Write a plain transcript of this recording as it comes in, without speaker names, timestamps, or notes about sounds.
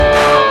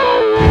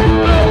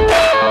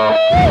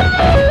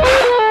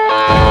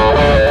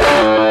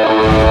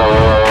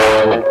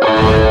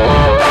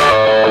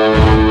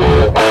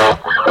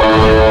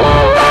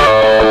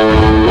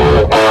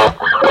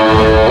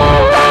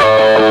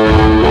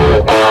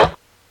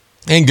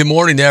And good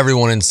morning to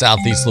everyone in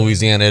Southeast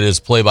Louisiana. It is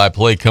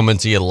play-by-play coming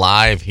to you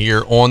live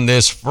here on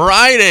this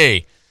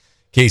Friday.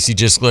 Casey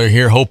Gisclair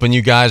here, hoping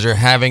you guys are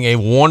having a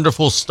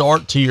wonderful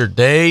start to your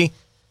day.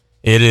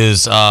 It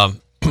is the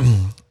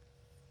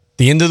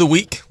end of the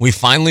week. We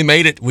finally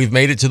made it. We've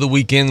made it to the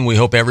weekend. We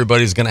hope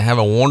everybody's going to have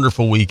a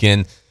wonderful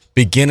weekend,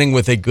 beginning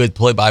with a good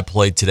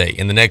play-by-play today.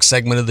 In the next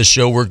segment of the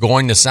show, we're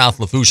going to South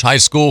Lafourche High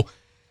School,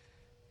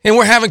 and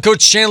we're having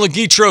Coach Chandler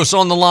Guidroz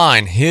on the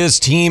line.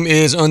 His team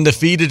is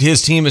undefeated.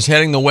 His team is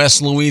heading to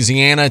West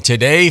Louisiana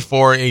today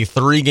for a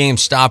 3-game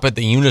stop at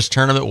the Eunice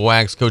tournament. We'll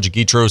ask Coach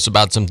Guidroz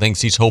about some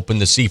things he's hoping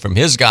to see from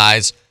his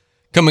guys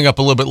coming up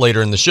a little bit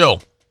later in the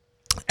show.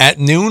 At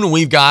noon,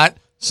 we've got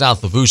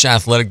South Lafourche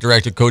Athletic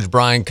Director Coach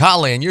Brian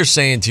Callais, and you're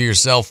saying to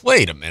yourself,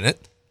 wait a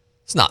minute,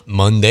 it's not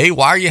Monday.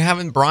 Why are you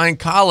having Brian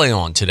Callais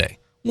on today?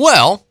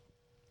 Well,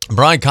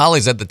 Brian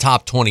Callais at the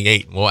top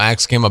 28. We'll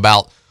ask him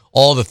about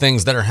all the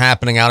things that are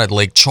happening out at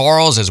Lake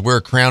Charles as we're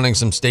crowning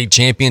some state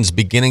champions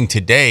beginning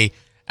today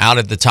out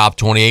at the top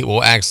 28.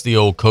 We'll ask the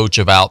old coach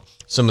about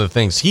some of the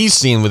things he's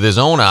seen with his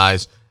own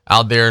eyes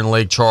out there in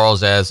Lake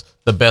Charles as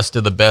the best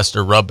of the best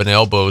are rubbing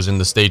elbows in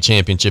the state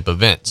championship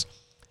events.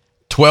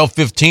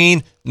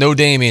 12:15, no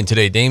Damien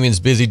today. Damien's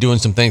busy doing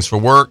some things for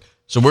work,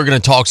 so we're going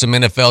to talk some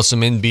NFL,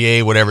 some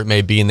NBA, whatever it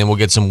may be, and then we'll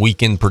get some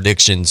weekend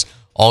predictions,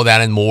 all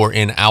that and more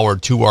in our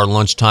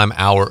lunchtime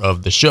hour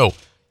of the show.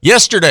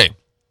 Yesterday,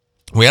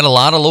 we had a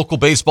lot of local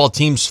baseball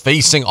teams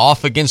facing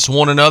off against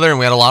one another, and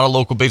we had a lot of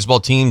local baseball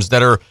teams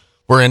that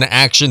were in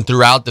action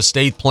throughout the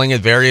state, playing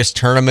at various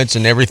tournaments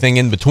and everything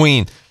in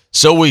between.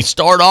 So we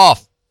start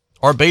off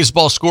our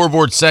baseball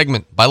scoreboard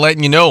segment by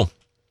letting you know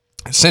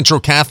Central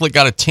Catholic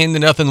got a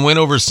 10-0 win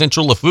over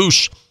Central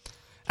Lafourche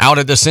out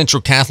at the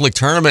Central Catholic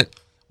tournament.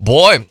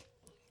 Boy,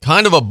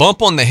 kind of a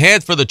bump on the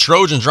head for the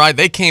Trojans, right?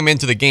 They came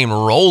into the game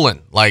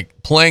rolling,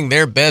 like playing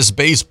their best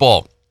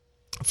baseball,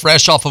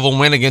 fresh off of a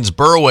win against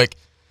Berwick.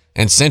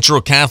 And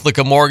Central Catholic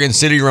of Morgan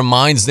City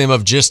reminds them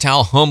of just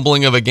how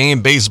humbling of a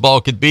game baseball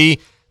could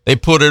be. They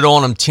put it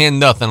on them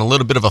 10-0. A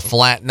little bit of a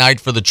flat night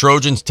for the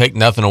Trojans. Take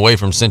nothing away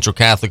from Central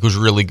Catholic, who's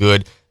really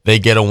good. They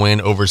get a win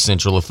over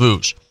Central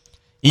Lafourche.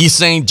 East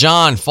St.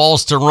 John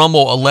falls to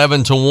Rummel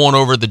 11-1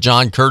 over the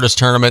John Curtis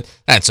tournament.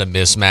 That's a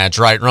mismatch,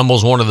 right?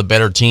 Rummel's one of the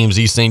better teams.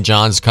 East St.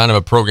 John's kind of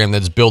a program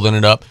that's building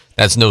it up.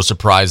 That's no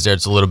surprise there.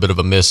 It's a little bit of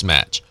a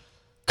mismatch.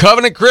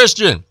 Covenant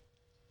Christian.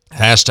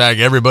 Hashtag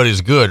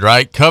everybody's good,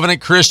 right? Covenant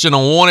Christian, a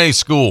 1A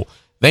school.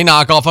 They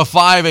knock off a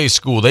 5A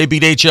school. They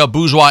beat HL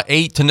Bourgeois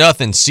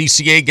 8-0.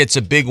 CCA gets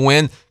a big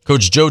win.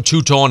 Coach Joe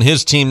Tuto and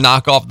his team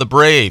knock off the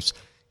Braves.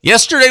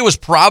 Yesterday was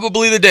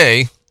probably the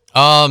day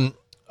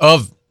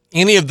of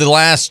any of the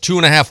last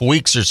 2.5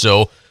 weeks or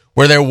so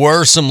where there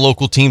were some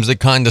local teams that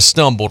kind of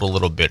stumbled a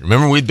little bit.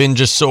 Remember, we'd been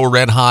just so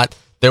red hot.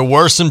 There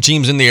were some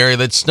teams in the area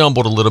that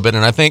stumbled a little bit,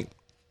 and I think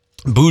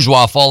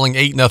Bourgeois falling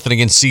 8-0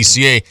 against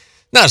CCA,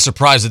 not a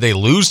surprise that they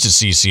lose to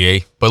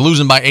CCA, but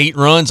losing by 8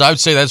 runs, I would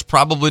say that's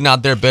probably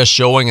not their best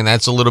showing, and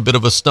that's a little bit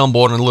of a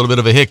stumble and a little bit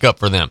of a hiccup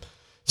for them.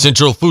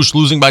 Central Lafourche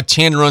losing by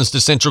 10 runs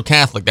to Central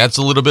Catholic. That's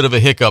a little bit of a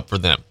hiccup for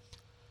them.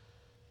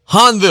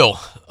 Hanville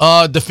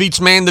defeats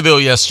Mandeville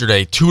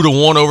yesterday,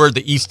 2-1 over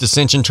the East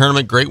Ascension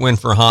tournament. Great win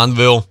for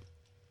Hanville,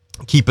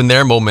 keeping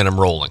their momentum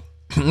rolling.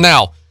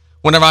 Now,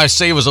 whenever I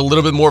say it was a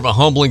little bit more of a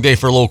humbling day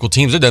for local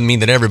teams, it doesn't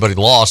mean that everybody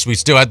lost. We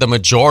still had the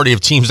majority of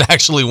teams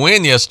actually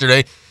win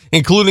yesterday,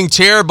 including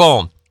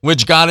Terrebonne,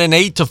 which got an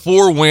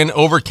 8-4 win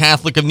over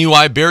Catholic of New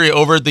Iberia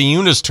over at the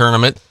Eunice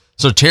tournament.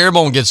 So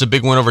Terrebonne gets a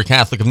big win over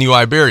Catholic of New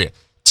Iberia.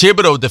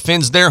 Thibodaux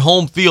defends their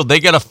home field. They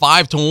get a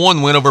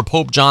 5-1 win over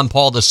Pope John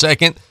Paul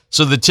II.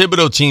 So the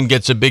Thibodaux team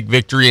gets a big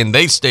victory, and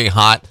they stay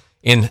hot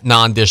in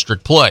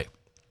non-district play.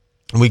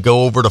 We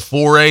go over to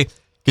 4A.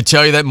 Could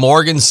tell you that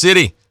Morgan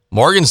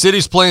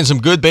City's playing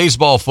some good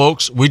baseball,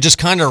 folks. We just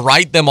kind of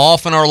write them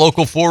off in our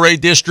local 4A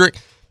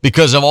district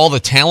because of all the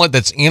talent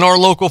that's in our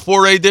local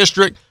 4A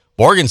district.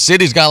 Morgan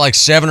City's got like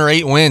 7 or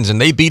 8 wins,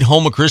 and they beat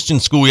Houma Christian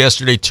School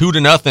yesterday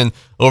 2-0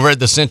 over at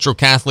the Central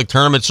Catholic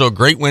tournament. So a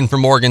great win for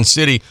Morgan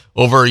City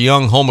over a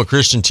young Houma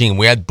Christian team.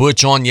 We had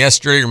Butch on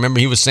yesterday. Remember,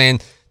 he was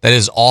saying that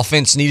his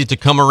offense needed to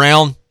come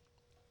around.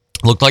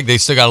 Looked like they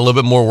still got a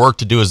little bit more work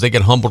to do as they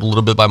get humbled a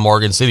little bit by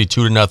Morgan City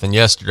 2-0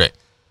 yesterday.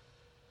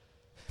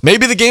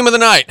 Maybe the game of the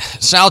night.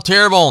 South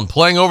Terrebonne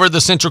playing over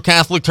the Central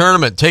Catholic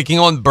tournament, taking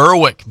on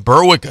Berwick.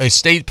 Berwick, a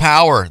state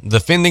power,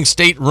 defending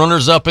state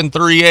runners-up in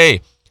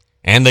 3A.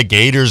 And the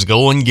Gators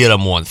go and get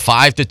them one.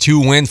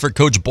 5-2 win for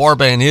Coach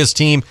Barba and his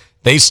team.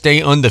 They stay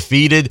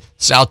undefeated.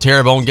 South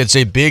Terrebonne gets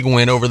a big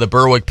win over the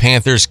Berwick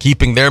Panthers,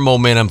 keeping their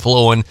momentum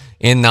flowing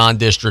in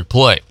non-district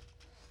play.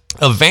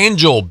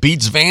 Evangel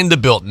beats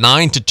Vanderbilt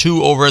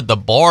 9-2 over at the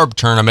Barb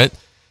tournament.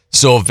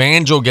 So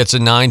Evangel gets a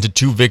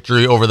 9-2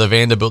 victory over the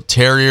Vanderbilt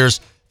Terriers.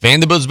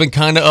 Vanderbilt's been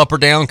kind of up or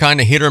down, kind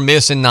of hit or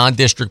miss in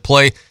non-district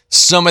play.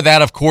 Some of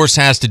that, of course,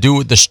 has to do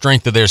with the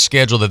strength of their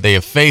schedule that they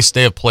have faced.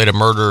 They have played a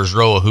murderer's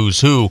row of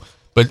who's who,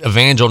 but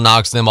Evangel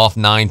knocks them off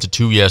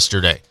 9-2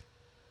 yesterday.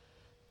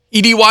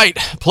 E.D. White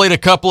played a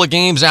couple of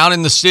games out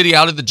in the city,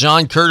 out at the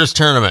John Curtis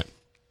tournament.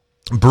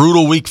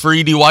 Brutal week for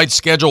E.D. White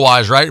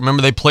schedule-wise, right?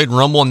 Remember they played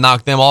Rumble and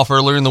knocked them off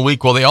earlier in the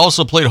week. Well, they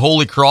also played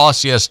Holy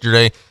Cross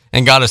yesterday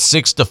and got a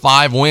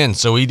 6-5 win.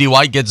 So E.D.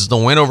 White gets the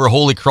win over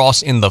Holy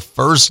Cross in the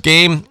first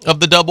game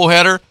of the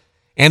doubleheader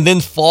and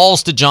then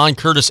falls to John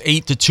Curtis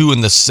 8-2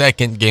 in the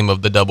second game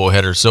of the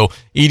doubleheader. So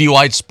E.D.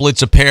 White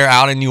splits a pair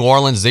out in New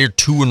Orleans. They're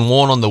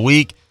 2-1 on the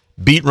week.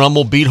 Beat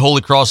Rumble, beat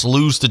Holy Cross,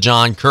 lose to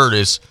John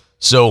Curtis.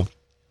 So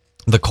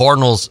the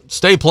Cardinals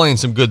stay playing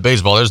some good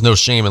baseball. There's no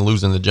shame in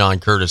losing to John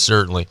Curtis,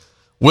 certainly.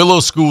 Willow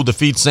School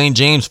defeats St.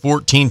 James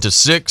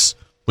 14-6.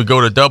 We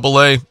go to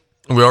AA.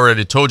 We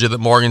already told you that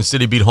Morgan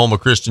City beat Houma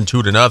Christian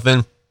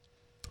 2-0.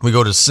 We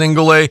go to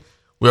Single A.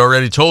 We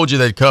already told you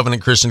that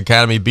Covenant Christian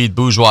Academy beat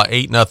Bourgeois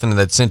 8-0 and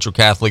that Central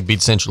Catholic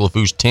beat Central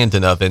Lafourche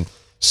 10-0.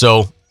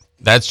 So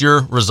that's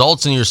your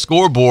results and your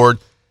scoreboard.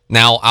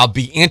 Now, I'll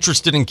be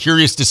interested and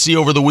curious to see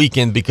over the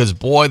weekend because,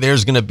 boy,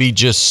 there's going to be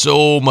just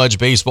so much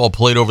baseball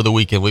played over the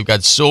weekend. We've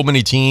got so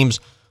many teams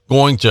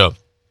going to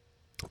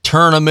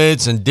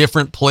tournaments and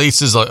different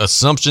places.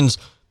 Assumption's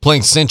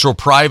playing Central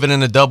Private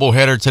in a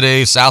doubleheader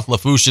today. South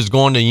Lafourche is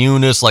going to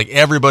Eunice. Like,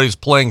 everybody's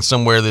playing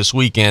somewhere this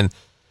weekend.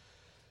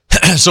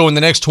 So in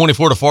the next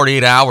 24 to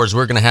 48 hours,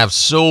 we're going to have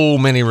so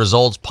many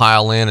results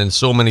pile in and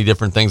so many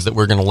different things that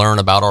we're going to learn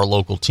about our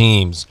local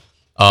teams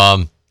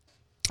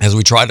as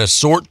we try to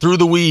sort through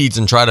the weeds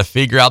and try to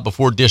figure out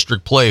before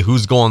district play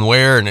who's going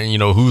where and, you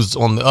know, who's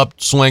on the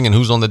upswing and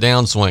who's on the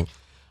downswing.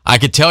 I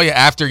could tell you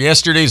after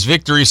yesterday's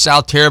victory,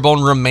 South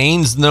Terrebonne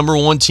remains the number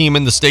one team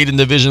in the state in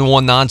Division I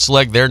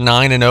non-select. They're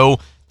 9-0.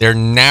 They're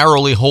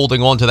narrowly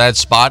holding on to that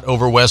spot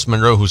over West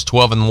Monroe, who's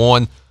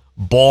 12-1.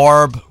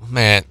 Barb,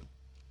 man,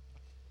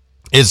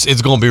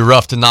 it's going to be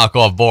rough to knock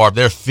off Barb.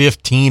 They're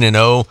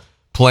 15-0,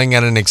 playing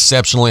at an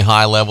exceptionally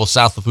high level.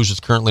 South Lafourche is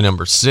currently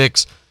number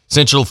 6.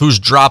 Central Lafourche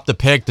dropped the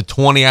peg to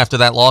 20 after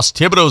that loss.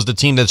 Thibodaux's the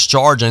team that's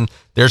charging.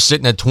 They're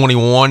sitting at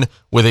 21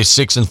 with a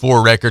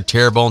 6-4 record.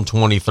 Terrebonne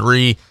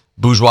 23.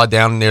 Bourgeois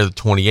down near the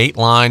 28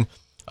 line.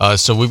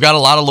 So we've got a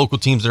lot of local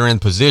teams that are in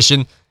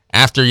position.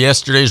 After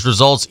yesterday's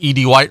results,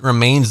 E.D. White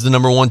remains the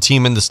number one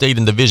team in the state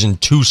in Division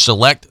II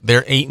Select.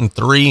 They're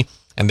 8-3,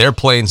 and they're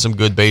playing some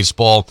good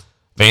baseball.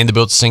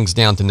 Vanderbilt sinks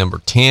down to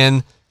number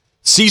 10.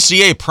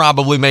 CCA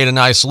probably made a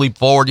nice leap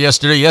forward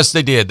yesterday. Yes,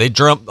 they did. They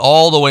jumped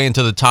all the way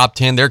into the top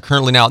 10. They're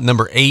currently now at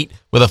number 8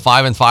 with a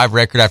 5-5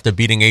 record after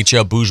beating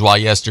HL Bourgeois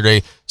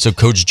yesterday. So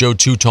Coach Joe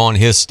Tuton and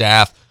his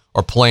staff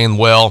are playing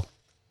well.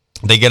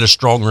 They get a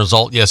strong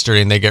result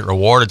yesterday, and they get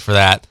rewarded for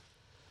that.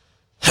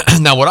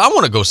 Now, what I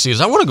want to go see is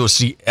I want to go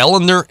see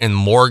Ellender and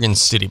Morgan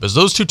City, because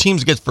those two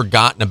teams get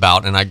forgotten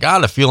about, and I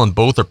got a feeling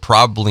both are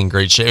probably in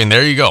great shape. And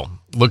there you go.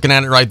 Looking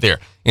at it right there.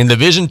 In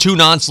Division II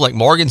non-select,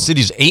 Morgan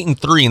City's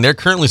 8-3, and they're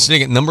currently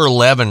sitting at number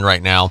 11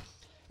 right now.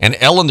 And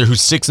Ellender,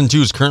 who's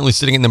 6-2, is currently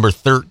sitting at number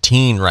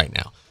 13 right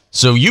now.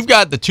 So you've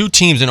got the two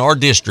teams in our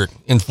district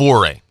in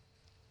 4A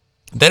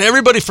that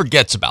everybody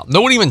forgets about.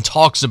 No one even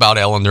talks about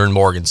Ellender and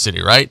Morgan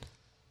City, right?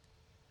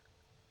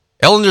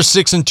 Ellender's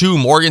 6-2,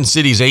 Morgan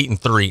City's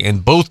 8-3,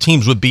 and both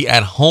teams would be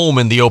at home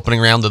in the opening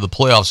round of the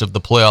playoffs if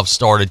the playoffs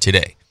started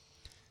today.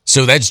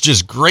 So that's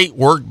just great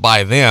work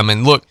by them.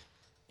 And look,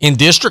 in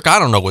district, I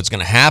don't know what's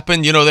going to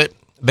happen. You know, that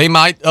they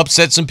might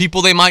upset some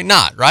people, they might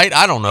not, right?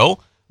 I don't know.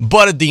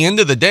 But at the end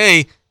of the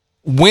day,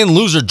 win,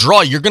 lose, or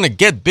draw, you're going to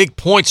get big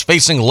points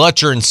facing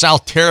Lutcher and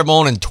South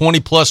Terrebonne and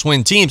 20-plus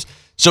win teams.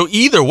 So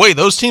either way,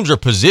 those teams are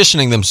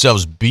positioning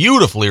themselves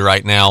beautifully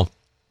right now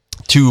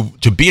to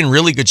be in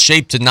really good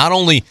shape to not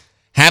only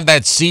have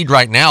that seed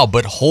right now,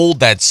 but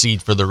hold that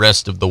seed for the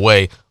rest of the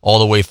way, all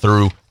the way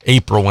through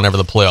April whenever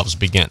the playoffs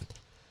begin.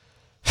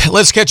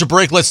 Let's catch a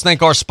break. Let's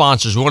thank our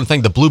sponsors. We want to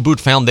thank the Blue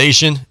Boot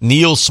Foundation,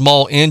 Neil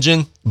Small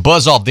Engine,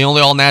 Buzz Off, the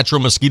only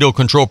all-natural mosquito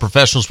control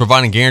professionals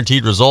providing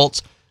guaranteed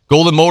results,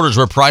 Golden Motors,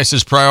 where price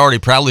is priority,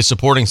 proudly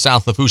supporting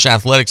South Lafourche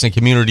athletics and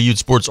community youth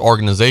sports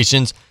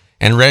organizations,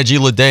 and Reggie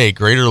Leday,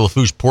 Greater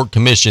Lafourche Port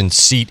Commission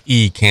Seat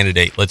E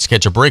candidate. Let's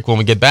catch a break. When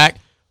we get back,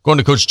 going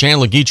to Coach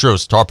Chandler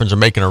Guidroz. Tarpons are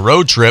making a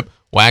road trip.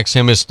 We'll ask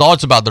him his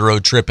thoughts about the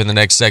road trip in the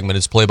next segment.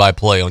 It's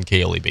play-by-play on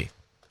KLEB.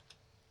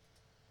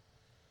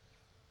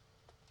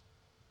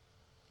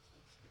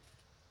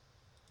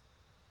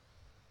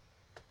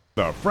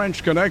 The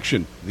French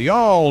Connection, the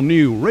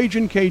all-new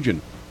Ragin'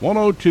 Cajun,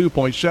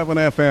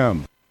 102.7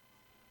 FM.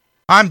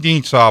 I'm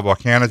Dean Sawbuck,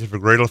 candidate for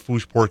Greater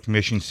Lafourche Port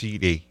Commission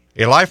CD.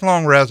 A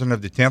lifelong resident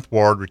of the 10th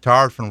Ward,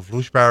 retired from the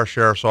Lafourche Parish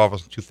Sheriff's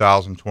Office in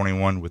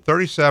 2021 with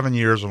 37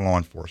 years of law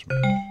enforcement.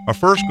 My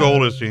first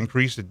goal is to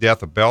increase the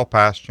depth of Bell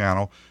Pass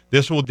Channel.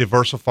 This will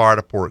diversify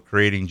the port,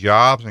 creating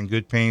jobs and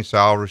good-paying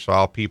salaries for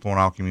all people in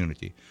our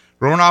community.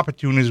 Growing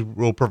opportunities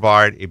will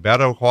provide a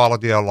better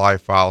quality of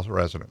life for our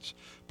residents.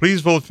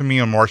 Please vote for me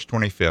on March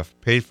 25th,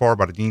 paid for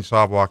by the Dean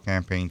Sawbuck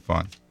Campaign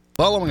Fund.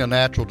 Following a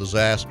natural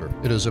disaster,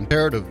 it is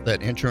imperative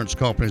that insurance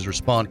companies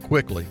respond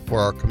quickly for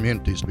our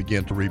communities to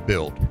begin to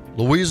rebuild.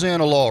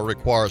 Louisiana law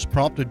requires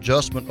prompt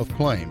adjustment of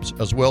claims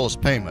as well as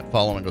payment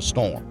following a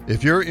storm.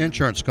 If your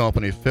insurance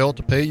company failed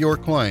to pay your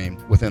claim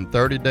within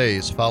 30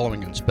 days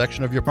following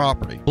inspection of your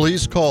property,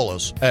 please call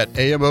us at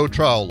AMO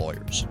Trial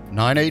Lawyers,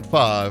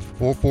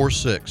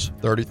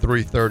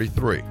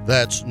 985-446-3333.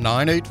 That's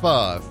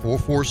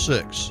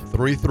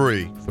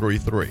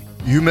 985-446-3333.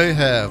 You may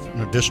have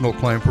an additional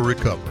claim for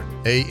recovery.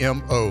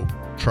 AMO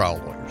Trial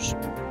Lawyers.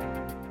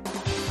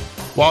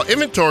 While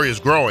inventory is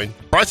growing,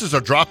 prices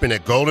are dropping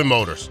at Golden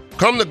Motors.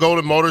 Come to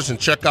Golden Motors and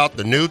check out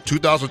the new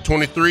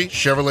 2023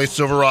 Chevrolet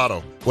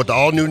Silverado with the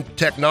all-new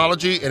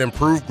technology and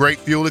improved great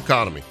fuel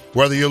economy.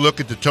 Whether you're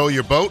looking to tow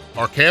your boat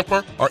or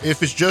camper, or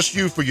if it's just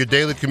you for your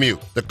daily commute,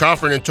 the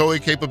comfort and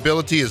towing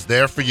capability is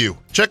there for you.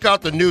 Check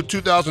out the new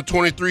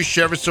 2023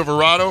 Chevy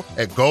Silverado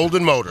at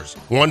Golden Motors,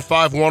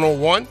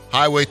 15101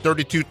 Highway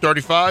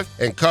 3235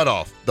 and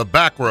Cutoff, the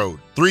back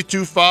road,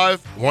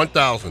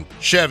 325-1000.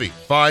 Chevy,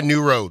 find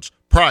new roads.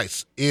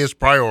 Price is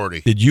priority.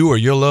 Did you or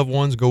your loved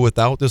ones go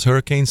without this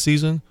hurricane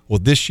season? Well,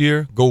 this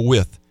year, go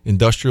with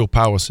Industrial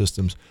Power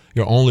Systems,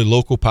 your only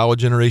local power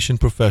generation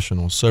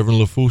professional, serving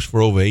Lafourche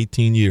for over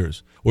 18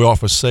 years. We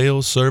offer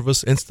sales,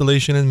 service,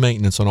 installation, and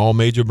maintenance on all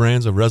major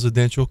brands of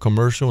residential,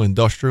 commercial,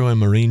 industrial, and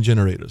marine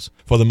generators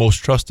for the most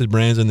trusted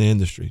brands in the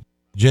industry.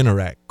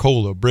 Generac,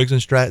 Kohler,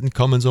 Briggs & Stratton,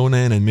 Cummins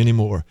Onan, and many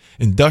more.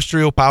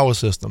 Industrial Power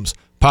Systems.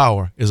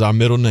 Power is our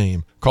middle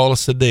name. Call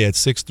us today at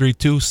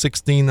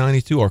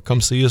 632-1692 or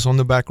come see us on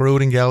the back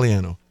road in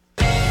Galliano.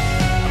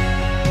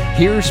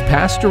 Here's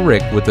Pastor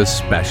Rick with a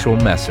special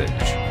message.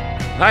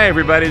 Hi,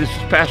 everybody. This is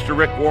Pastor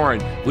Rick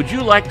Warren. Would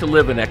you like to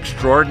live an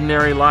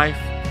extraordinary life?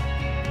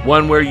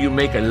 One where you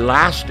make a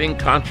lasting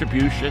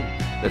contribution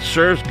that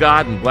serves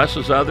God and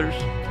blesses others?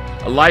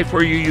 A life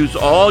where you use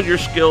all your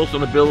skills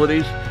and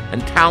abilities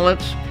and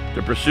talents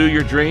to pursue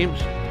your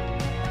dreams?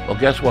 Well,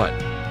 guess what?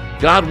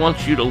 God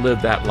wants you to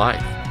live that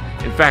life.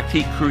 In fact,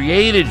 He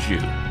created you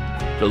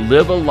to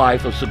live a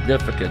life of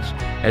significance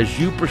as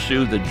you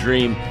pursue the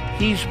dream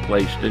He's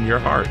placed in your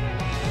heart.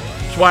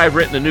 That's why I've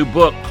written a new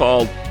book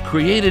called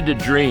Created to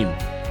Dream,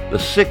 the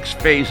 6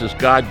 phases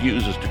God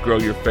uses to grow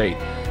your faith.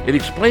 It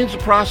explains the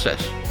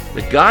process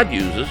that God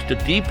uses to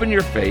deepen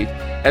your faith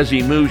as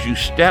He moves you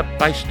step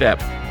by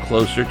step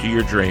closer to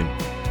your dream.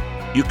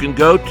 You can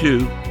go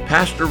to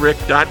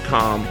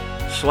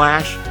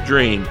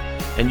pastorrick.com/dream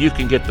and you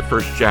can get the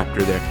first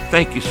chapter there.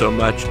 Thank you so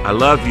much. I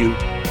love you.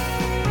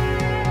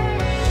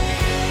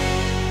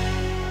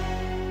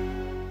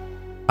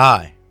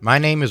 Hi, my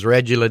name is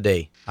Reggie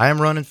Leday. I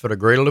am running for the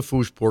Greater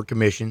Lafourche Port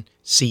Commission,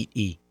 Seat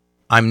E.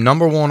 I'm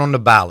number 1 on the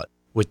ballot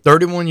with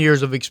 31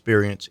 years of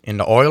experience in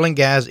the oil and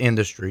gas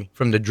industry,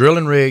 from the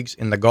drilling rigs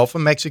in the Gulf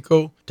of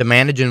Mexico to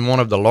managing one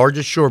of the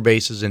largest shore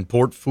bases in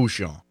Port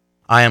Fourchon.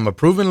 I am a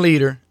proven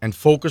leader and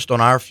focused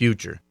on our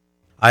future.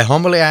 I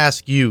humbly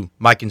ask you,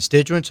 my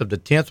constituents of the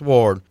 10th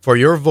Ward, for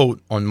your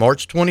vote on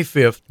March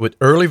 25th with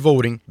early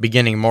voting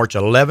beginning March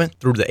 11th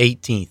through the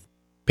 18th.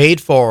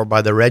 Paid for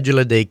by the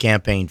Regula Day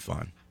Campaign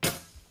Fund.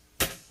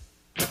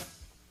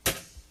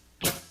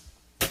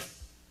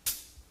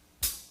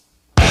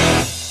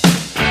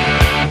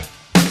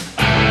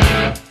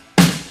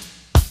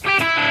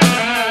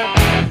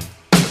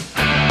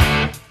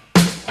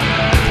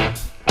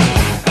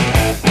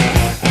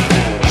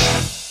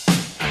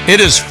 It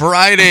is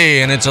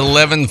Friday, and it's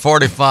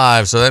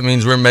 11:45, so that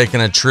means we're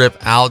making a trip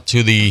out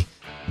to the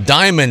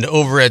Diamond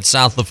over at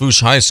South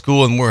Lafourche High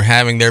School, and we're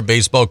having their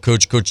baseball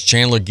coach, Coach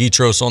Chandler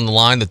Guidroz, on the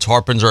line. The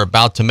Tarpons are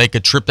about to make a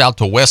trip out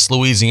to West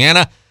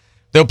Louisiana.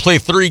 They'll play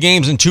 3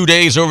 games in 2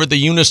 days over at the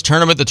Eunice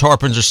tournament. The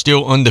Tarpons are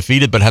still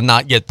undefeated, but have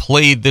not yet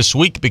played this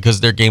week because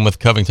their game with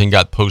Covington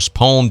got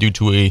postponed due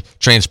to a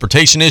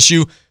transportation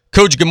issue.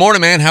 Coach, good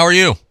morning, man. How are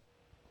you?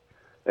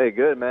 Hey,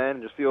 good,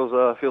 man. Just feels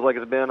like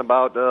it's been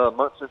about a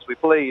month since we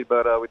played,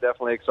 but we're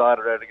definitely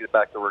excited to get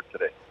back to work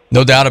today.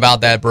 No doubt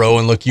about that, bro.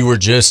 And look, you were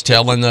just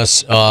telling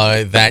us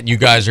that you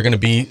guys are going to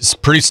be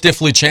pretty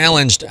stiffly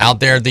challenged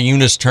out there at the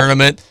Eunice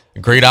tournament. A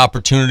great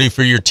opportunity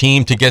for your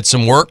team to get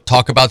some work.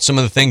 Talk about some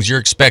of the things you're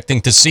expecting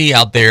to see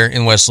out there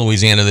in West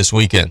Louisiana this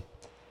weekend.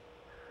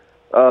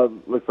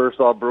 Look, first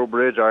off, Bro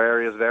Bridge, our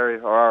area is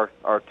our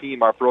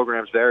team, our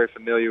program is very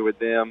familiar with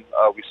them.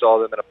 We saw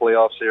them in a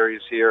playoff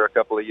series here a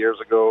couple of years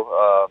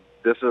ago.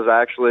 This is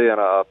actually, and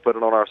I put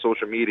it on our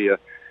social media,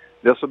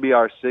 this will be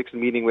our 6th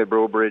meeting with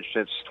Bro Bridge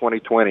since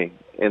 2020.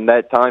 In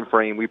that time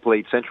frame, we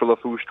played Central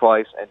Lafourche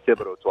twice and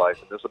Thibodaux twice,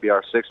 and this will be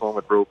our 6th one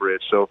with Bro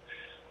Bridge. So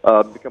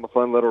it's become a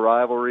fun little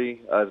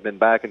rivalry. It's been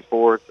back and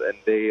forth, and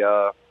they,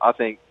 I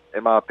think,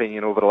 in my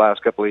opinion, over the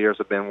last couple of years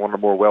have been one of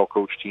the more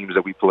well-coached teams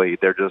that we played.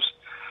 They're just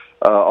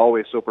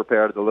always so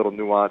prepared to the little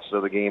nuances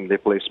of the game. They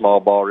play small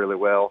ball really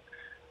well.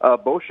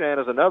 Beauchamp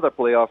is another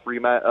playoff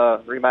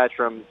rematch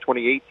from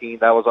 2018.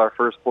 That was our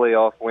first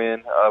playoff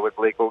win with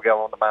Blake O'Gell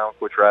on the mound,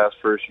 Coach Rath's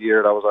first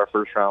year. That was our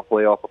first-round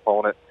playoff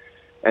opponent.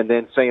 And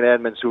then St.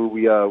 Edmunds, who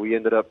we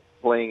ended up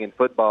playing in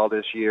football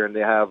this year, and they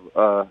have,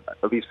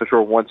 at least for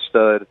sure, one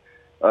stud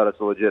that's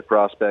a legit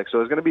prospect.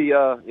 So it's going to be,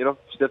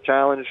 stiff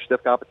challenge,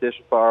 stiff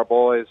competition for our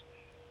boys,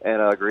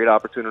 and a great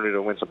opportunity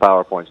to win some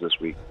power points this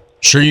week.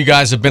 Sure, you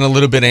guys have been a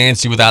little bit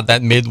antsy without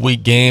that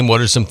midweek game.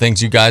 What are some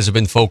things you guys have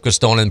been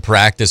focused on in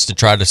practice to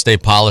try to stay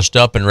polished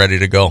up and ready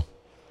to go?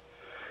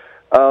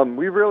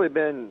 We've really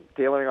been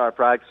tailoring our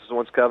practices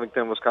once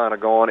Covington was kind of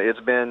gone. It's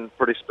been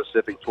pretty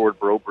specific toward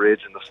Bro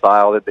Bridge and the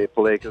style that they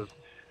play, because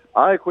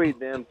I equate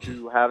them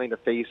to having to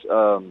face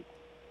a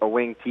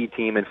wing T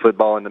team in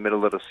football in the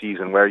middle of the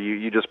season, where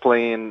you just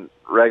play in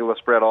regular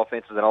spread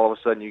offenses, and all of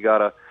a sudden you got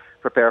to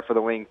prepare for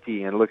the wing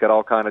T and look at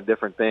all kind of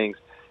different things.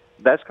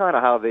 That's kind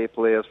of how they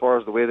play as far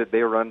as the way that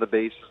they run the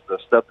bases, the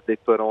stuff that they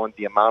put on,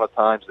 the amount of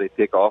times they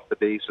pick off the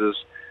bases.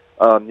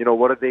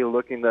 What are they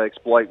looking to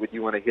exploit with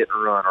you in a hit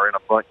and run or in a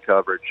bunt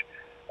coverage?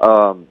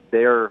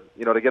 They're,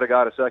 to get a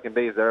guy to second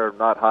base, they're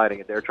not hiding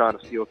it. They're trying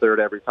to steal third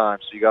every time.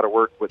 So you got to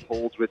work with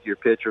holds with your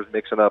pitchers,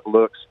 mixing up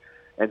looks,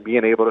 and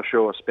being able to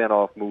show a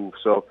spin-off move.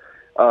 So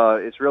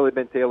it's really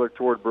been tailored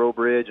toward Bro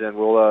Bridge, and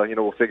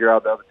we'll figure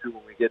out the other two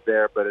when we get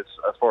there. But it's,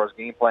 as far as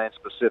game plan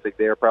specific,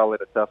 they're probably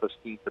the toughest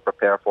team to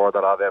prepare for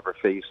that I've ever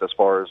faced as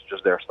far as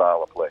just their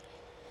style of play.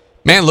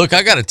 Man, look,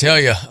 I got to tell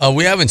you,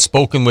 we haven't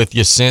spoken with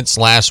you since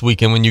last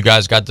weekend when you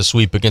guys got the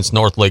sweep against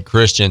North Lake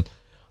Christian.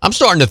 I'm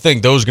starting to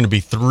think those are going to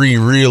be 3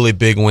 really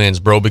big wins,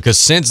 bro, because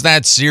since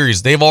that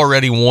series, they've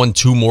already won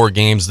 2 more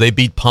games. They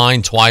beat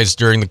Pine twice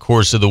during the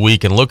course of the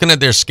week. And looking at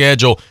their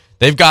schedule,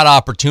 they've got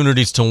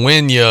opportunities to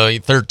win you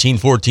 13,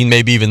 14,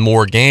 maybe even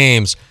more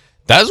games.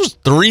 That was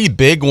 3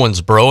 big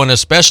ones, bro, and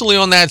especially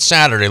on that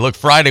Saturday. Look,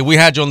 Friday, we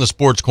had you on the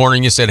sports corner,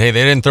 and you said, hey,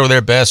 they didn't throw their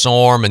best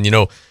arm, and,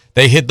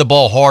 they hit the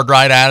ball hard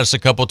right at us a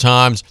couple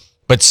times.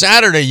 But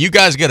Saturday, you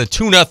guys get a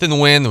 2-0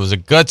 win. It was a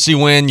gutsy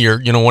win.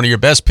 One of your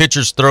best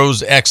pitchers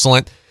throws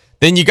excellent.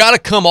 Then you got to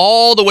come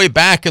all the way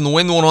back and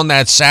win one on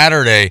that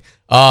Saturday.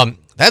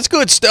 That's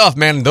good stuff,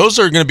 man. Those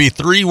are going to be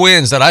 3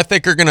 wins that I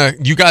think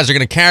you guys are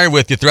going to carry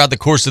with you throughout the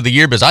course of the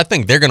year, because I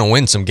think they're going to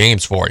win some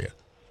games for you.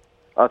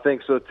 I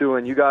think so, too.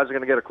 And you guys are going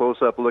to get a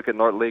close-up look at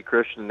North Lake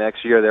Christian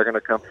next year. They're going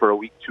to come for a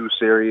Week 2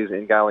 series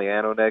in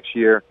Galliano next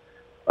year.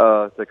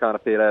 To kind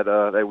of pay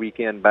that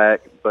weekend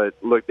back. But,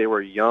 look, they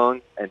were young,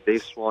 and they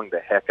swung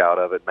the heck out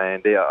of it,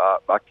 man.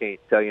 I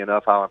can't tell you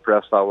enough how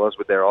impressed I was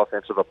with their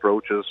offensive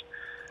approaches.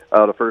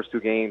 The first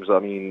 2 games, I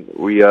mean,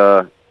 we,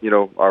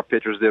 our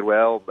pitchers did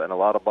well, and a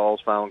lot of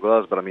balls found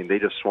gloves, but, I mean, they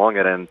just swung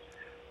it, and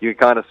you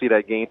can kind of see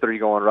that Game 3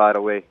 going right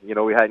away.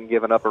 We hadn't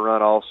given up a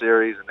run all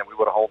series, and then we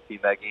would have home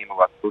teamed that game.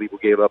 I believe we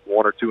gave up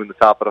 1 or 2 in the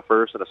top of the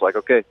first, and it's like,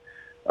 okay,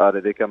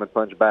 did they come and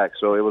punch back?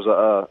 So it was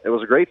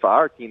a great for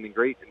our team, and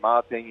great, in my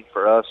opinion,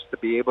 for us to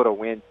be able to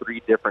win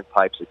 3 different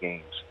types of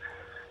games.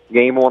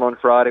 Game 1 on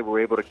Friday, we were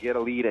able to get a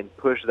lead and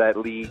push that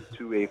lead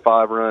to a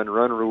 5-run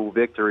run rule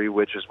victory,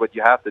 which is what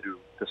you have to do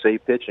to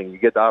save pitching. You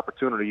get the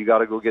opportunity, you got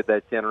to go get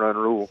that 10-run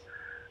rule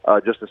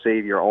just to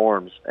save your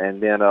arms.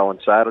 And then on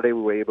Saturday,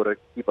 we were able to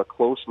keep a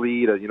close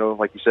lead.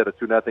 Like you said, a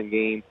 2-0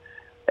 game.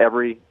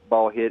 Every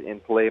ball hit in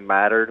play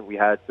mattered. We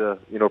had to,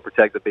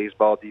 protect the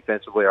baseball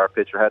defensively. Our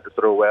pitcher had to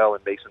throw well,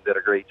 and Mason did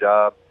a great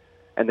job.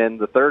 And then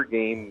the third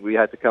game, we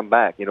had to come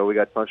back. We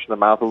got punched in the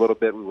mouth a little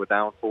bit. We were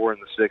down 4 in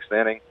the 6th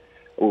inning.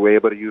 We were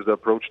able to use the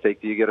approach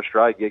take till you get a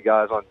strike, get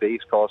guys on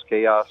base, cause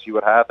chaos, see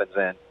what happens.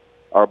 And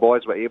our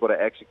boys were able to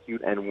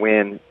execute and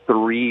win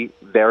 3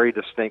 very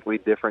distinctly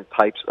different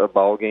types of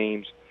ball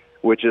games,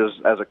 which is,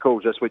 as a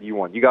coach, that's what you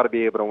want. You got to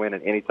be able to win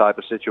in any type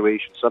of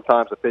situation.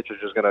 Sometimes the pitcher's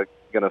just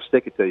gonna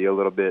stick it to you a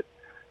little bit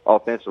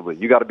offensively.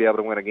 You got to be able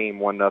to win a game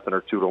 1-0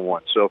 or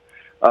 2-1. So,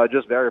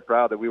 just very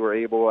proud that we were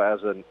able,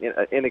 as an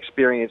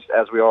inexperienced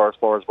as we are as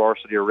far as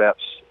varsity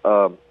reps,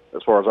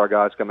 as far as our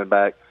guys coming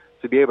back,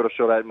 to be able to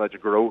show that much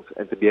growth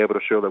and to be able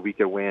to show that we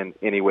can win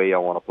any way I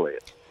want to play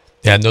it.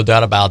 Yeah, no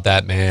doubt about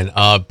that, man.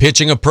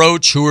 Pitching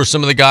approach, who are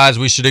some of the guys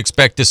we should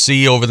expect to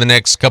see over the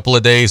next couple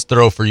of days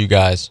throw for you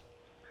guys?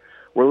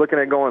 We're looking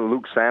at going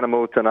Luke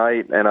Sanamo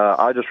tonight, and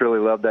I just really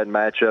love that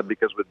matchup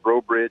because what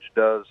Bro Bridge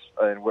does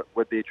and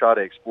what they try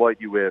to exploit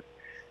you with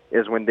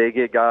is when they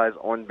get guys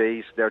on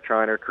base, they're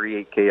trying to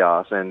create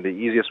chaos. And the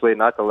easiest way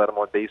not to let them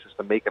on base is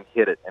to make them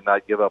hit it and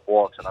not give up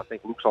walks. And I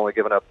think Luke's only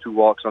given up 2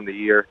 walks on the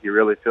year. He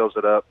really fills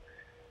it up.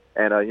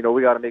 And,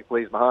 we got to make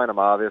plays behind him,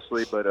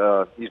 obviously,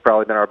 but he's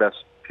probably been our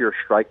best pure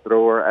strike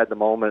thrower at the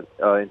moment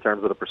in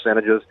terms of the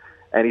percentages.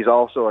 And he's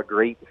also a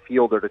great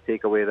fielder to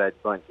take away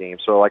that bunt game.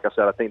 So, like I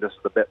said, I think this is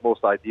the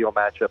most ideal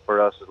matchup for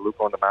us is Luke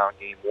on the mound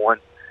game 1.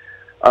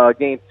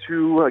 Game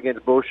 2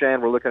 against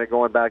Beauchamp, we're looking at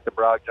going back to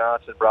Brock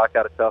Johnson. Brock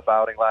had a tough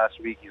outing last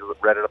week. He's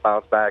ready to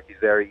bounce back. He's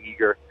very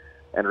eager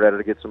and ready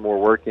to get some more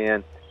work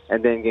in.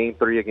 And then Game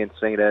 3 against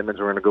St. Edmunds,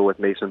 we're going to go with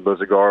Mason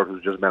Buzagard,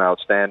 who's just been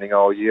outstanding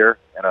all year.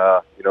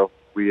 And,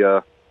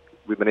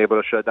 we've been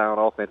able to shut down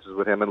offenses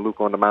with him and Luke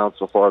on the mound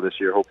so far this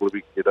year. Hopefully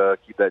we can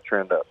keep that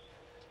trend up.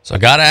 So I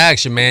got to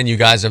ask you, man, you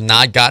guys have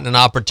not gotten an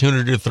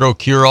opportunity to throw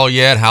Curall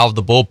yet. How have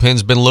the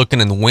bullpens been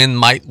looking, and when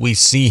might we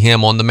see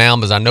him on the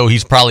mound? Because I know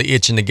he's probably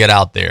itching to get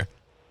out there.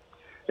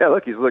 Yeah,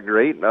 look, he's looked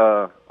great.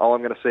 All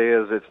I'm going to say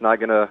is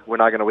we're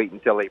not going to wait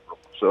until April.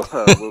 So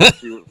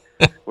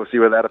we'll see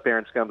where that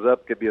appearance comes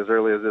up. Could be as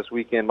early as this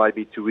weekend, might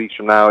be 2 weeks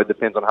from now. It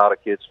depends on how the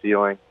kid's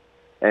feeling.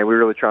 And we're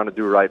really trying to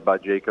do right by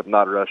Jacob,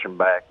 not rush him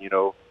back.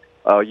 You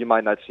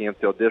might not see him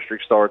till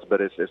district starts, but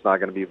it's not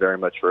going to be very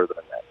much further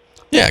than that.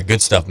 Yeah,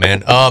 good stuff,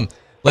 man.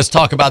 Let's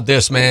talk about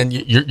this, man.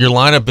 Your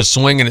lineup is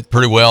swinging it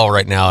pretty well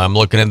right now. I'm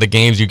looking at the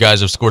games. You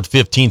guys have scored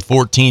 15,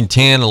 14,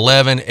 10,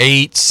 11,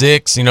 8,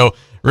 6.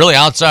 Really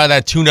outside of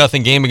that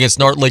 2-0 game against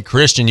North Lake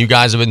Christian, you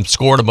guys have been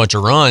scoring a bunch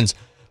of runs.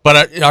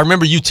 But I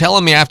remember you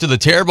telling me after the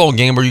Terrebonne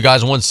game where you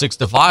guys won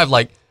 6-5,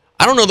 like,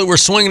 I don't know that we're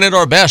swinging at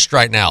our best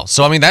right now.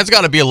 So, I mean, that's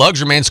got to be a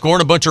luxury, man,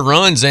 scoring a bunch of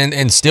runs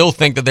and still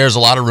think that there's a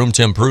lot of room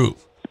to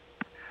improve.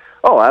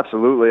 Oh,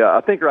 absolutely. I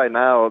think right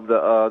now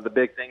the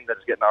big thing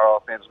that's getting our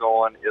offense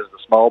going is the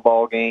small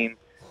ball game,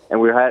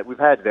 and we've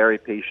had very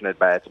patient at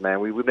bats,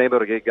 man. We've been able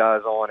to get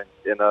guys on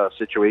in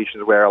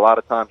situations where a lot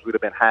of times we'd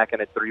have been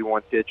hacking at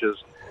 3-1 pitches,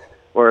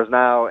 whereas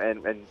now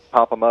and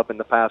pop them up in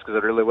the past because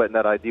it really wasn't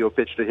that ideal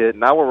pitch to hit.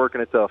 Now we're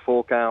working it to a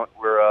full count,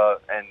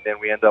 and then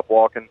we end up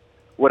walking.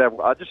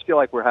 Whatever. I just feel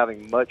like we're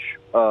having much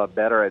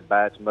better at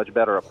bats, much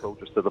better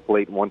approaches to the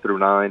plate 1 through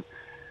 9.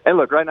 And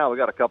look, right now we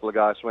got a couple of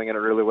guys swinging it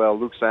really well.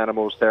 Luke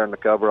Sanimo's tearing the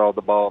cover off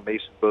the ball.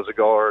 Mason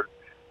Buzagard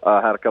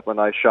had a couple of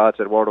nice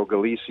shots. Eduardo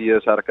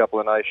Galicias had a couple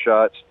of nice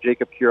shots.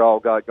 Jacob Curall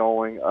got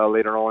going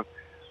later on.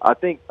 I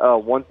think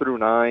 1 through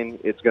 9,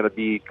 it's going to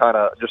be kind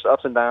of just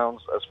ups and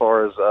downs as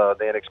far as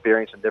the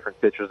inexperience and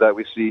different pitchers that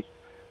we see.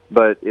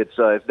 But it's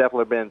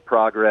definitely been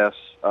progress,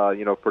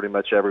 pretty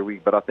much every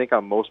week. But I think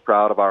I'm most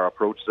proud of our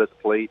approaches at the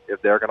plate.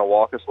 If they're going to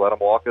walk us, let them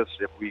walk us.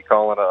 If we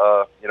call it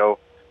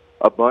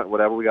a bunt,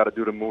 whatever we got to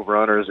do to move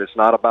runners. It's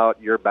not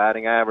about your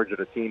batting average or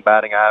the team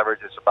batting average.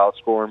 It's about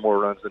scoring more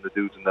runs than the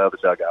dudes in the other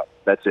dugout.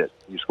 That's it.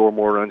 You score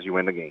more runs, you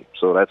win the game.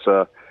 So that's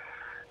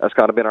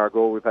kind of been our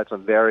goal. We've had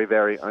some very,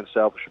 very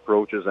unselfish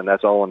approaches, and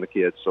that's all on the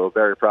kids. So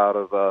very proud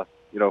of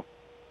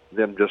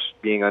them just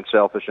being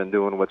unselfish and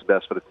doing what's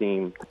best for the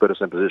team to put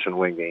us in position to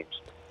win games.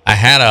 I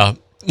had a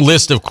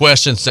list of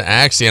questions to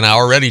ask you, and I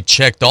already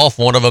checked off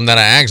one of them that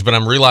I asked, but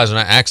I'm realizing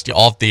I asked you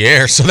off the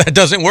air, so that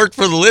doesn't work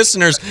for the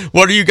listeners.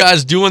 What are you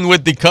guys doing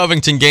with the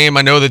Covington game?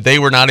 I know that they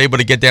were not able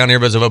to get down here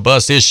because of a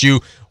bus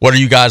issue. What are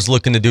you guys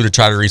looking to do to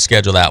try to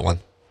reschedule that one?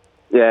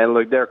 Yeah, and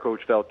look, their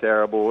coach felt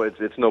terrible.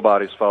 It's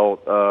nobody's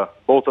fault.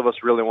 Both of us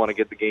really want to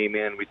get the game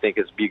in. We think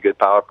it's be a good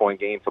PowerPoint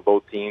game for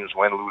both teams,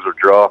 win, lose, or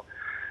draw.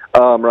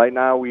 Right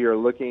now, we are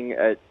looking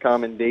at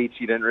common dates.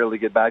 He didn't really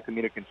get back to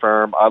me to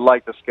confirm. I'd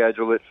like to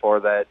schedule it for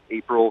that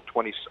April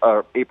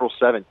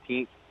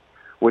 17th,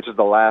 which is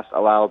the last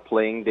allowed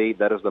playing date.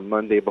 That is the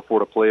Monday before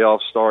the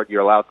playoffs start.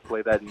 You're allowed to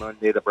play that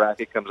Monday. The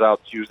bracket comes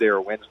out Tuesday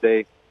or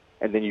Wednesday,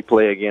 and then you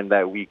play again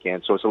that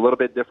weekend. So it's a little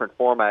bit different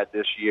format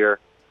this year.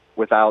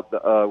 Now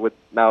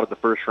that the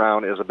first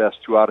round is a best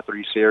 2 out of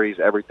 3 series,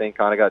 everything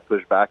kind of got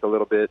pushed back a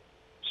little bit.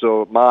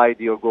 So my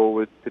ideal goal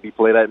would to be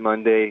play that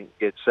Monday,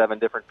 get 7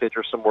 different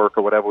pitchers some work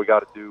or whatever we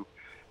got to do,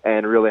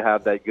 and really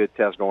have that good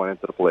test going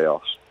into the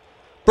playoffs.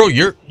 Bro,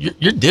 your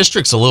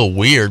district's a little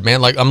weird,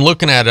 man. Like, I'm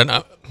looking at it,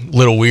 a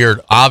little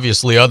weird,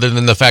 obviously, other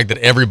than the fact that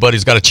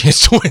everybody's got a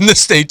chance to win the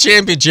state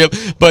championship.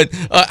 But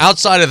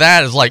outside of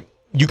that, it's like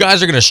you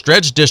guys are going to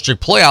stretch district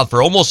play out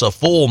for almost a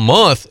full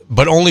month,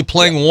 but only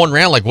playing one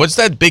round. Like, what's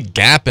that big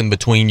gap in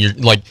between?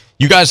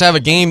 You guys have a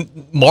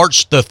game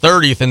March the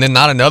 30th and then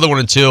not another one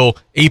until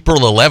April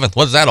 11th.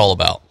 What's that all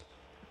about?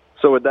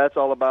 So what that's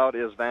all about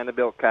is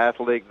Vanderbilt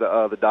Catholic,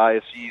 the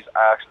diocese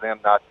asked them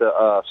not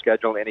to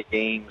schedule any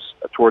games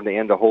toward the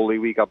end of Holy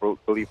Week, I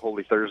believe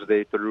Holy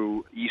Thursday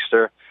through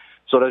Easter.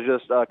 So there's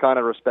just kind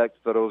of respect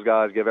for those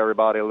guys, give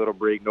everybody a little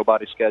break.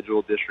 Nobody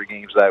scheduled district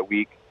games that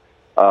week.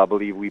 I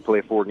believe we play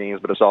 4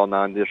 games, but it's all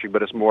non-district.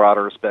 But it's more out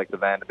of respect to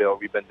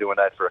Vanderbilt. We've been doing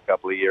that for a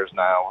couple of years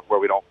now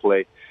where we don't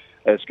play.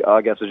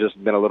 I guess it's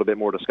just been a little bit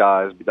more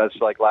disguised. That's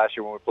like last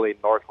year when we played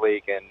North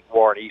Lake and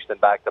Warren Easton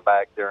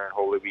back-to-back during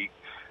Holy Week.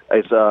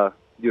 It's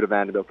due to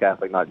Vanderbilt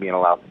Catholic not being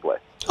allowed to play.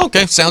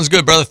 Okay, sounds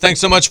good, brother. Thanks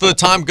so much for the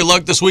time. Good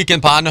luck this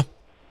weekend, partner.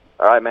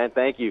 All right, man.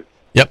 Thank you.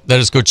 Yep, that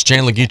is Coach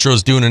Chandler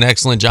Guidroz doing an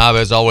excellent job,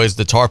 as always.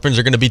 The Tarpons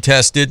are going to be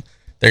tested.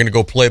 They're going to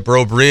go play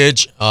Breaux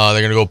Bridge. They're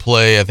going to go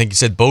play, I think you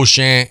said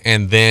Beauchamp,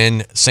 and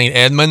then St.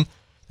 Edmund.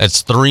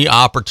 That's 3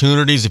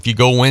 opportunities. If you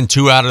go win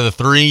 2 out of the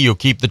 3, you'll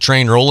keep the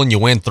train rolling. You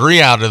win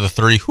 3 out of the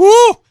 3.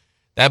 Whoo!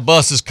 That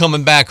bus is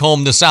coming back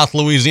home to South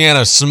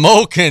Louisiana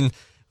smoking.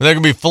 There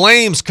going to be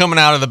flames coming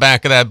out of the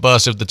back of that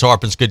bus if the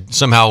Tarpons could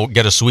somehow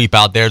get a sweep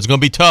out there. It's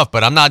going to be tough,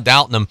 but I'm not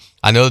doubting them.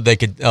 I know that they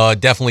could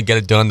definitely get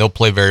it done. They'll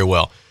play very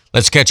well.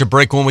 Let's catch a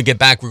break. When we get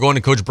back, we're going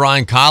to Coach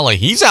Brian Callais.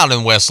 He's out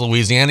in West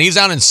Louisiana. He's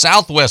out in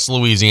Southwest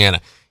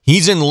Louisiana.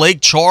 He's in Lake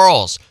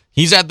Charles.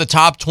 He's at the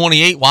top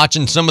 28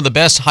 watching some of the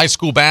best high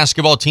school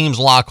basketball teams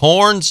lock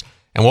horns,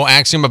 and we'll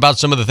ask him about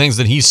some of the things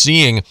that he's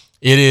seeing.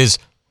 It is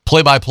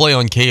play-by-play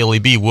on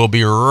KLEB. We'll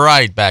be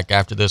right back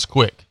after this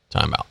quick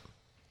timeout.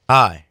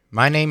 Hi,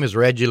 my name is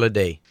Reggie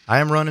Leday. I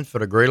am running for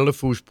the Greater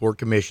Lafourche Port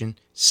Commission,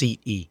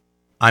 Seat E.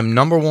 I'm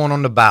number 1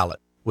 on the ballot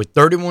with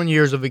 31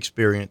 years of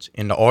experience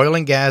in the oil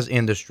and gas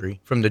industry,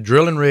 from the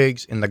drilling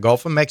rigs in the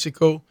Gulf of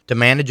Mexico to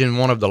managing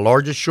one of the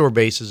largest shore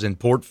bases in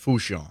Port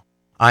Fourchon.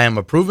 I am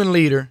a proven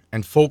leader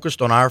and focused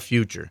on our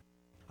future.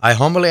 I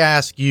humbly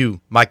ask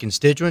you, my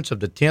constituents of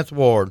the 10th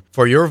Ward,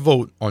 for your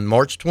vote on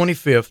March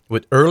 25th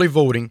with early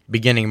voting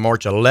beginning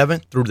March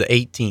 11th through the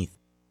 18th,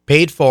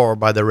 paid for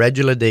by the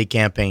Regula Day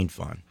Campaign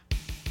Fund.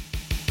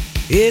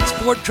 It's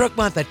Ford Truck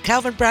Month at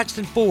Calvin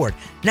Braxton Ford,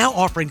 now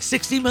offering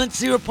 60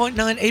 months 0.9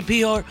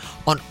 APR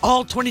on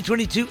all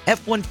 2022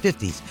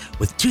 F-150s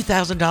with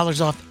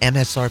 $2,000 off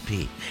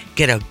MSRP.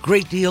 Get a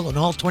great deal on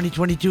all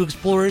 2022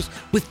 Explorers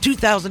with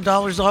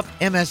 $2,000 off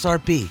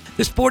MSRP.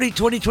 The sporty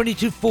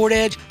 2022 Ford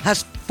Edge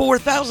has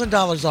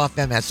 $4,000 off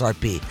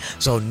MSRP.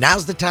 So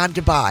now's the time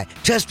to buy.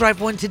 Test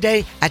drive one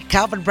today at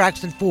Calvin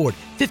Braxton Ford,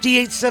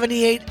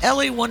 5878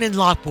 LA1 in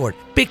Lockport.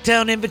 Big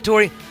town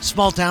inventory,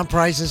 small town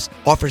prices.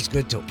 Offers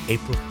good till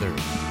April 3rd.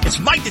 It's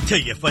Mike to tell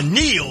you for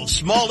Neil's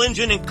Small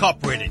Engine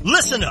Incorporated.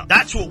 Listen up.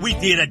 That's what we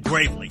did at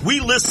Gravely.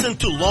 We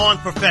listened to lawn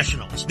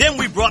professionals. Then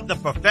we brought the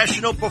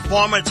professional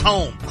performance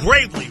home.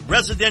 Gravely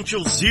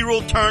Residential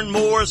Zero-Turn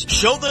Mowers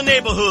show the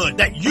neighborhood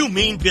that you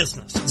mean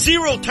business.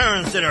 Zero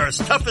turns that are as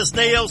tough as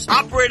nails,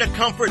 operator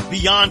comfort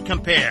beyond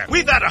compare.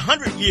 We've had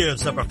 100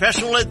 years of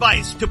professional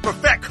advice to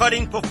perfect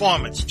cutting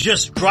performance.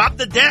 Just drop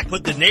the deck,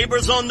 put the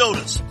neighbors on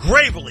notice.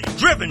 Gravely,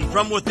 driven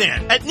from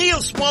within. At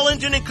Neil's Small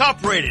Engine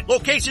Incorporated.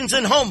 Locations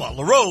in Houma,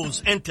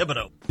 LaRose, and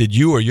Thibodaux. Did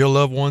you or your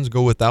loved ones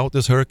go without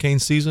this hurricane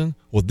season?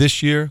 Well,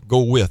 this year,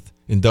 go with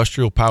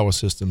Industrial Power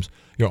Systems,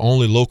 your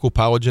only local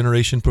power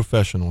generation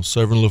professional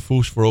serving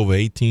Lafourche for over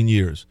 18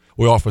 years.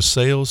 We offer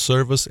sales,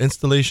 service,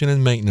 installation,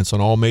 and maintenance on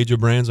all major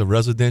brands of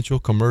residential,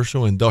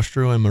 commercial,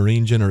 industrial, and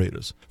marine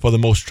generators for the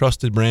most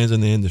trusted brands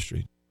in the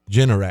industry.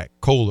 Generac,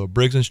 Kohler,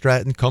 Briggs &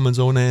 Stratton, Cummins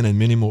Onan, and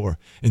many more.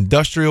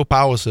 Industrial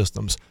Power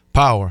Systems.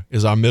 Power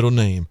is our middle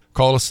name.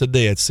 Call us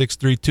today at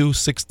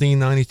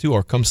 632-1692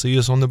 or come see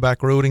us on the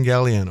back road in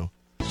Galliano.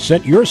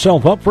 Set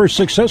yourself up for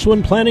success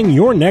when planning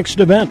your next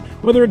event.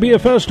 Whether it be a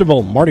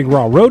festival, Mardi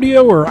Gras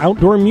rodeo, or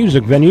outdoor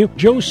music venue,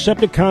 Joe's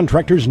Septic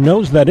Contractors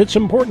knows that it's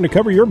important to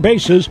cover your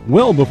bases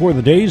well before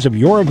the days of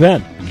your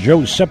event.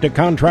 Joe's Septic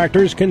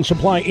Contractors can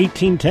supply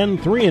 1810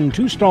 3- and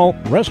 2-stall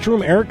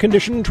restroom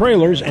air-conditioned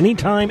trailers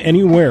anytime,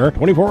 anywhere,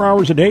 24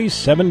 hours a day,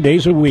 7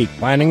 days a week.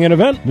 Planning an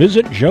event?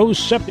 Visit Joe's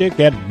Septic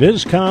at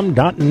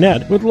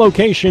bizcom.net with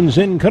locations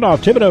in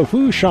Cutoff, Thibodaux,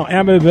 Fourche,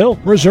 Abbeville,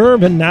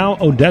 Reserve, and now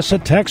Odessa,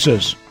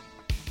 Texas.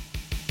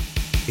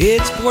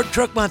 It's Ford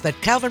Truck Month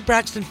at Calvin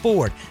Braxton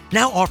Ford,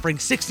 now offering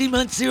 60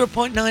 months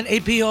 0.9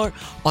 APR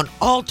on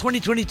all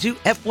 2022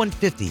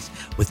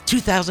 F-150s with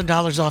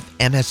 $2,000 off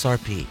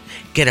MSRP.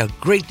 Get a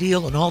great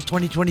deal on all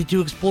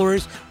 2022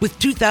 Explorers with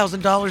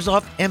 $2,000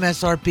 off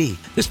MSRP.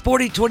 The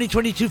sporty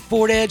 2022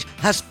 Ford Edge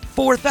has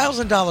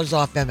 $4,000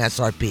 off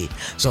MSRP.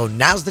 So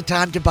now's the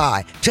time to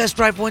buy. Test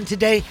drive one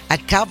today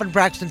at Calvin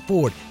Braxton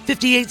Ford,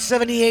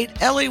 5878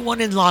 LA1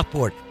 in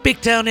Lockport.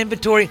 Big town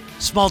inventory,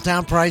 small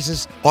town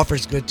prices.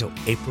 Offers good till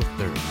April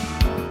 3rd.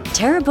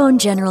 Terrebonne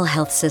General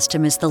Health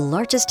System is the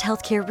largest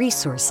healthcare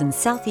resource in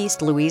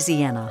Southeast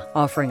Louisiana,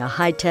 offering a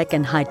high-tech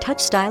and high-touch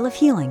style of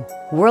healing.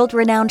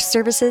 World-renowned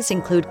services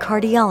include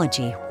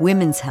cardiology,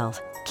 women's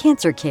health,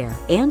 cancer care,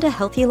 and a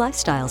healthy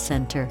lifestyle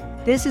center.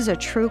 This is a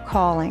true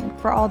calling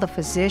for all the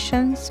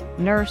physicians,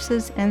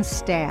 nurses, and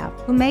staff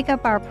who make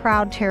up our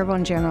proud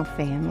Terrebonne General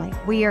family.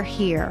 We are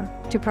here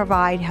to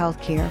provide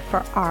health care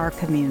for our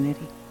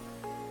community.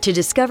 To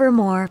discover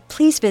more,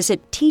 please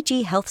visit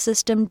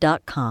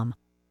tghealthsystem.com.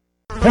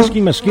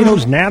 Pesky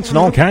mosquitoes, gnats, and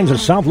all kinds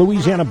of South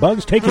Louisiana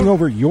bugs taking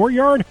over your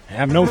yard?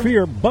 Have no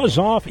fear, Buzz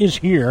Off is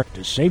here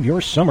to save your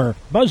summer.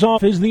 Buzz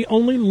Off is the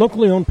only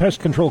locally owned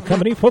pest control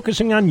company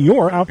focusing on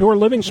your outdoor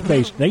living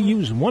space. They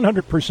use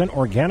 100%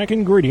 organic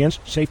ingredients,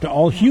 safe to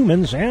all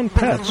humans and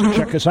pets.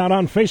 Check us out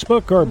on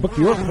Facebook or book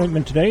your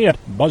appointment today at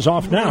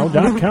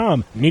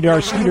buzzoffnow.com. Need our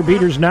skeeter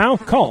beaters now?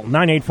 Call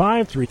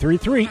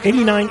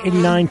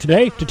 985-333-8989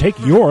 today to take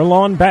your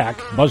lawn back.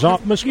 Buzz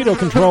Off Mosquito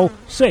Control.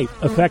 Safe,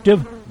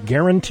 effective,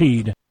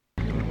 guaranteed.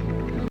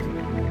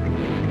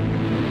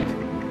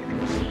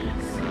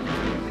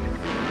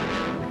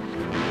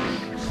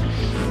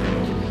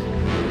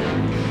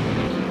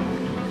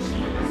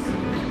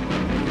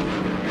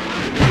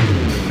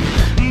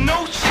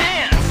 No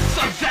chance,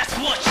 so that's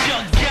what you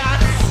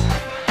got.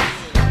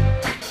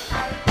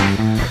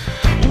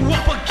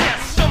 Up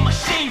against a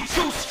machine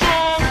too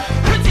strong.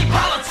 Pretty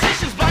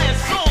politicians buying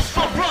souls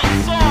for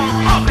run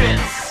song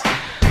puppets.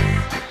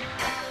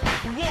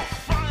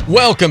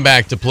 Welcome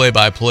back to Play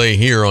by Play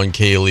here on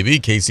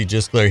KLEB. Casey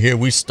Gisclair here.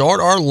 We start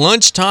our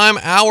lunchtime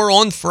hour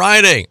on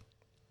Friday.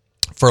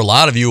 For a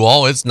lot of you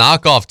all, it's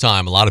knockoff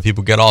time. A lot of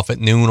people get off at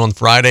noon on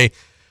Friday.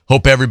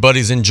 Hope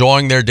everybody's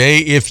enjoying their day.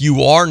 If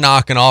you are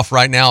knocking off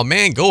right now,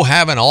 man, go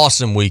have an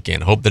awesome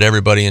weekend. Hope that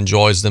everybody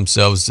enjoys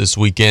themselves this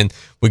weekend.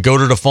 We go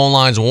to the phone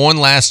lines one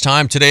last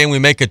time today, and we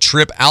make a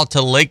trip out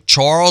to Lake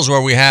Charles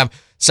where we have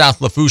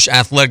South Lafourche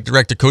Athletic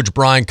Director Coach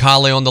Brian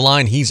Callais on the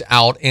line. He's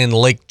out in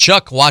Lake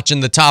Chuck watching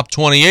the top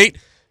 28.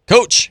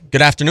 Coach,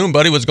 good afternoon,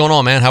 buddy. What's going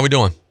on, man? How we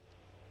doing?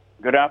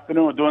 Good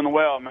afternoon. Doing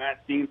well, man.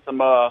 Seeing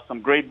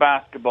some great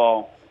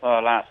basketball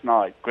last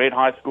night. Great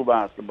high school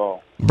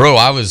basketball. Bro,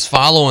 I was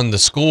following the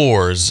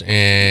scores,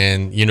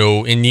 and,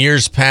 in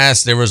years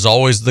past, there was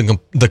always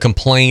the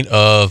complaint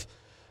of,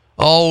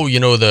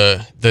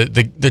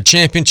 the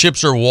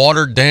championships are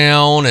watered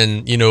down,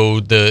 and,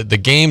 the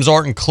games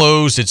aren't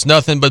close. It's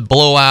nothing but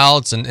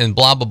blowouts and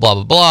blah, blah, blah,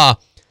 blah, blah.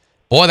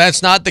 Boy,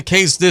 that's not the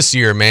case this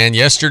year, man.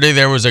 Yesterday,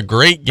 there was a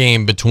great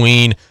game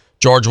between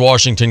George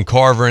Washington,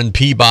 Carver, and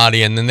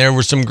Peabody, and then there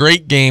were some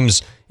great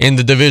games in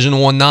the Division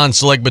I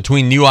non-select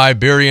between New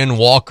Iberia,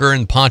 Walker,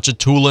 and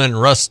Ponchatoula,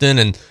 and Ruston,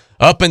 and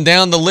up and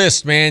down the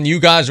list, man. You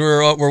guys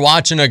were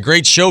watching a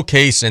great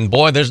showcase, and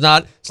boy, it's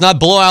not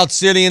blowout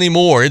city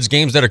anymore. It's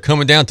games that are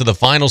coming down to the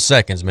final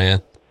seconds,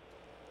 man.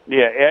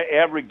 Yeah,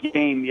 every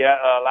game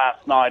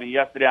last night and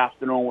yesterday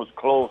afternoon was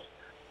close.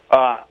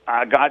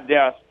 I got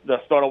there,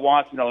 started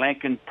watching the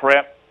Lincoln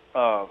Prep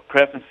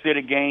Crescent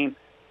City game.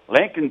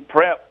 Lincoln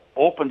Prep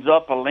opens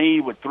up a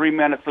lead with 3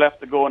 minutes left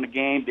to go in the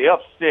game. They're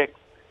up 6.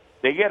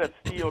 They get a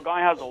steal.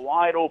 Guy has a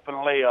wide open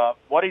layup.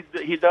 What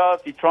he does,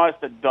 he tries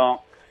to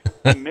dunk.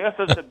 He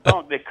misses the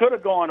dunk. They could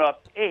have gone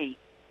up 8,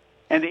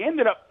 and they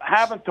ended up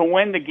having to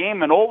win the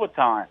game in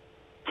overtime.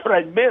 So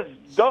that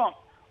missed dunk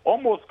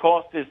almost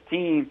cost his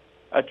team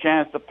a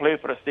chance to play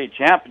for the state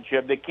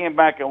championship. They came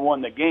back and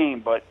won the game,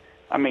 but,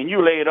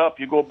 you lay it up,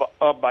 you go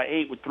up by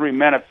 8 with 3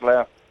 minutes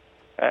left.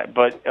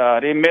 But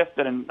they missed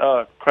it, and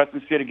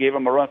Crescent City gave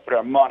them a run for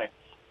their money.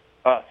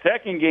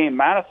 Second game,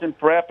 Madison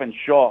Prep and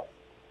Shaw.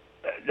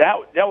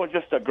 That was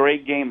just a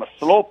great game, a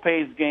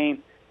slow-paced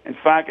game. In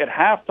fact, at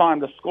halftime,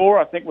 the score,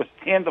 I think, was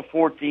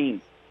 10-14.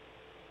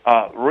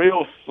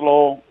 Real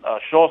slow.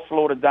 Shaw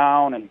slowed it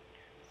down. And,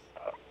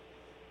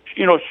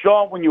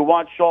 Shaw, when you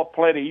watch Shaw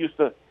play, they used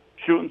to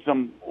shooting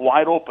some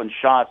wide-open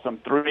shots, some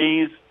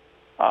threes.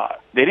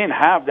 They didn't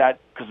have that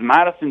because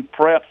Madison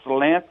Prep's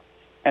length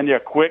and their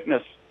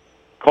quickness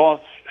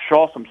caused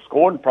Shaw some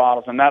scoring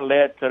problems, and that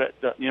led to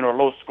the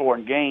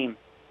low-scoring game.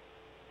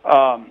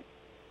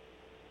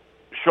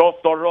 Shaw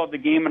started off the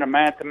game in a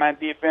man-to-man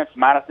defense.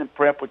 Madison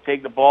Prep would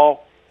take the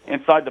ball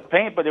inside the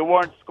paint, but they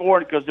weren't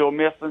scoring because they were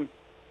missing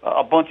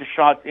a bunch of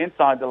shots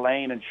inside the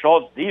lane, and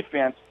Shaw's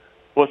defense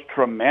was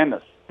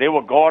tremendous. They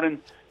were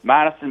guarding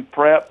Madison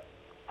Prep,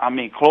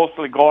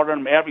 closely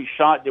guarding them. Every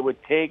shot they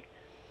would take,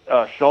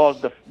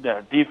 Shaw's the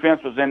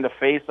defense was in the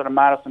face of the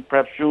Madison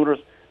Prep shooters,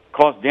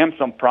 caused them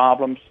some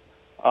problems.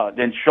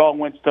 Then Shaw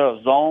went to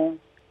a zone,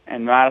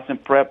 and Madison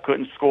Prep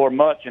couldn't score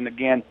much, and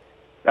again,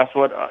 that's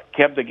what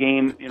kept the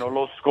game,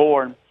 low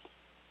scoring.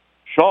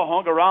 Shaw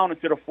hung around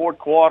until the fourth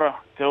quarter,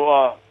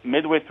 till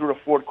midway through the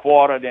fourth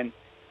quarter. Then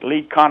the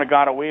lead kind of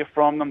got away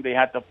from them. They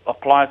had to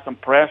apply some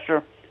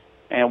pressure.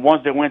 And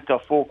once they went to a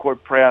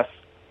full-court press,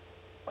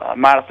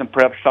 Madison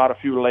Prep shot a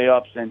few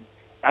layups. And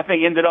I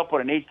think ended up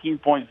with an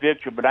 18-point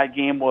victory, but that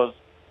game was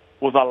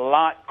a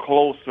lot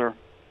closer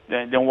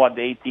than what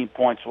the 18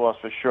 points was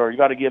for sure. You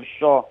got to give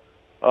Shaw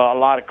a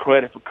lot of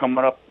credit for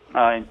coming up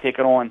and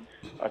taking on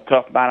a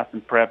tough Madison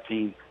Prep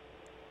team.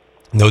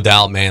 No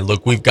doubt, man.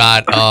 Look, we've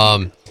got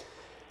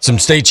some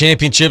state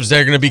championships that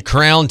are going to be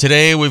crowned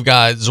today. We've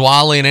got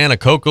Zwolle and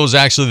Anacoco's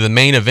actually the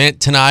main event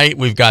tonight.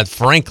 We've got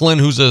Franklin,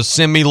 who's a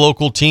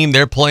semi-local team.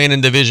 They're playing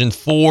in Division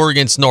IV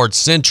against North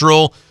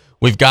Central.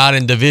 We've got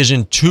in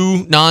Division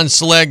II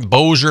non-select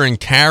Bossier and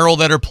Carroll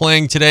that are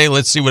playing today.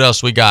 Let's see what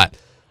else we got.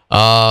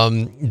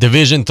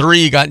 Division III,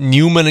 you got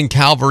Newman and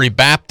Calvary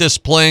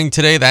Baptist playing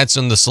today. That's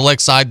on the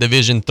select side,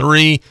 Division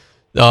III.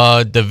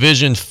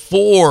 Division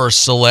 4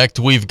 select,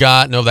 we've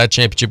got, that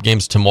championship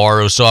game's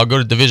tomorrow. So I'll go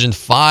to Division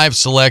 5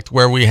 select,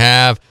 where we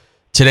have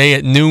today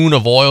at noon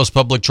of Oils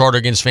Public Charter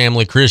against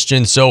Family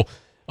Christian. So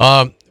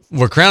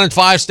we're crowning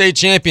 5 state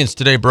champions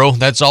today, bro.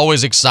 That's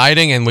always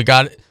exciting. And we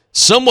got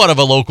somewhat of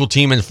a local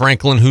team in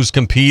Franklin who's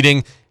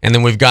competing. And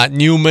then we've got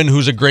Newman,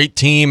 who's a great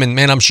team. And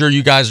man, I'm sure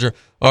you guys are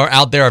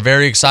out there are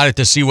very excited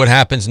to see what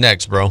happens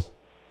next, bro.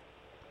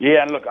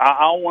 Yeah, look,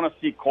 I want to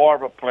see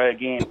Carver play a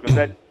game, because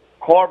that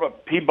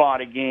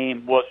Carver-Peabody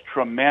game was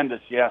tremendous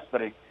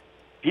yesterday.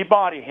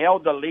 Peabody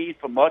held the lead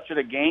for much of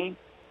the game.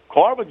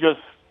 Carver just,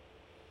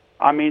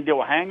 they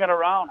were hanging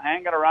around.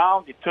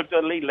 They took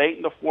the lead late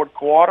in the fourth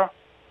quarter.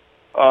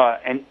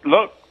 And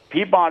look,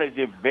 Peabody is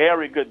a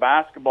very good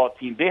basketball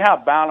team. They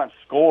have balanced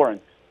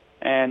scoring.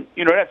 And,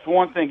 that's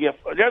one thing. If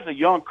there's a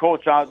young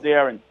coach out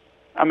there, and,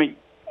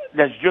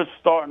 that's just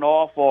starting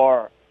off,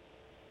 or,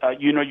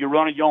 you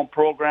run a young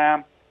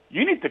program,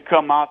 you need to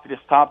come out to this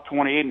top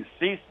 28 and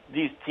see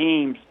these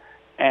teams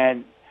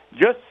and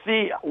just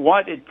see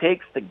what it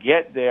takes to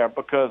get there,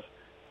 because,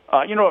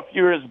 a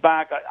few years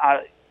back,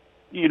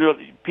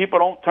 people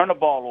don't turn the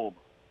ball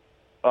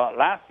over.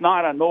 Last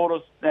night I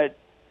noticed that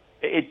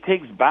it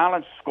takes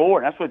balanced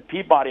scoring. That's what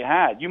Peabody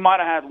had. You might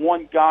have had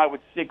one guy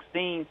with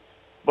 16,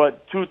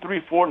 but 2,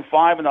 3, 4, and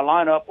 5 in the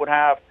lineup would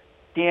have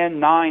 10,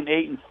 9,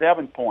 8, and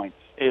 7 points.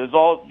 It was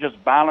all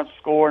just balanced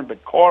scoring,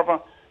 but Carver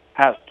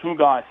has 2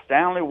 guys,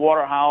 Stanley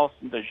Waterhouse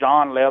and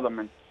DeJohn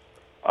Leatherman.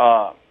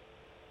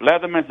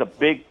 Leatherman's a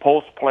big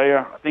post player.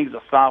 I think he's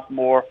a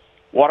sophomore.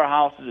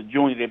 Waterhouse is a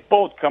junior. They're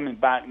both coming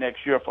back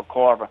next year for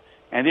Carver.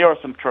 And there are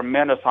some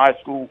tremendous high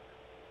school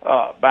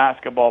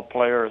basketball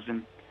players.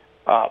 And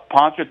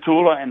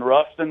Ponchatoula and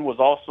Ruston was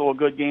also a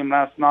good game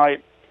last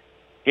night.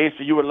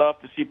 Casey, you would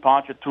love to see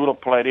Ponchatoula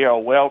play. They are a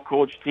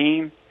well-coached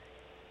team.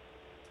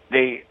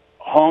 They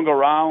hung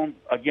around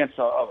against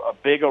a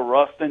bigger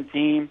Ruston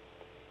team,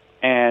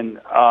 and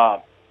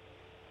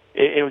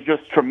it was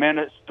just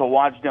tremendous to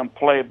watch them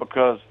play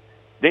because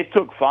they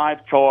took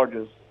 5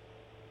 charges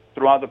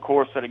throughout the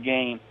course of the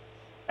game,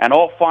 and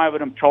all 5 of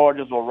them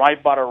charges were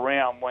right by the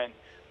rim when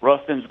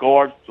Ruston's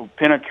guards were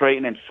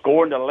penetrating and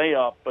scoring the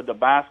layup, but the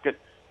basket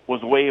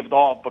was waved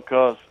off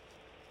because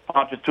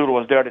Ponchatoula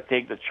was there to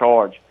take the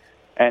charge.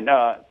 And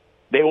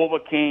they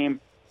overcame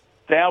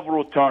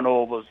several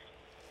turnovers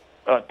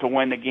to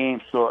win the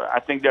game. So I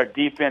think their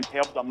defense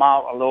helped them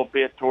out a little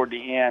bit toward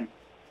the end.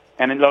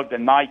 And then, look, the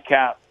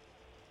nightcap,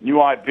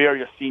 New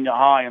Iberia Senior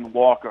High in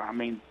Walker. I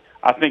mean,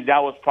 I think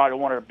that was probably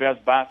one of the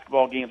best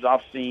basketball games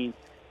I've seen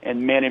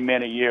in many,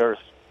 many years.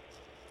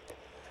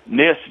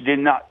 Nish did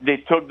not. They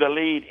took the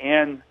lead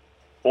in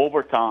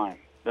overtime.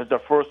 That's their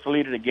first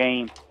lead of the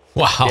game.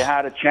 Wow. They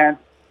had a chance.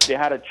 They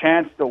had a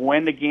chance to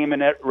win the game in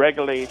that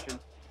regulation.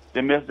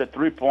 They missed the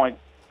 3-point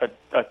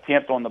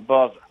attempt on the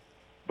buzzer.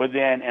 But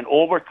then in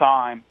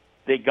overtime,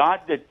 they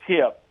got the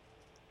tip,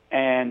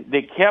 and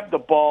they kept the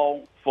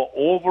ball for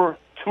over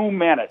 2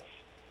 minutes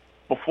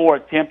before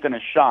attempting a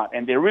shot.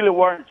 And they really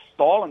weren't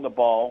stalling the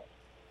ball.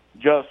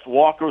 Just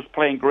Walker was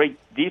playing great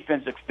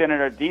defense, extending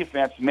their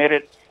defense,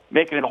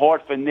 making it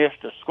hard for Nish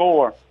to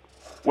score.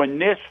 When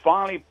Nish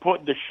finally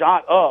put the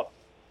shot up,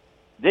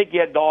 they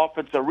get the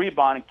offensive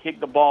rebound and kick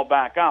the ball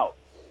back out.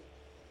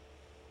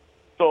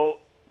 So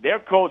their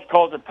coach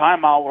calls a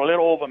timeout with a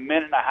little over a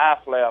minute and a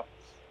half left.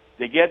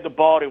 They get the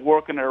ball, they're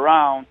working it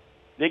around.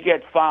 They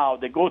get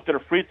fouled. They go to the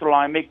free throw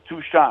line, make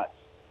 2 shots.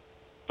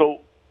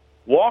 So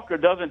Walker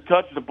doesn't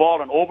touch the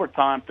ball in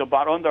overtime till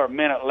about under a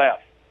minute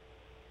left.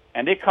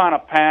 And they kind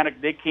of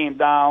panicked. They came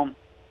down,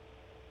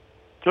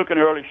 took an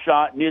early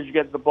shot. Nish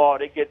gets the ball.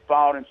 They get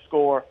fouled and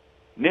score.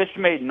 Nish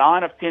made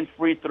 9 of 10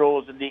 free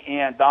throws at the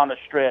end down the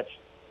stretch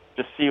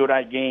to seal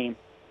that game.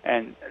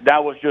 And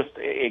that was just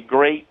a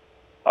great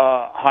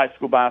high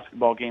school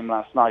basketball game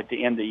last night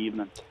to end the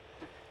evening.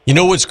 You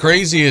know what's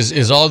crazy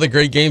is all the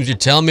great games you're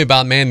telling me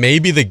about, man.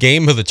 Maybe the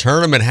game of the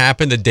tournament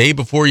happened the day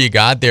before you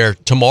got there.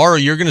 Tomorrow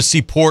you're going to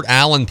see Port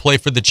Allen play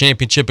for the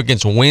championship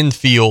against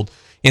Winfield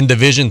in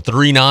Division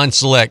III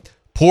non-select.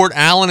 Port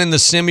Allen in the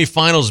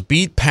semifinals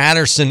beat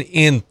Patterson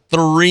in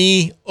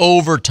 3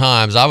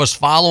 overtimes. I was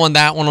following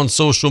that one on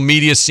social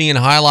media, seeing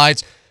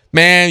highlights.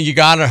 Man, you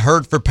got to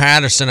hurt for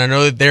Patterson. I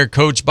know that they're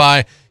coached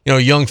by a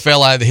young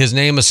fella. His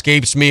name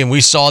escapes me, and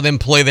we saw them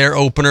play their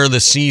opener of the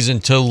season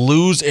to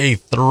lose a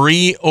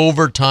 3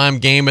 overtime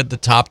game at the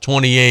top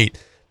 28.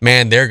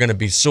 Man, they're going to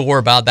be sore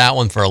about that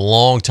one for a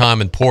long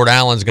time, and Port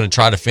Allen's going to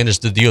try to finish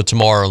the deal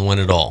tomorrow and win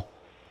it all.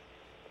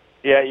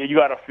 Yeah, you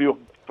got to feel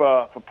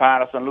for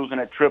Patterson losing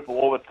that triple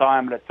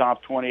overtime in the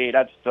top 28.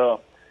 That's tough.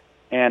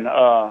 And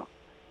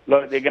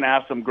look, they're going to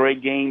have some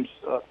great games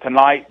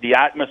tonight. The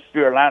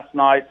atmosphere last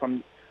night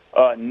from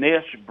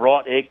Nish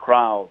brought a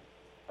crowd.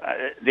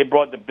 They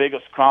brought the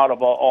biggest crowd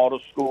of all the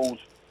schools,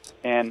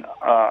 and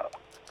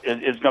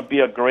it's going to be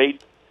a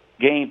great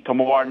game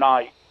tomorrow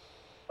night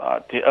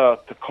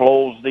to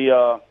close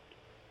the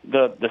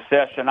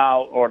session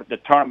out or the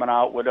tournament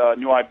out with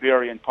New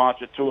Iberia and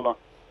Ponchatoula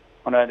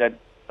on that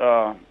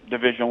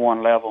Division I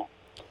level.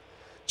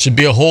 Should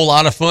be a whole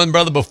lot of fun,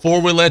 brother. Before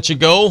we let you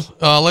go,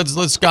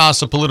 let's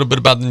gossip a little bit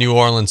about the New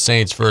Orleans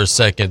Saints for a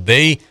second.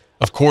 They,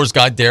 of course,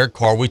 got Derek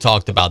Carr. We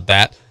talked about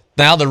that.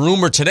 Now, the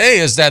rumor today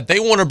is that they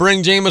want to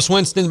bring Jameis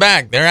Winston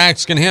back. They're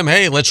asking him,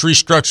 hey, let's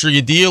restructure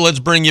your deal. Let's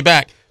bring you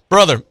back.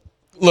 Brother,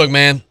 look,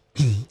 man,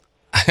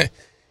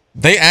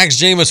 they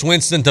asked Jameis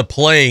Winston to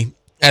play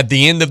at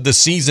the end of the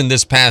season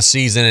this past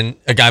season,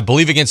 and I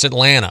believe against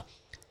Atlanta.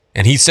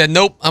 And he said,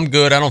 nope, I'm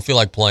good. I don't feel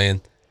like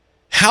playing.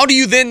 How do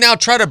you then now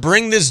try to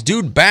bring this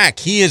dude back?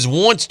 He has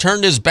once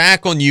turned his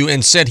back on you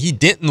and said he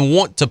didn't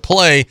want to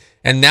play,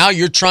 and now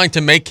you're trying to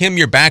make him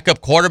your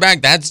backup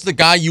quarterback? That's the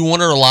guy you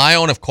want to rely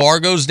on if Carr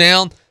goes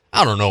down?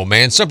 I don't know,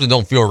 man. Something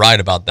don't feel right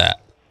about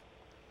that.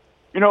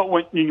 You know,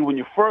 when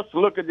you first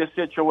look at this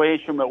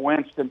situation with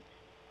Winston,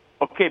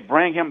 okay,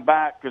 bring him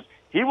back because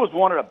he was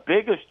one of the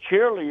biggest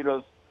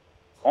cheerleaders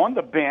on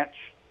the bench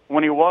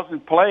when he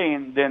wasn't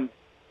playing. Then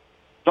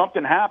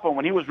something happened.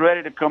 When he was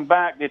ready to come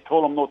back, they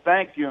told him, no,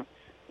 thank you.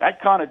 That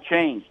kind of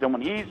changed. And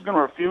when he's going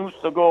to refuse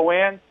to go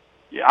in,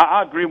 yeah,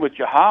 I agree with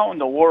you. How in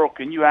the world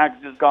can you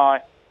ask this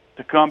guy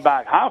to come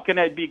back? How can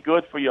that be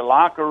good for your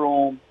locker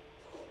room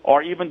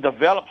or even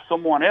develop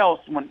someone else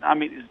when,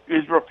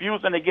 he's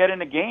refusing to get in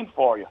the game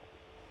for you?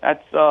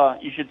 That's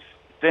you should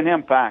send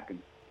him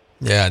packing.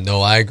 Yeah,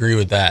 no, I agree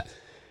with that.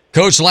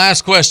 Coach,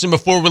 last question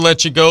before we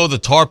let you go. The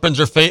Tarpons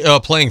are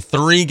playing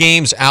 3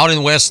 games out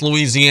in West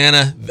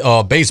Louisiana,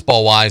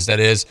 baseball-wise,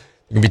 that is.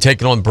 They're going to be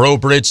taking on Breaux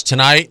Bridge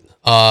tonight,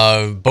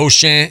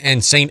 Beauchamp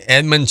and St.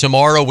 Edmund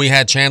tomorrow. We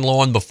had Chandler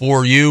on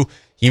before you.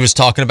 He was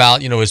talking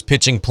about, his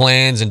pitching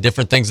plans and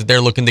different things that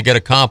they're looking to get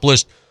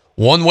accomplished.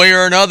 one way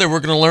or another, we're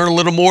going to learn a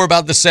little more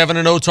about the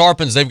 7-0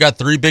 Tarpons. They've got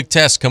 3 big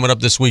tests coming up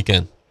this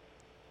weekend.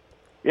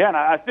 Yeah, and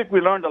I think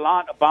we learned a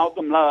lot about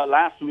them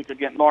last week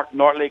against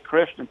North Lake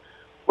Christian,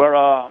 where,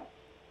 a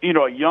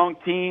young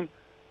team,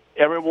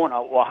 everyone,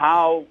 well,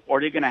 how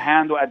are they going to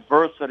handle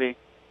adversity?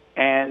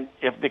 And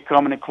if they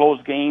come in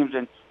close games,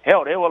 and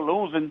hell, they were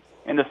losing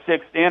in the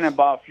 6th inning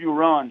by a few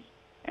runs,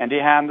 and they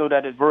handled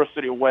that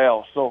adversity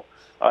well. So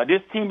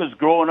this team is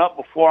growing up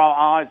before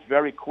our eyes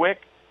very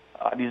quick.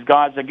 These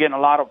guys are getting a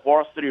lot of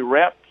varsity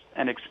reps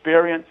and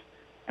experience,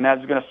 and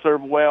that's going to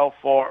serve well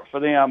for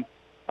them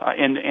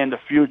in the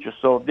future.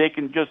 So if they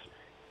can just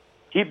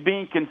keep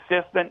being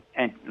consistent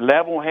and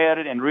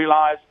level-headed and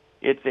realize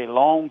it's a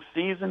long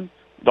season,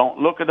 don't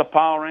look at the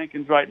power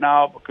rankings right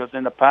now, because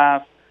in the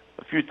past,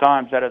 a few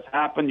times that has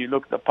happened. You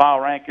look at the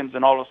power rankings,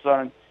 and all of a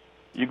sudden,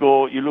 you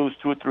lose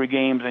 2 or 3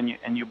 games,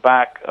 and you're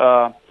back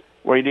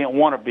where you didn't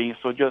want to be.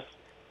 So just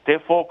stay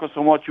focused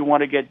on what you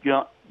want to get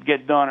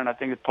done, and I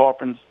think the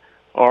Tarpons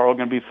are going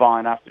to be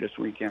fine after this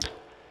weekend.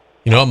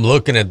 I'm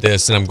looking at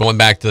this, and I'm going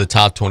back to the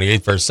top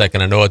 28 for a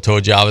second. I know I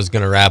told you I was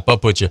going to wrap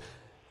up with you.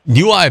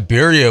 New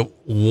Iberia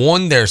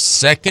won their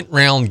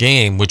second-round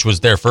game, which was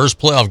their first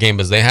playoff game,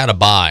 as they had a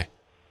bye,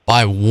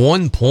 by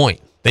 1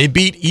 point. They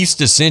beat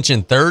East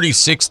Ascension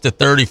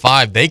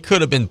 36-35. They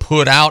could have been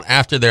put out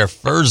after their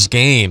first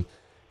game,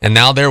 and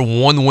now they're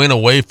 1 win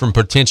away from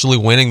potentially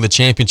winning the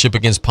championship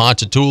against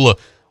Ponchatoula.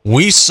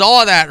 We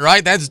saw that,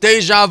 right? That's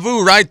deja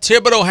vu, right?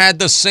 Thibodaux had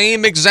the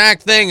same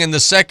exact thing in the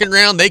second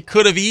round. They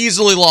could have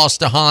easily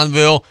lost to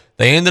Hanville.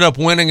 They ended up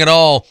winning it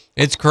all.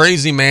 It's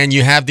crazy, man.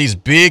 You have these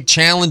big,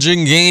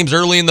 challenging games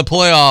early in the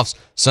playoffs.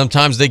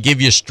 Sometimes they give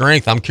you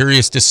strength. I'm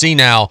curious to see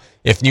now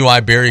if New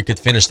Iberia could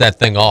finish that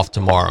thing off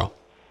tomorrow.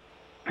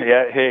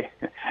 Yeah, hey,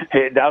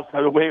 that's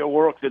the way it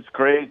works. It's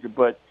crazy,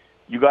 but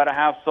you got to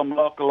have some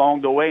luck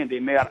along the way, and they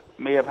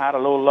may have had a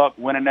little luck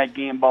winning that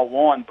game by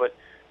 1. But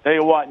tell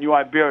you what, New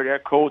Iberia, their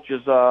coach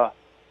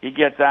he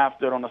gets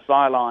after it on the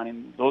sideline,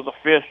 and those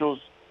officials,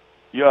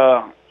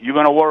 you're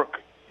gonna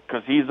work,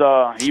 because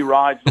he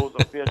rides those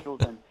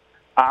officials, and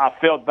I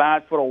felt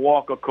bad for the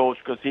Walker coach,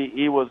 because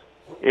it was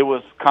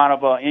kind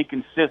of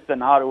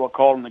inconsistent how they were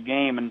calling the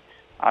game, and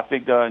I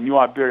think the New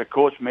Iberia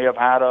coach may have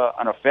had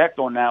an effect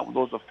on that with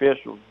those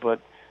officials.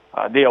 But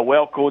they're a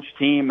well-coached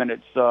team, and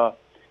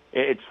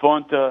it's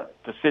fun to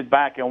sit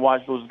back and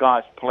watch those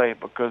guys play,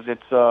 because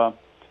it's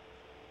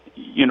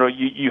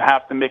you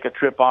have to make a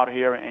trip out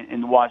here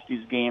and watch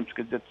these games,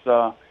 because it's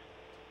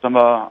some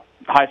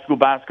high school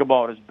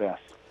basketball at its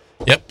best.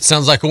 Yep,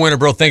 sounds like a winner,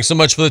 bro. Thanks so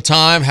much for the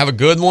time. Have a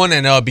good one,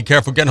 and be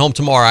careful getting home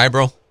tomorrow, all right,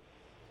 bro?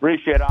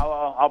 Appreciate it.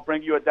 I'll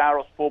bring you a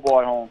Daryl's full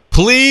boy home.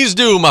 Please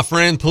do, my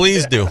friend.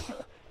 Please do.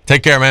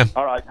 Take care, man.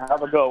 All right,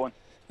 have a good one.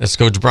 That's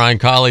Coach Brian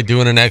Callais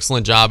doing an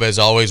excellent job as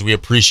always. We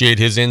appreciate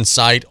his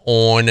insight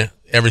on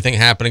everything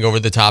happening over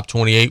the top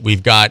 28.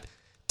 We've got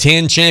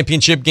 10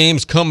 championship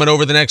games coming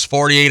over the next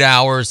 48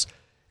 hours,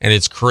 and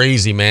it's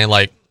crazy, man.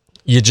 Like,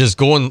 you just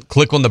go and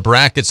click on the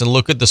brackets and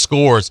look at the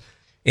scores.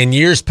 In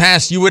years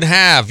past, you would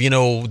have,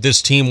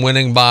 this team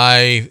winning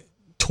by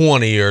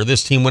 20 or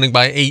this team winning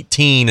by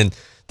 18, and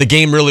the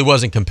game really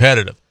wasn't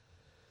competitive.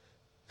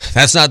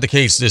 That's not the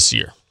case this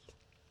year.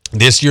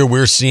 This year,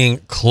 we're seeing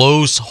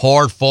close,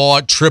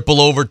 hard-fought,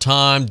 triple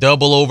overtime,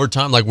 double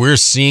overtime. Like, we're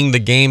seeing the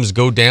games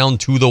go down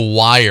to the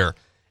wire,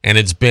 and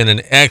it's been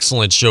an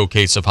excellent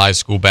showcase of high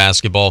school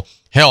basketball.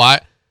 Hell,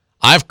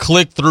 I've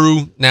clicked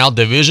through now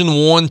Division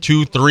 1,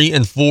 2, 3,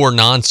 and 4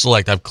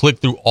 non-select. I've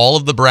clicked through all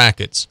of the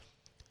brackets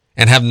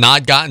and have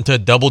not gotten to a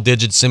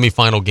double-digit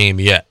semifinal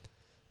game yet.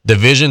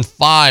 Division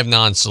 5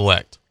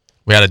 non-select.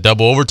 We had a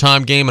double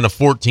overtime game and a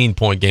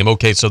 14-point game.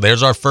 Okay, so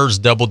there's our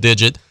first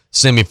double-digit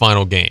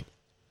semifinal game.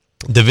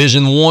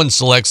 Division 1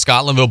 select,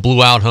 Scotlandville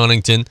blew out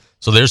Huntington,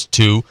 so there's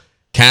 2.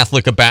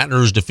 Catholic of Baton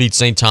Rouge defeats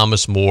St.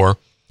 Thomas More.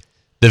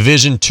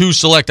 Division 2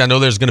 select, I know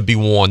there's going to be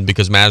 1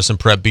 because Madison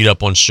Prep beat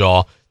up on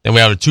Shaw. Then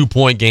we have a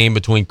 2-point game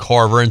between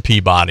Carver and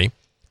Peabody.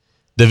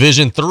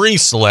 Division 3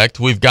 select,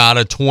 we've got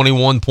a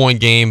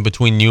 21-point game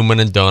between Newman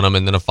and Dunham,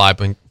 and then a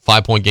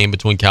 5-point game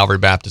between Calvary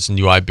Baptist and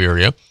New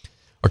Iberia,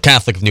 or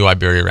Catholic of New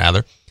Iberia,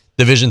 rather.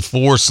 Division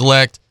 4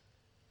 select,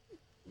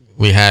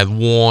 we had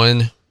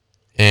 1,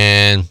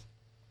 and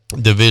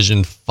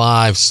Division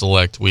 5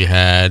 select, we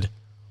had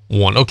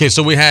 1. Okay,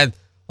 so we had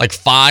like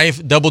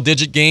 5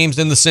 double-digit games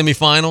in the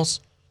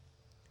semifinals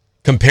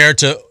compared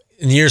to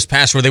in years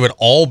past where they would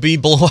all be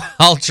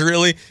blowouts,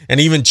 really, and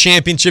even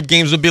championship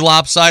games would be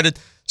lopsided.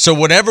 So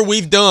whatever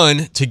we've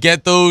done to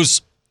get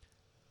those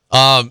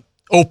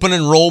open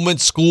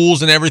enrollment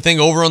schools and everything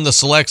over on the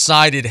select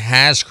side, it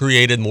has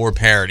created more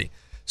parity.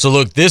 So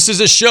look, this is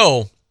a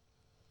show,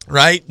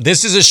 right?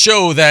 This is a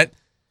show that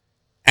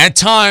at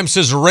times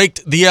has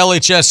raked the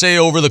LHSA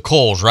over the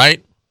coals,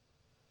 right?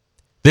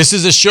 This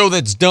is a show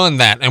that's done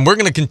that, and we're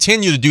going to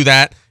continue to do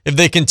that if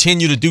they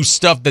continue to do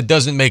stuff that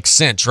doesn't make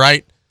sense,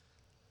 right?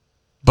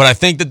 But I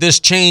think that this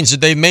change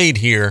that they made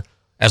here,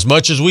 as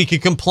much as we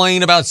could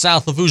complain about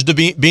South Lafourche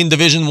being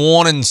Division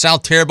 1 and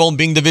South Terrebonne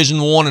being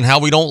Division 1 and how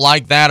we don't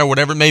like that or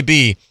whatever it may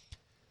be,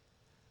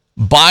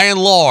 by and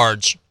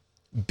large,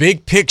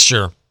 big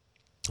picture,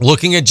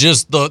 looking at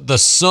just the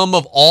sum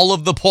of all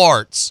of the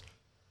parts,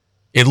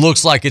 it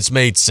looks like it's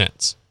made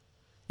sense.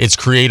 It's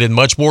created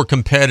much more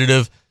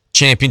competitive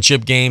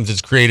championship games.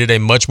 It's created a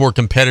much more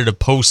competitive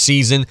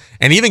postseason.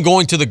 And even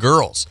going to the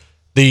girls,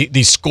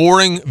 the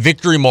scoring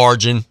victory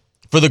margin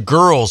for the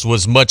girls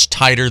was much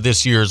tighter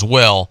this year as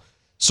well.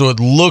 So it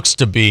looks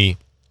to be,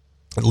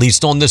 at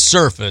least on the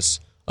surface,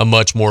 a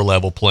much more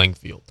level playing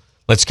field.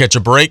 Let's catch a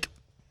break.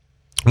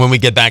 When we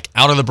get back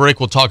out of the break,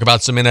 we'll talk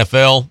about some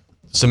NFL,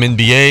 some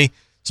NBA,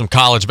 some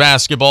college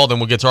basketball. Then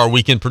we'll get to our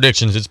weekend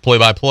predictions. It's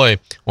play-by-play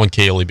on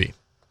KLEB.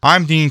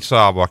 I'm Dean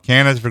Sawa,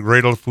 candidate for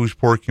Greater Lafourche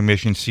Port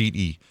Commission, Seat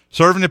E.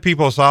 Serving the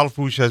people of South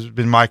Lafourche has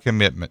been my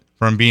commitment,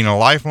 from being a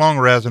lifelong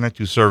resident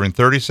to serving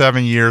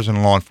 37 years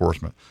in law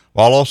enforcement,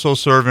 while also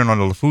serving on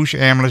the Lafourche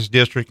Ambulance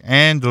District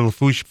and the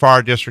Lafourche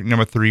Fire District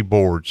No. 3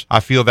 boards. I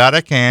feel that I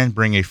can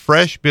bring a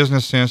fresh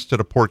business sense to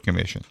the Port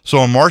Commission. So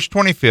on March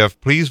 25th,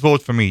 please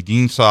vote for me,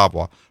 Dean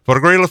Sawa, for the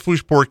Greater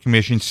Lafourche Port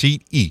Commission,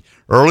 Seat E.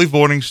 Early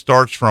voting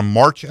starts from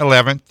March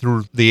 11th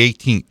through the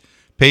 18th.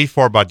 Paid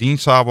for by Dean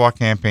Sawa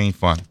Campaign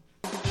Fund.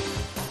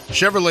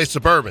 Chevrolet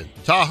Suburban,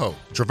 Tahoe,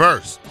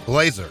 Traverse,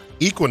 Blazer,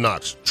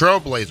 Equinox,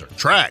 Trailblazer,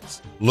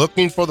 Trax.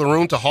 Looking for the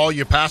room to haul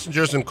your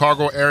passengers and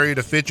cargo area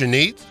to fit your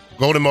needs?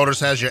 Golden Motors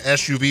has your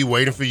SUV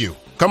waiting for you.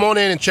 Come on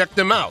in and check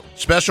them out.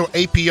 Special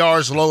APR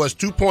as low as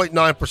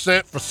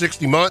 2.9% for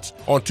 60 months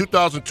on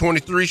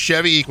 2023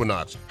 Chevy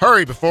Equinox.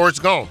 Hurry before it's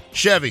gone.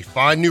 Chevy,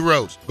 find new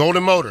roads.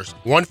 Golden Motors,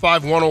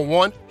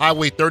 15101,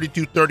 Highway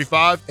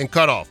 3235, and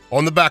Cutoff.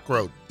 On the back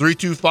road,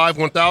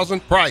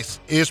 325-1000.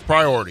 Price is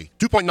priority.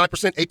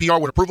 2.9%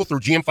 APR with approval through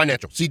GM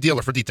Financial. See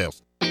dealer for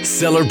details.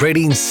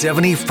 Celebrating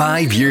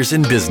 75 years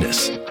in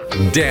business,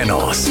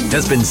 Danos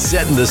has been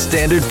setting the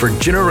standard for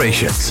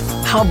generations.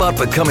 How about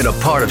becoming a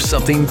part of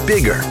something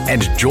bigger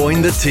and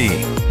join the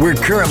team? We're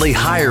currently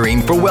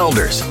hiring for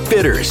welders,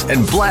 fitters,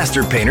 and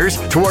blaster painters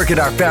to work at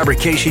our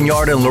fabrication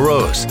yard in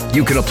LaRose.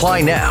 You can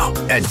apply now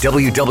at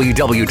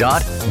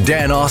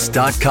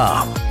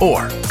www.danos.com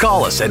or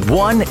call us at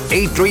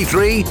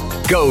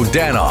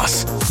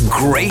 1-833-GO-DANOS.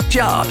 Great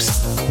jobs,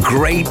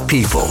 great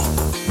people.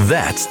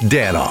 That's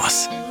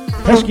Danos.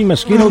 Pesky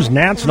mosquitoes,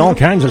 gnats, and all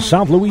kinds of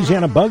South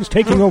Louisiana bugs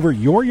taking over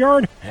your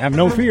yard? Have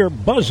no fear.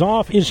 Buzz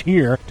Off is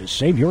here to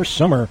save your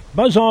summer.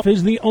 Buzz Off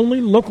is the only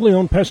locally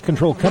owned pest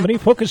control company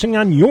focusing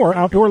on your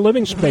outdoor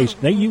living space.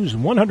 They use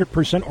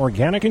 100%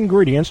 organic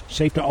ingredients,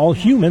 safe to all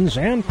humans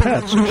and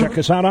pets. Check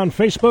us out on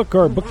Facebook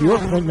or book your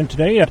appointment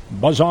today at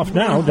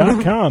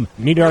buzzoffnow.com.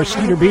 Need our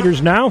Skeeter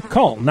beaters now?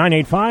 Call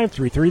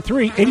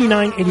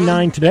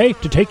 985-333-8989 today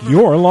to take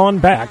your lawn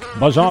back.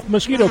 Buzz Off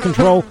Mosquito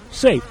Control.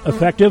 Safe,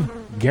 effective,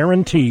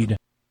 guaranteed.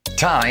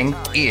 Time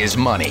is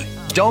money.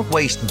 Don't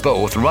waste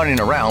both running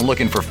around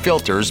looking for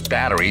filters,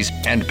 batteries,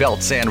 and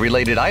belt sand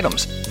related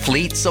items.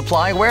 Fleet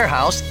Supply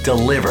Warehouse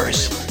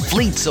delivers.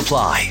 Fleet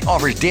Supply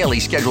offers daily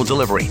scheduled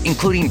delivery,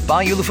 including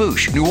Bayou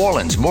Lafourche, New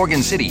Orleans,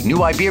 Morgan City,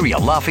 New Iberia,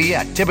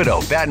 Lafayette,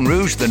 Thibodaux, Baton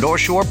Rouge, the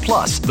North Shore,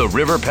 plus the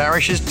river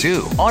parishes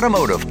too.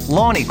 Automotive,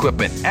 lawn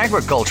equipment,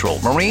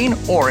 agricultural, marine,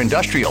 or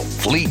industrial.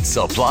 Fleet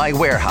Supply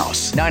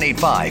Warehouse,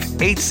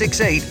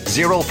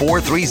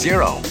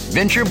 985-868-0430.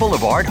 Venture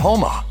Boulevard,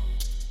 Homa.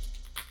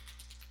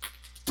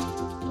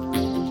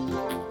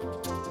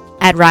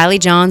 At Riley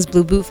John's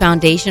Blue Boot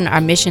Foundation,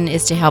 our mission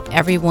is to help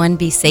everyone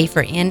be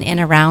safer in and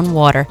around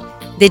water.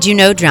 Did you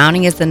know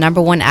drowning is the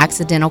 #1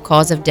 accidental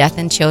cause of death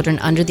in children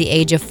under the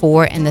age of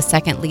 4 and the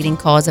second leading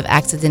cause of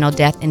accidental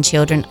death in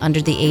children under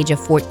the age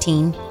of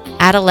 14?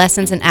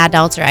 Adolescents and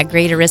adults are at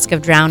greater risk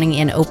of drowning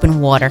in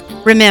open water.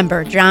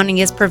 Remember, drowning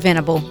is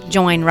preventable.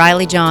 Join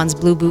Riley John's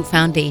Blue Boot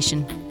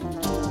Foundation.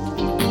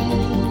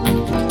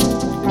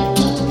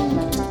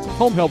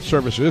 Home health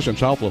services in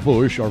South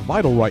Lafourche are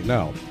vital right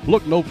now.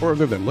 Look no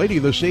further than Lady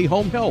of the Sea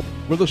Home Health.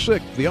 For the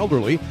sick, the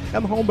elderly,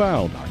 and the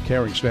homebound, our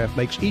caring staff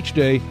makes each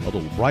day a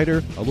little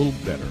brighter, a little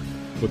better.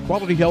 With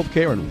quality health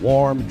care and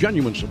warm,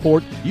 genuine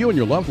support, you and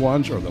your loved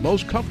ones are the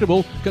most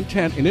comfortable,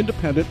 content, and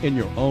independent in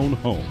your own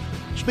home.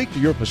 Speak to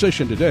your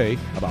physician today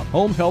about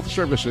home health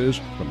services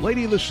from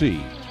Lady of the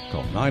Sea.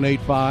 Call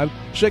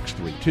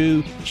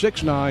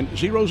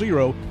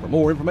 985-632-6900 for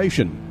more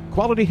information.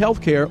 Quality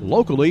health care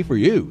locally for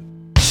you.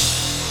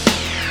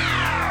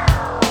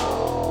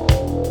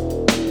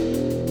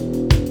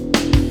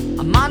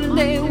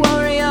 Monday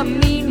warrior,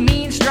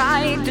 mean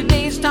strike.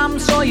 Today's Tom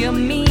Sawyer,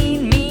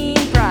 mean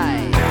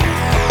pride.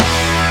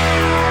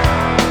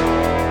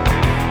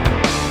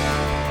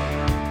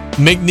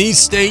 McNeese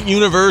State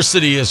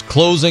University is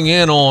closing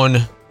in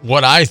on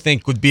what I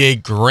think would be a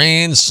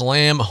grand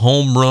slam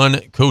home run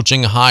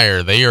coaching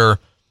hire. They are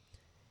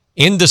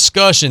in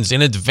discussions,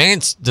 in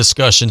advanced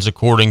discussions,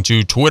 according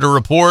to Twitter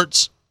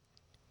reports,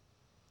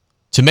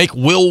 to make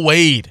Will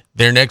Wade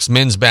their next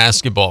men's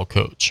basketball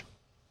coach.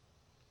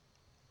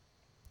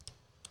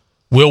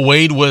 Will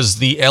Wade was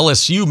the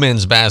LSU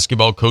men's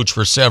basketball coach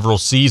for several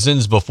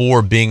seasons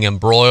before being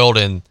embroiled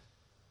in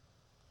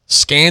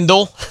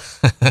scandal.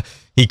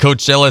 He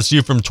coached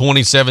LSU from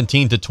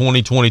 2017 to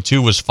 2022,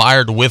 was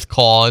fired with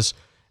cause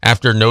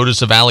after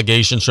notice of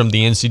allegations from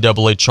the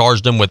NCAA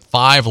charged him with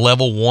 5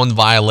 Level 1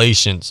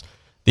 violations.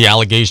 The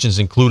allegations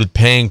included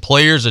paying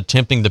players,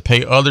 attempting to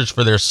pay others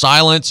for their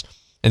silence,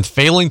 and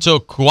failing to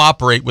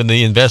cooperate with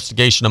the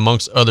investigation,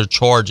 amongst other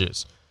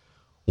charges.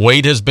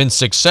 Wade has been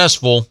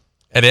successful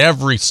at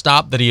every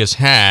stop that he has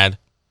had,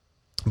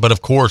 but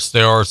of course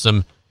there are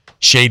some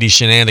shady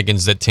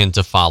shenanigans that tend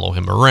to follow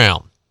him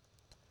around.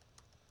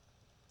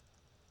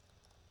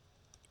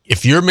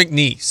 If you're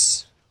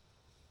McNeese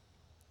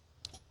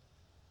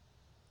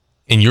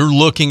and you're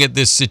looking at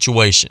this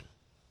situation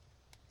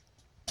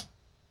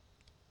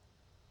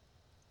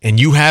and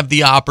you have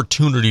the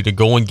opportunity to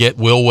go and get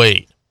Will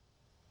Wade,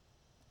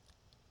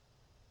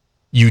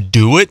 you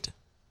do it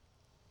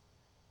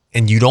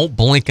and you don't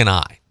blink an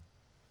eye.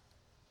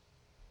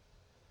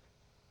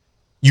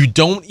 You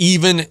don't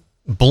even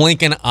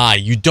blink an eye.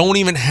 You don't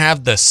even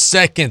have the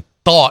second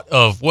thought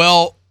of,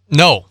 well,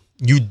 no,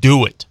 you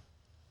do it.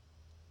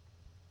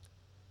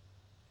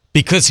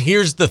 Because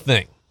here's the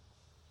thing.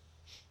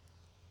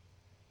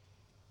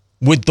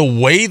 With the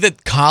way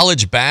that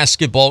college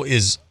basketball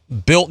is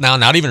built now,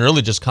 not even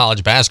really just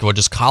college basketball,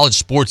 just college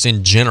sports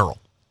in general.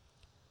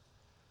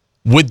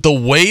 With the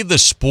way the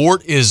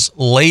sport is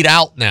laid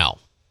out now,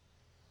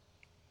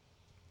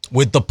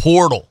 with the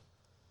portal,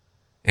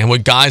 and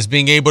with guys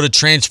being able to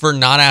transfer,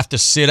 not have to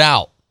sit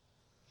out,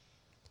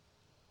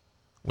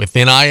 with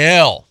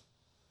NIL,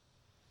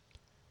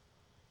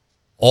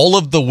 all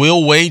of the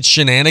Will Wade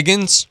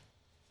shenanigans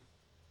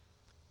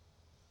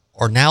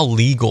are now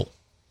legal.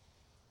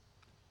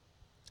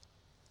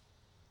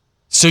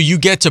 So you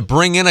get to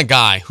bring in a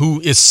guy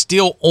who is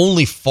still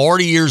only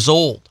 40 years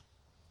old,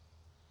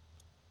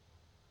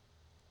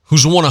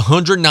 who's won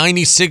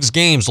 196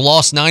 games,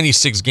 lost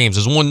 96 games,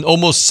 has won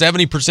almost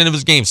 70% of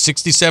his games,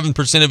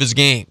 67% of his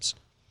games,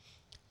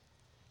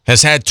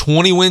 has had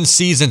 20-win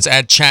seasons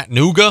at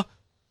Chattanooga,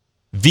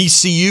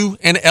 VCU,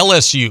 and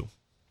LSU,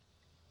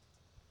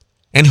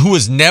 and who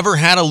has never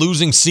had a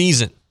losing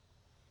season.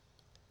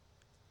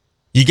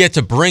 You get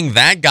to bring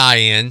that guy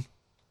in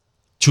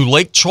to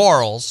Lake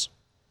Charles,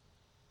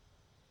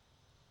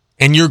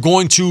 and you're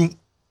going to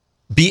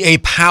be a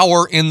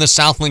power in the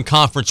Southland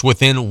Conference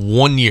within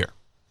 1 year.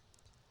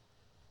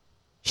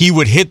 He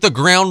would hit the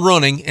ground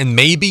running, and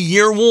maybe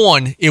year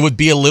one, it would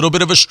be a little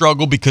bit of a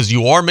struggle because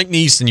you are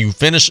McNeese and you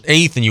finished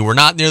 8th and you were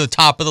not near the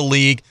top of the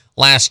league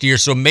last year,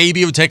 so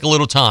maybe it would take a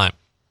little time.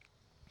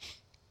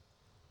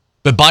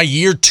 But by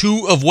year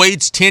 2 of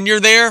Wade's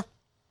tenure there,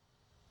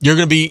 you're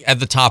going to be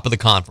at the top of the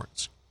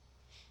conference.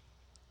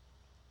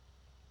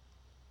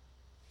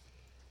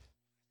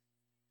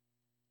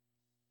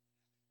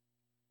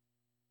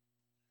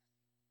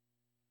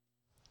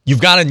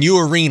 You've got a new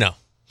arena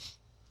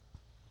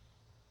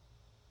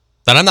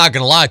that, I'm not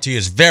going to lie to you,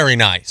 is very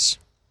nice.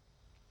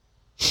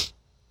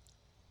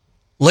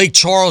 Lake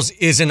Charles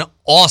is an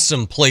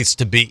awesome place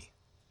to be.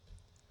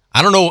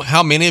 I don't know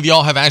how many of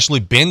y'all have actually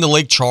been to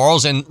Lake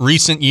Charles in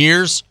recent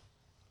years.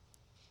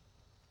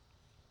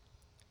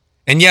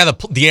 And yeah,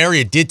 the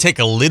area did take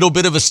a little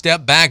bit of a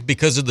step back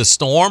because of the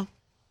storm.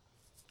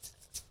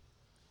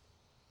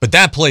 But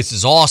that place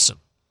is awesome.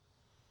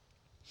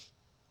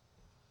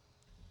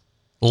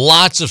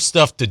 Lots of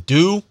stuff to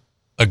do,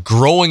 a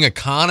growing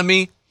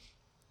economy.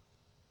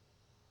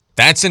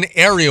 That's an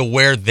area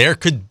where there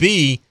could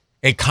be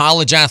a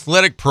college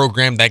athletic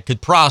program that could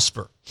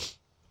prosper.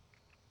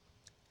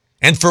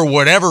 And for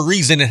whatever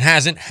reason, it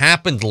hasn't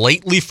happened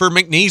lately for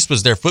McNeese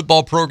because their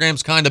football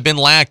program's kind of been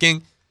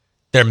lacking.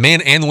 Their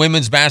men and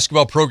women's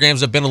basketball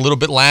programs have been a little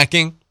bit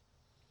lacking.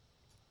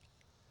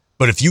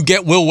 But if you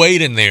get Will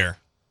Wade in there,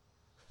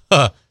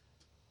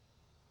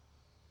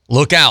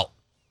 look out.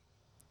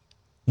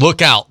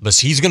 Look out, because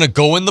he's going to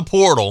go in the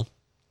portal.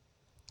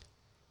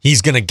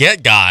 He's going to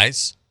get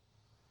guys.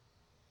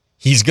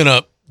 He's going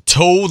to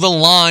toe the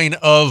line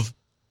of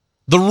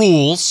the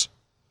rules.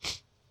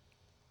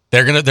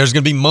 There's going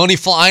to be money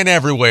flying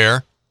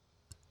everywhere,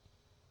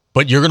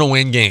 but you're going to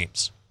win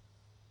games.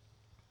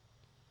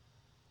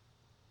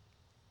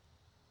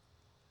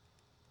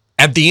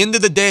 At the end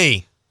of the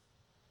day,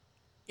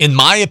 in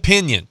my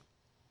opinion,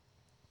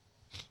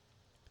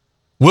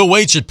 Will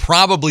Wade should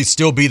probably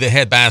still be the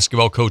head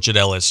basketball coach at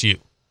LSU.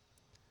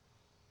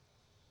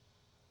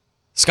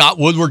 Scott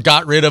Woodward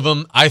got rid of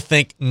him, I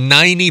think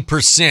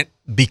 90%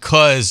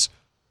 because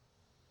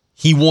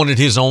he wanted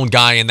his own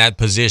guy in that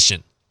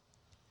position.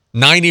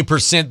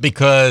 90%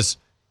 because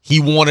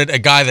he wanted a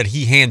guy that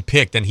he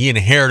handpicked and he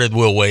inherited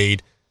Will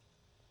Wade.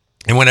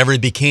 And whenever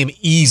it became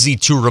easy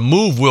to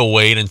remove Will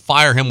Wade and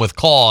fire him with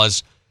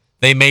cause,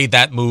 they made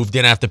that move,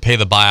 didn't have to pay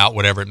the buyout,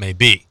 whatever it may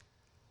be.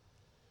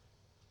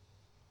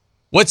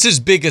 What's his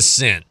biggest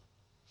sin?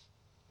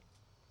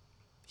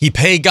 He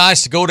paid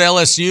guys to go to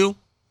LSU.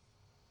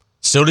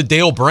 So did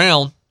Dale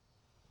Brown.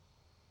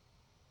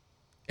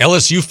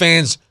 LSU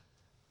fans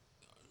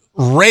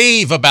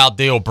rave about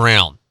Dale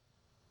Brown,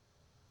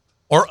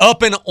 or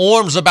up in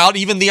arms about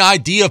even the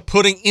idea of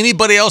putting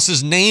anybody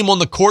else's name on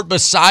the court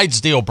besides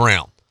Dale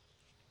Brown.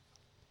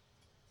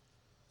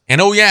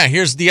 And oh yeah,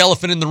 here's the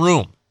elephant in the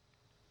room.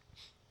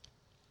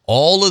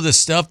 all of the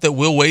stuff that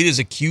Will Wade is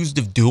accused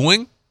of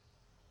doing,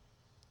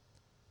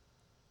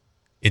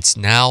 it's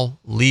now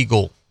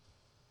legal.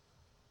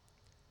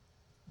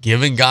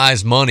 Giving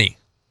guys money,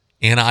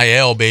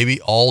 NIL,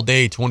 baby, all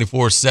day,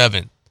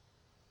 24/7.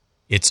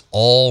 It's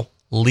all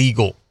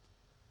legal.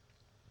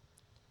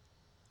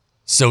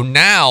 So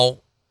now,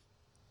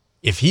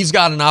 if he's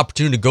got an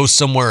opportunity to go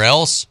somewhere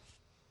else,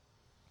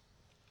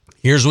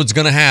 here's what's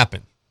going to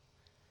happen.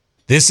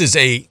 This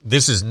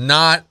is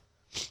not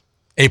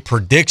a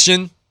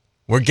prediction.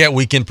 We'll get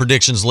weekend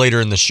predictions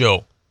later in the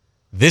show.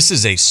 This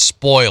is a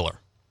spoiler.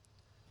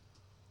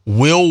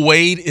 Will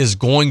Wade is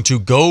going to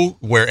go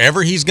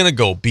wherever he's going to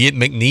go, be it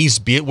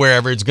McNeese, be it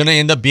wherever. It's going to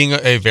end up being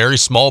a very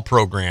small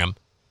program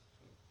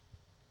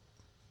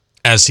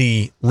as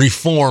he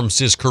reforms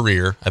his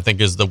career, I think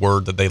is the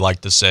word that they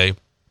like to say.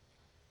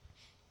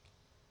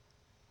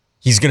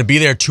 He's going to be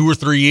there 2 or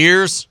 3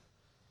 years.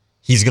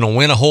 He's going to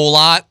win a whole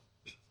lot.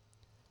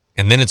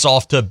 And then it's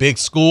off to a big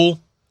school.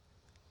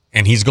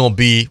 And he's going to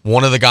be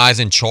one of the guys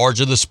in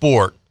charge of the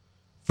sport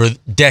for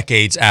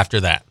decades after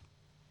that.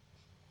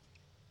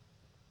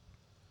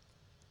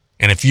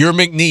 And if you're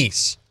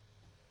McNeese,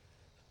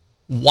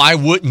 why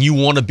wouldn't you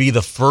want to be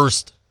the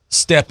first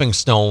stepping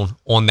stone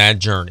on that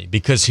journey?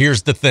 Because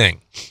here's the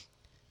thing.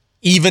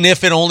 Even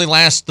if it only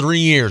lasts 3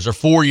 years or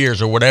 4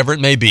 years or whatever it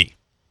may be,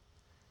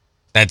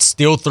 that's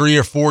still 3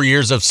 or 4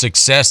 years of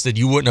success that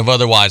you wouldn't have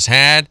otherwise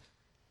had.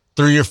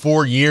 3 or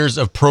 4 years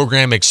of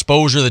program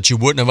exposure that you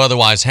wouldn't have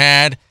otherwise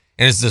had.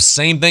 And it's the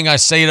same thing I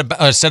said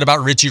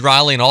about Richie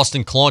Riley and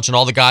Austin Clunch and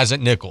all the guys at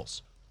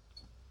Nichols.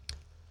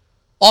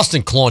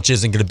 Austin Clunch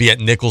isn't going to be at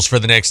Nichols for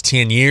the next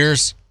 10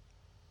 years.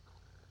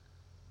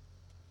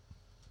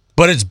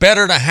 But it's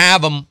better to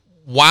have them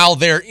while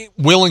they're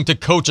willing to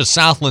coach a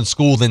Southland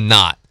school than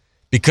not,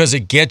 because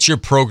it gets your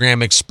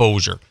program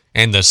exposure.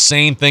 And the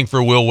same thing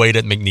for Will Wade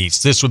at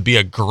McNeese. This would be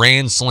a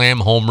grand slam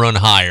home run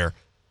hire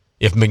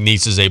if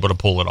McNeese is able to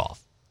pull it off.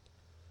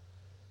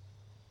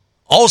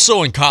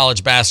 Also in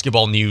college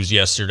basketball news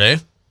yesterday,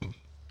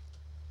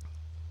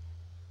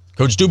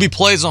 Coach Doobie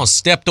Plaisance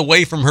stepped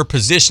away from her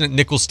position at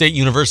Nicholls State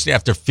University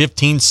after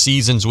 15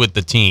 seasons with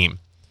the team.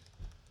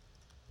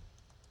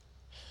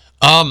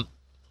 I'm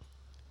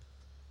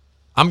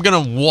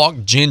going to walk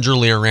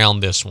gingerly around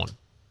this one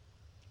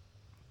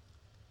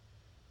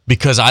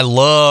because I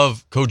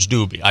love Coach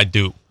Doobie. I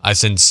do. I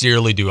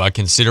sincerely do. I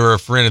consider her a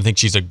friend. I think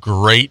she's a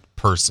great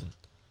person.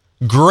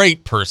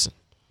 Great person.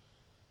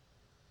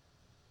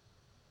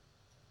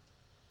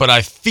 But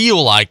I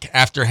feel like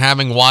after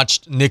having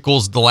watched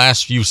Nichols the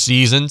last few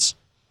seasons,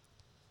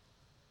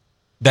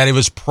 that it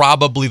was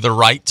probably the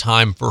right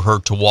time for her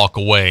to walk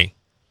away.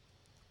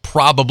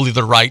 Probably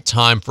the right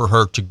time for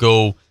her to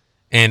go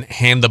and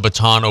hand the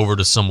baton over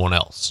to someone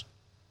else.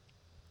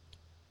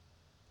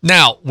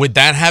 Now, with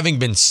that having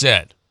been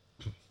said,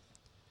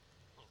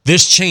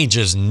 this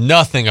changes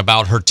nothing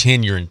about her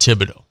tenure in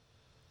Thibodaux.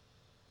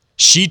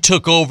 She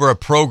took over a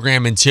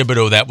program in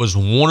Thibodaux that was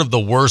one of the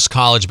worst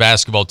college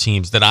basketball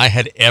teams that I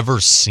had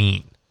ever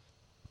seen.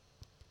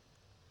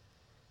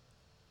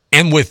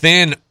 And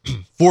within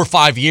 4 or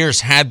 5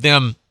 years had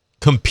them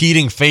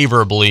competing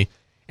favorably.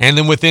 And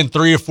then within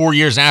 3 or 4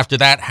 years after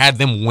that had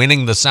them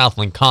winning the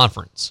Southland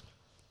Conference.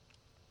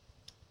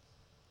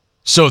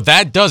 So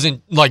that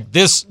doesn't, like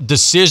this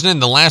decision in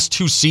the last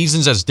 2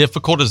 seasons, as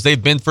difficult as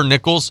they've been for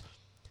Nichols,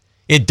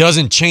 it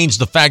doesn't change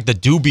the fact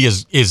that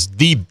Doobie is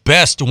the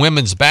best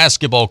women's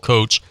basketball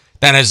coach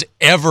that has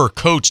ever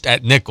coached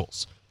at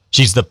Nichols.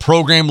 She's the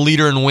program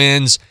leader in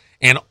wins,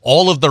 and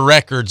all of the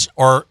records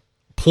are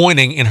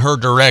pointing in her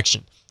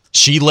direction.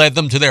 She led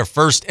them to their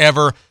first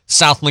ever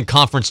Southland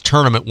Conference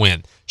tournament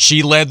win.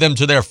 She led them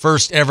to their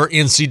first ever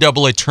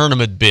NCAA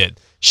tournament bid.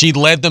 She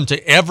led them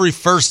to every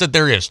first that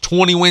there is.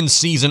 20-win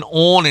season,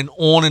 on and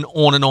on and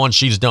on and on.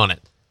 She's done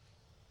it.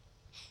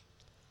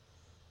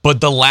 But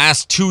the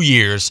last 2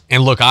 years,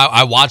 and look,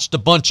 I watched a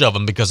bunch of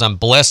them because I'm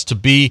blessed to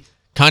be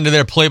kind of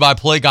their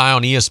play-by-play guy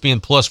on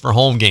ESPN Plus for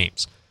home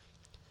games.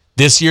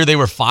 This year they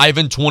were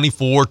 5-24,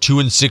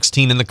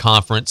 2-16 in the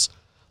conference.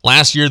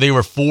 Last year they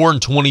were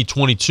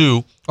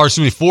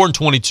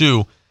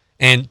 4-22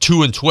 and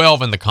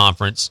 2-12 in the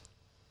conference.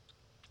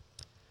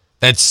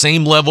 That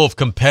same level of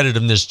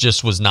competitiveness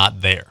just was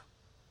not there.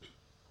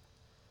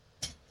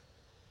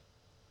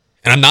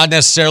 And I'm not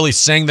necessarily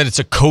saying that it's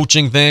a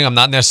coaching thing. I'm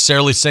not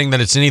necessarily saying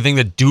that it's anything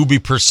that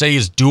Doobie per se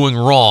is doing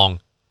wrong.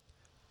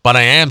 But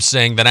I am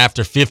saying that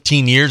after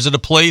 15 years at a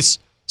place,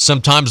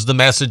 sometimes the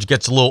message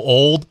gets a little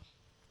old.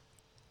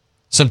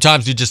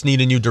 Sometimes you just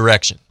need a new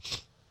direction.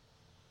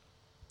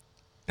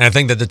 And I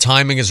think that the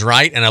timing is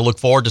right, and I look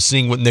forward to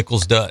seeing what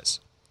Nichols does.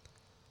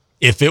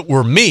 If it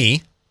were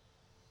me,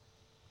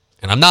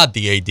 and I'm not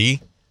the AD,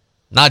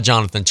 not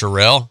Jonathan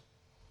Terrell,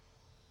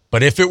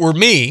 but if it were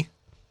me,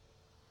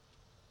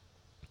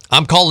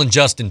 I'm calling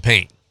Justin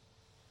Payne.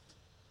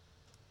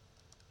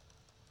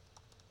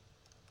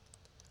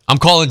 I'm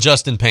calling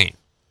Justin Payne.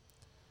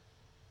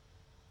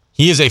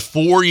 He is a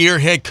 4-year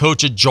head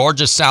coach at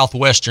Georgia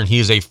Southwestern. He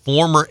is a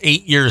former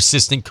 8-year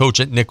assistant coach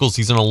at Nichols.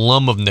 He's an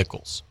alum of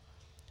Nichols.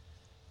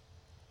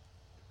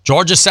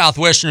 Georgia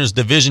Southwestern is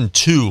Division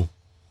II.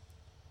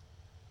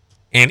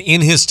 And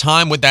in his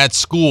time with that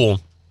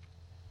school,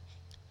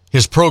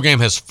 his program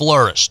has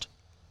flourished.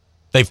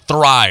 They've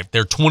thrived.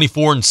 They're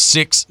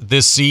 24-6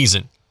 this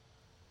season.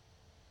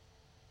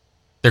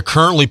 They're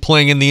currently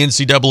playing in the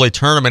NCAA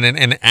tournament,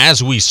 and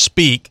as we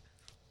speak,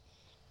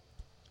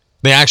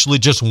 they actually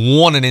just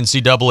won an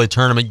NCAA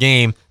tournament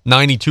game,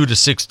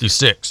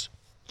 92-66.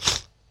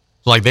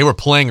 Like they were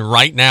playing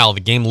right now.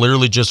 The game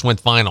literally just went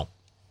final.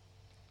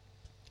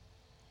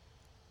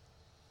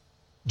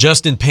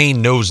 Justin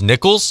Payne knows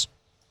Nichols.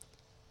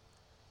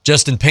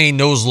 Justin Payne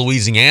knows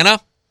Louisiana.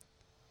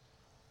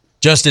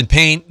 Justin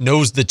Payne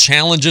knows the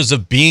challenges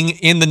of being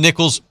in the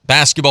Nichols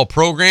basketball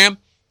program.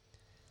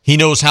 He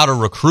knows how to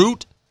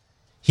recruit.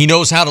 He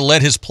knows how to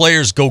let his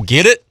players go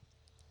get it.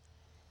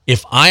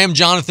 If I am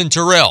Jonathan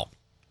Terrell,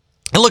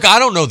 and look, I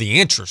don't know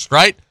the interest,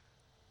 right?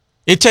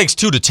 It takes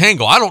two to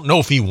tango. I don't know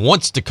if he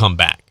wants to come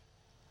back.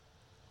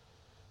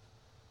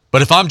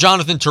 But if I'm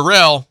Jonathan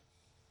Terrell,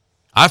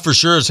 I for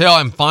sure as hell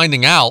am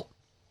finding out.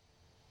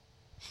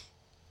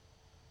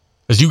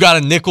 Because you got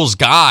a Nichols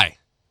guy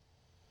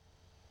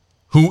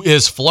who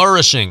is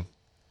flourishing.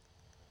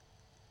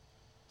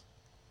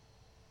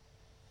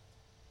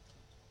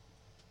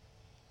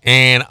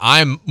 And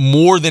I'm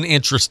more than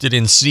interested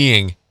in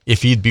seeing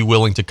if he'd be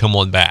willing to come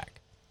on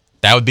back.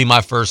 That would be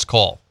my first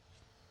call.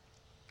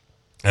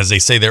 As they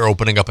say, they're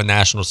opening up a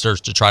national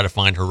search to try to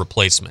find her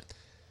replacement.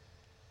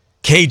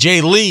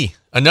 KJ Lee,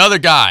 another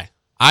guy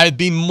I'd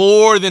be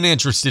more than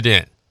interested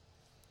in.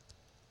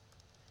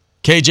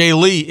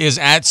 KJ Lee is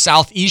at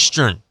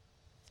Southeastern.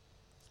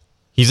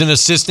 He's an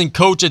assistant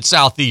coach at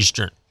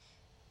Southeastern.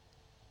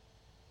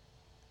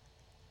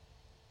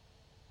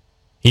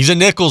 He's a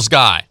Nichols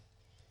guy.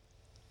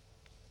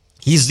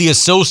 He's the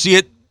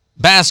associate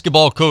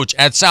basketball coach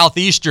at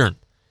Southeastern.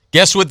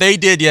 Guess what they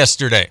did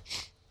yesterday?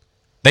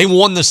 They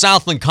won the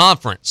Southland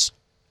Conference.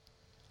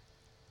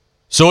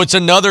 So it's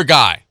another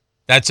guy.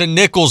 That's a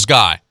Nichols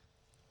guy.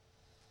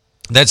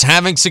 That's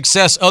having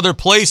success other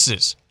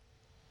places.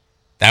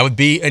 That would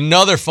be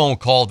another phone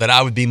call that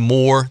I would be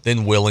more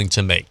than willing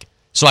to make.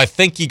 So I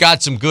think you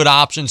got some good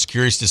options.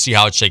 Curious to see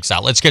how it shakes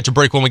out. Let's catch a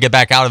break when we get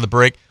back out of the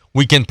break.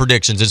 Weekend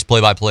predictions. It's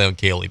play-by-play on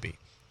KLEB.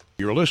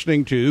 You're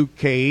listening to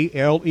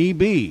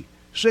KLEB,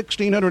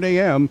 1600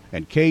 AM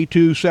and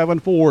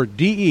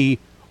K274DE,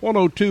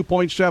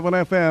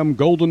 102.7 FM,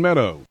 Golden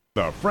Meadow.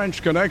 The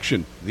French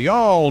Connection, the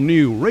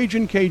all-new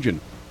Ragin' Cajun,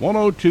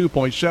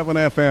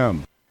 102.7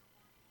 FM.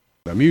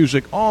 The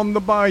music on the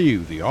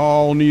Bayou, the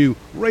all-new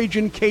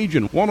Ragin'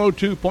 Cajun,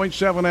 102.7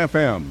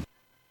 FM.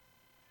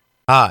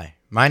 Hi,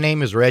 my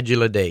name is Reggie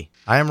Leday.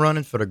 I am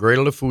running for the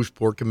Greater Lafourche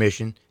Port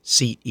Commission,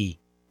 Seat E.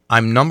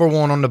 I'm number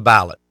one on the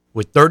ballot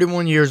with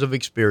 31 years of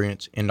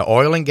experience in the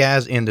oil and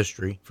gas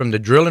industry, from the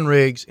drilling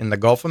rigs in the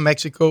Gulf of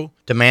Mexico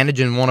to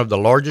managing one of the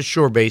largest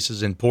shore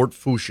bases in Port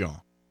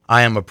Fourchon.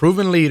 I am a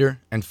proven leader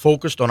and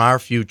focused on our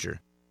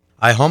future.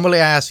 I humbly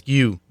ask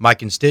you, my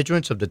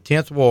constituents of the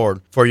 10th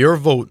Ward, for your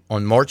vote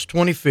on March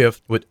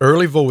 25th with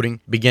early voting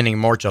beginning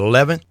March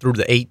 11th through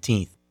the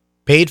 18th.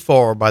 Paid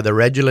for by the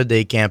Regula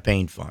Day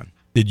Campaign Fund.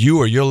 Did you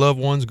or your loved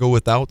ones go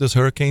without this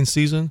hurricane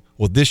season?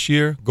 Well, this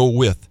year, go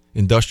with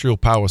Industrial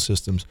Power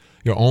Systems,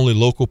 your only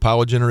local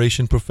power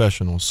generation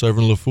professional,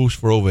 serving Lafourche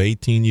for over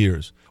 18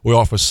 years. We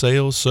offer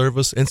sales,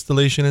 service,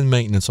 installation, and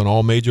maintenance on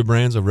all major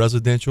brands of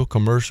residential,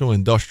 commercial,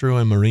 industrial,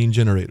 and marine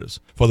generators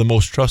for the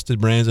most trusted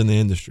brands in the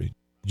industry.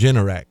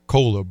 Generac,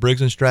 Kohler,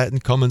 Briggs & Stratton,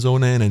 Cummins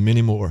Onan, and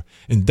many more.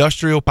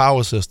 Industrial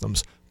Power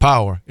Systems.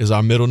 Power is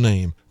our middle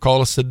name.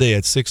 Call us today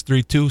at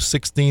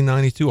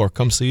 632-1692 or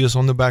come see us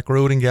on the back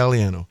road in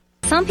Galliano.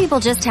 Some people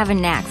just have a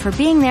knack for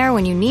being there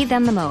when you need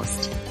them the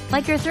most.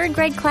 Like your third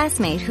grade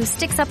classmate who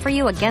sticks up for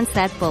you against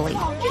that bully.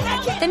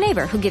 The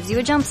neighbor who gives you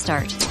a jump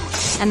start.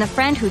 And the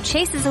friend who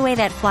chases away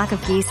that flock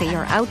of geese at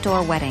your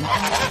outdoor wedding.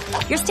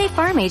 Your State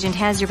Farm agent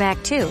has your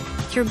back too,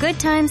 through good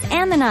times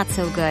and the not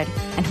so good.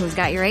 And who's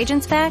got your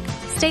agent's back?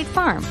 State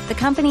Farm, the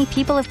company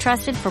people have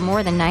trusted for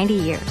more than 90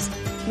 years.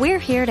 We're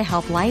here to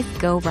help life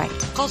go right.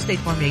 Call State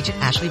Farm agent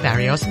Ashley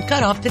Barrios and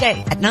cut off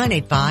today at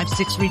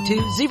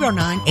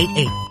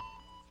 985-632-0988.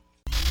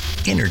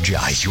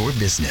 Energize your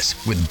business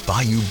with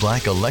Bayou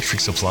Black Electric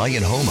Supply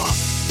in Houma.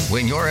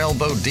 When you're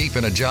elbow deep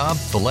in a job,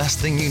 the last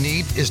thing you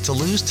need is to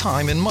lose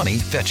time and money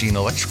fetching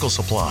electrical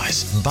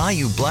supplies.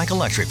 Bayou Black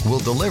Electric will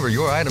deliver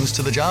your items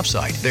to the job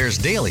site. There's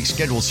daily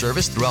scheduled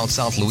service throughout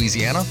South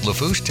Louisiana,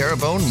 Lafourche,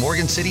 Terrebonne,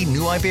 Morgan City,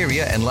 New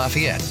Iberia, and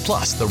Lafayette,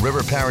 plus the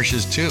river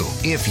parishes too.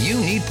 If you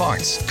need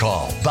parts,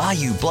 call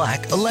Bayou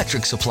Black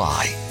Electric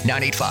Supply,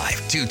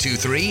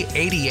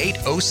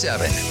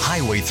 985-223-8807,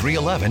 Highway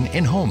 311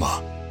 in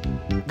Houma.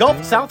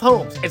 Gulf South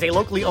Homes is a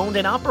locally owned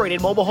and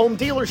operated mobile home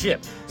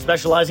dealership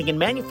specializing in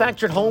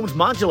manufactured homes,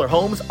 modular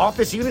homes,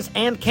 office units,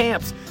 and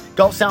camps.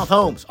 Gulf South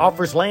Homes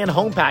offers land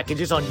home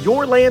packages on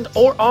your land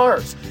or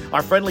ours.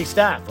 Our friendly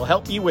staff will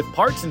help you with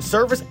parts and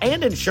service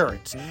and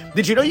insurance.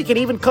 Did you know you can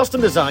even custom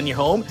design your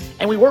home?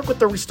 And we work with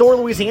the Restore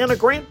Louisiana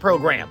grant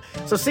program.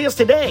 So see us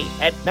today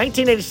at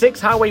 1986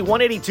 Highway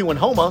 182 in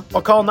Houma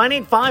or call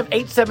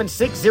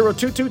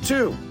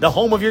 985-876-0222. The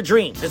home of your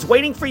dreams is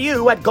waiting for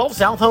you at Gulf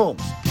South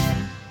Homes.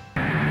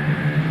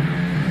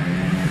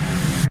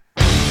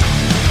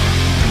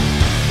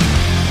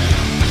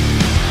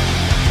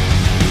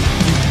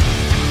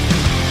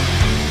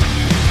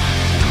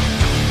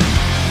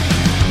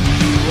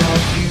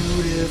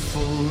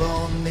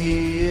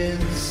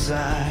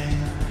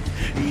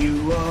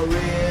 You are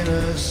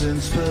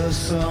innocence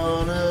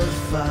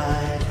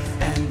personified,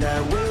 and I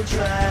will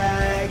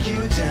drag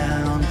you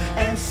down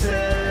and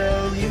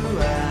sell you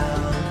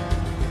out.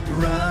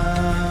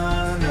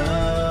 Run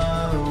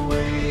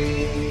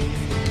away.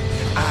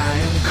 I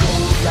am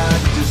cold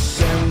like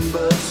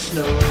December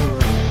snow.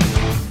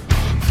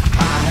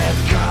 I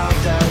have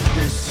carved out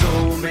this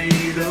soul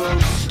made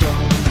of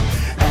stone,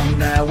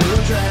 and I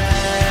will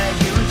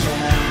drag you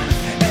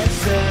down and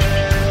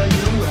sell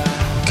you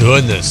out.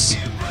 Goodness.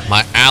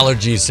 My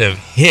allergies have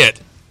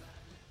hit.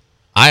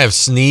 I have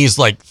sneezed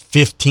like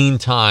 15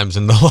 times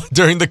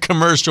during the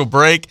commercial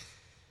break.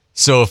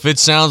 So if it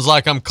sounds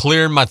like I'm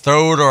clearing my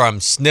throat or I'm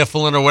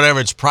sniffling or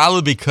whatever, it's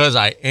probably because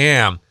I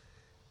am.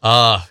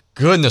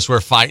 Goodness, we're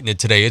fighting it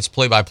today. It's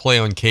play-by-play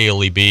on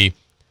KLEB.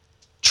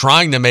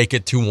 Trying to make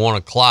it to 1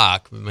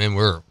 o'clock. Man,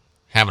 we're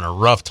having a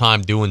rough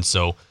time doing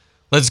so.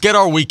 Let's get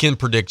our weekend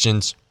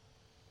predictions.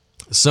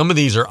 Some of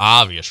these are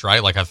obvious,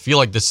 right? Like, I feel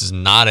like this is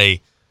not a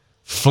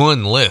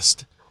fun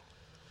list.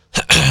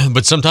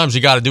 But sometimes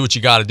you got to do what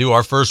you got to do.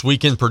 Our first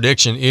weekend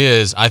prediction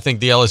is I think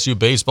the LSU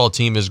baseball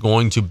team is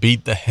going to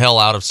beat the hell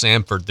out of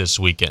Samford this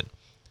weekend.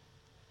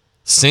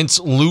 Since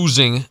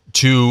losing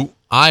to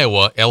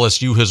Iowa,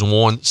 LSU has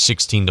won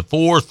 16-4,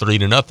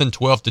 3-0,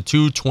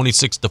 12-2,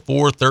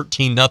 26-4,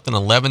 13-0,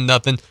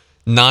 11-0,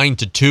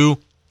 9-2.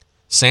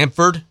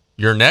 Samford,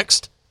 you're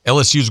next.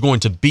 LSU is going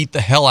to beat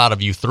the hell out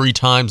of you 3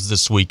 times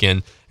this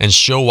weekend and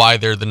show why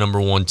they're the number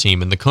 1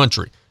 team in the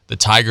country. The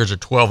Tigers are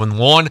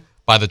 12-1.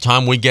 By the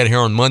time we get here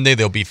on Monday,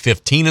 they'll be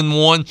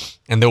 15-1,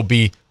 and they'll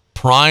be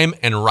prime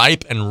and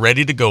ripe and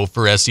ready to go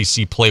for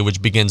SEC play,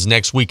 which begins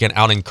next weekend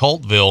out in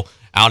Coltville,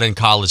 out in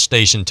College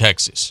Station,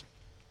 Texas.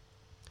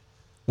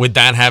 With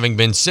that having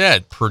been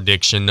said,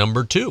 prediction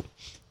number 2.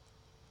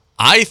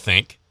 I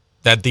think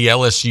that the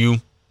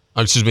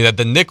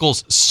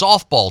Nichols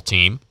softball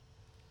team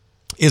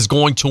is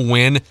going to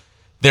win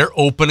their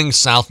opening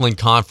Southland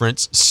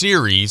Conference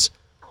series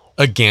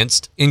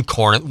against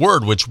Incarnate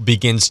Word, which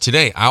begins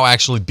today. I'll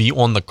actually be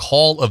on the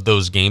call of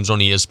those games on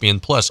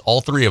ESPN+,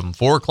 all 3 of them,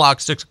 4 o'clock,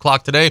 6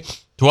 o'clock today,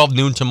 12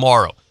 noon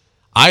tomorrow.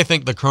 I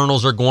think the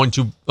Colonels are going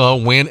to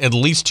win at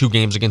least 2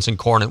 games against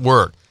Incarnate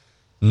Word.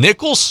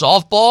 Nichols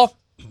softball,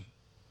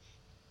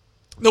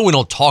 no, we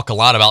don't talk a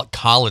lot about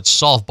college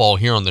softball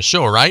here on the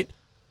show, right?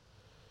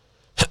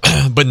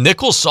 But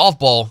Nichols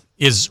softball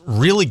is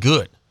really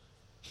good.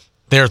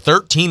 They're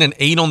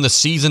 13-8 on the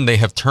season. They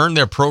have turned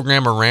their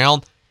program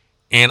around.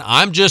 And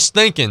I'm just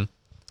thinking,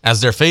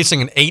 as they're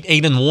facing an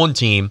 8-1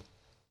 team,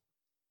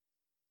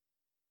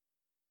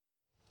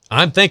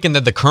 I'm thinking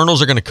that the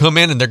Colonels are going to come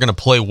in and they're going to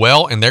play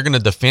well and they're going to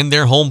defend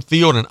their home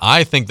field. And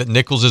I think that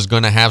Nichols is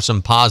going to have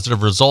some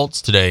positive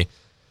results today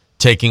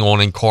taking on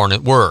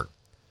Incarnate Word.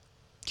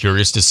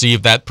 Curious to see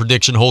if that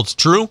prediction holds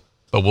true,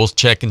 but we'll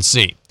check and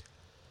see.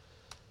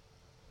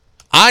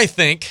 I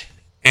think,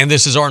 and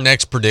this is our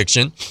next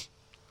prediction,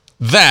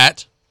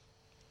 that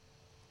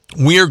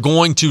we're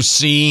going to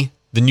see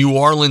the New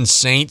Orleans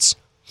Saints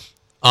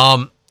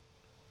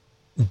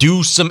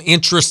do some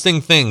interesting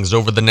things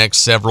over the next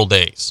several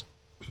days.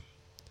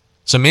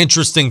 Some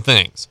interesting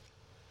things.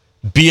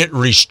 Be it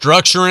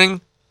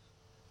restructuring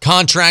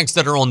contracts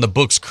that are on the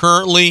books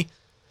currently,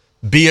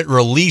 be it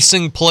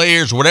releasing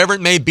players, whatever it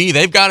may be,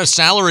 they've got a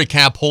salary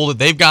cap hole that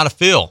they've got to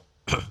fill.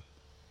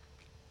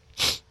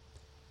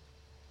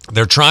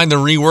 They're trying to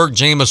rework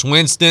Jameis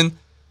Winston.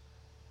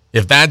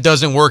 If that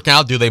doesn't work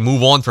out, do they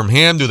move on from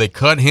him? Do they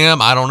cut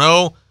him? I don't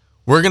know.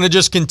 We're going to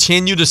just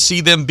continue to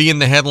see them be in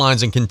the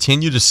headlines and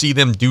continue to see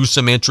them do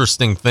some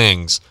interesting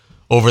things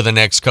over the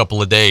next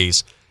couple of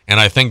days.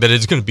 And I think that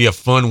it's going to be a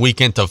fun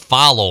weekend to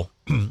follow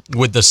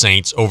with the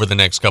Saints over the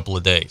next couple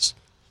of days.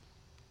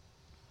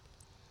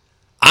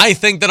 I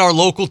think that our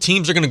local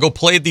teams are going to go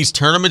play at these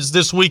tournaments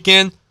this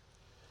weekend.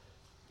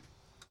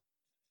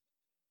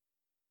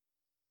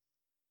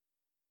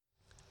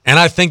 And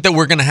I think that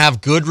we're going to have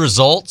good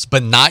results,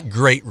 but not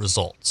great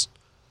results.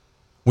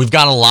 We've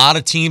got a lot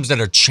of teams that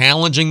are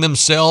challenging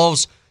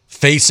themselves,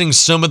 facing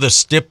some of the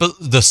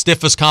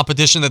stiffest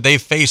competition that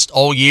they've faced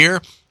all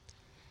year.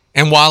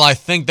 And while I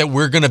think that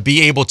we're going to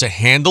be able to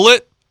handle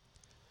it,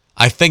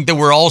 I think that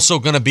we're also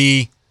going to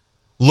be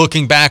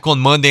looking back on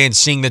Monday and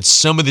seeing that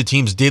some of the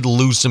teams did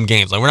lose some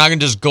games. Like, we're not going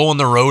to just go on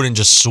the road and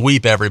just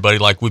sweep everybody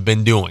like we've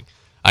been doing.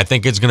 I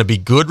think it's going to be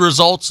good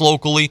results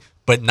locally,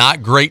 but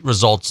not great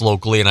results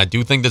locally. And I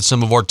do think that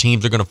some of our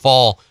teams are going to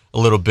fall a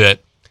little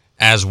bit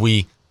as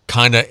we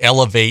kind of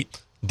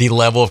elevate the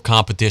level of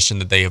competition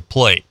that they have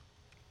played.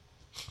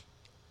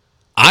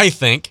 I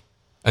think,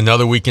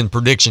 another weekend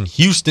prediction,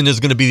 Houston is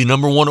going to be the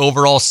number 1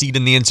 overall seed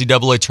in the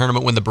NCAA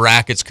tournament when the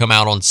brackets come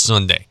out on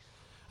Sunday.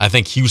 I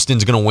think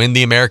Houston's going to win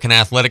the American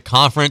Athletic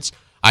Conference.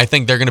 I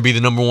think they're going to be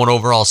the number 1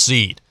 overall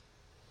seed.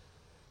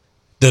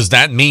 Does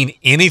that mean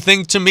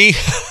anything to me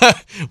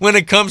when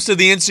it comes to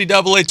the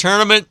NCAA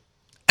tournament?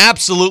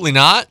 Absolutely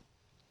not,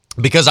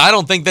 because I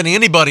don't think that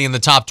anybody in the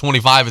top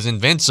 25 is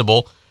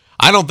invincible.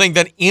 I don't think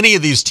that any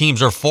of these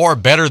teams are far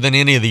better than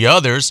any of the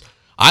others.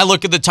 I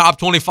look at the top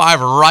 25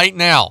 right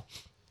now,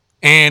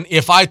 and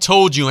if I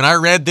told you and I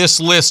read this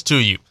list to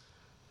you,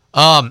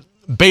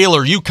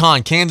 Baylor,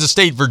 UConn, Kansas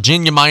State,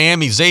 Virginia,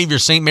 Miami, Xavier,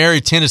 St.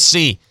 Mary,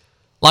 Tennessee,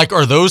 like,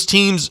 are those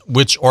teams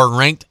which are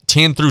ranked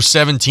 10 through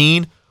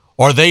 17,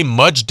 are they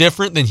much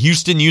different than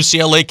Houston,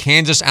 UCLA,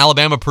 Kansas,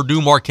 Alabama,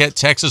 Purdue, Marquette,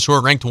 Texas, who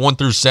are ranked 1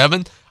 through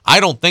 7? I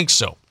don't think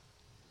so.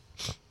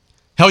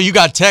 Hell, you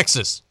got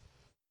Texas.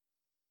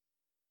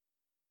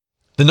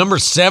 The number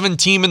 7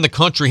 team in the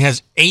country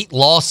has 8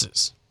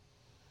 losses.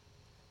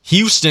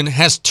 Houston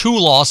has 2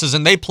 losses,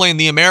 and they play in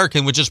the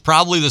American, which is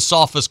probably the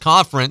softest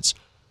conference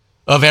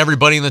of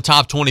everybody in the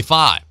top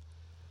 25.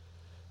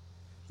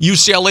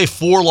 UCLA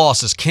 4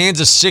 losses,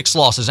 Kansas 6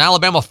 losses,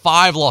 Alabama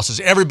 5 losses.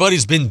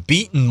 Everybody's been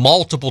beaten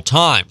multiple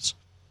times.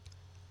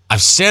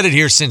 I've said it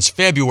here since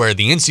February.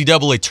 The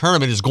NCAA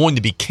tournament is going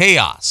to be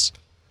chaos.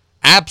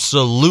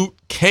 Absolute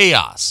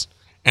chaos.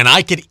 And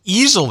I could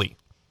easily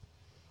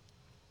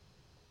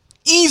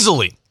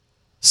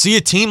see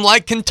a team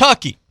like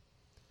Kentucky,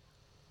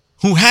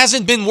 who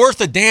hasn't been worth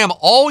a damn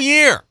all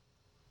year,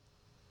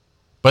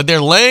 but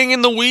they're laying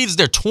in the weeds.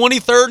 They're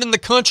 23rd in the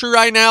country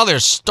right now. They're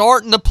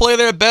starting to play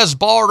their best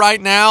ball right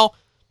now.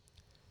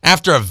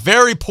 After a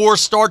very poor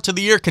start to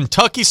the year,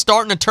 Kentucky's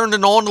starting to turn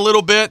it on a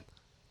little bit.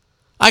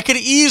 I could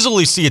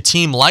easily see a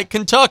team like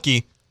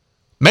Kentucky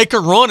make a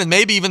run and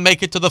maybe even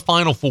make it to the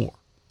Final Four.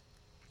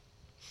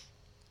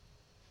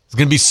 It's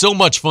going to be so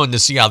much fun to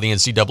see how the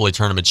NCAA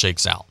tournament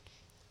shakes out.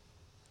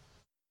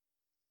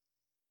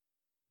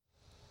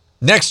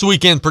 Next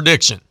weekend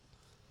prediction.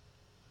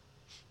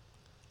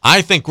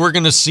 I think we're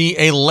going to see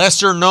a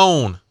lesser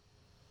known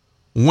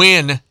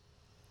win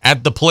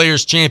at the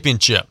Players'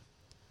 Championship.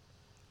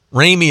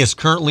 Ramey is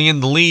currently in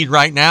the lead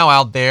right now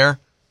out there.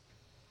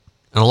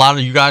 And a lot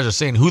of you guys are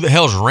saying, who the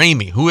hell's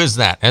Ramey? Who is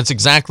that? That's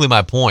exactly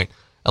my point.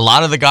 A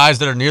lot of the guys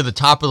that are near the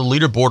top of the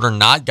leaderboard are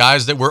not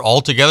guys that we're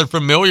altogether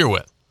familiar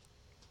with.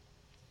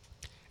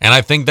 And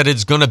I think that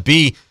it's going to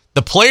be,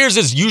 the Players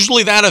is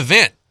usually that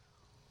event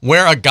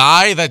where a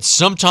guy that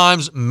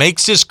sometimes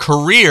makes his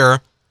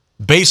career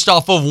based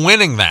off of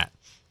winning that.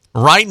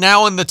 Right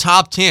now in the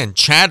top 10,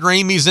 Chad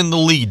Ramey's in the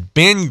lead.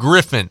 Ben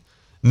Griffin,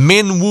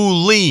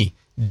 Minwoo Lee,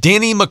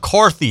 Denny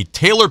McCarthy,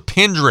 Taylor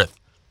Pendrith,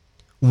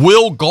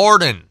 Will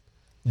Garden,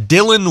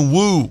 Dylan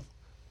Wu.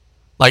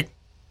 Like,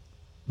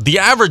 the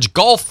average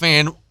golf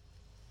fan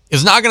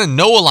is not going to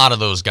know a lot of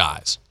those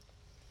guys.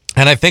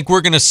 And I think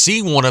we're going to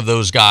see one of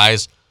those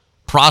guys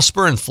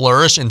prosper and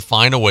flourish and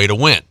find a way to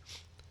win.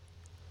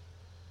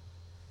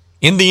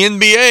 In the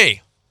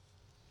NBA,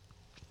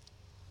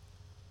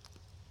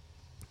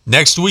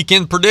 next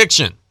weekend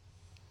prediction.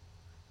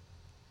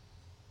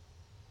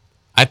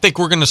 I think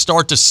we're going to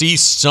start to see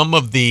some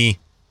of the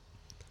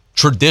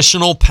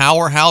traditional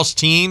powerhouse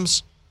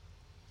teams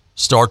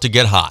start to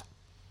get hot.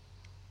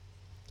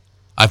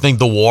 I think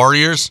the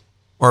Warriors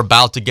are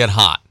about to get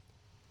hot.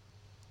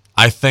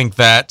 I think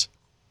that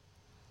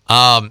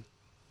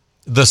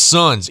the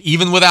Suns,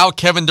 even without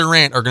Kevin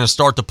Durant, are going to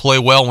start to play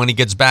well when he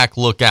gets back.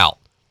 Look out.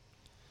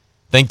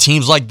 I think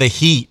teams like the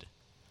Heat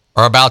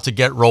are about to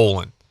get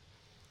rolling.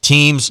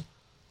 Teams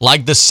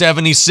like the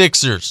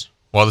 76ers.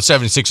 Well, the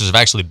 76ers have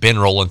actually been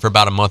rolling for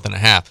about a month and a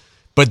half.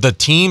 But the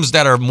teams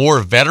that are more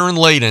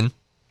veteran-laden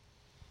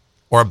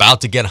are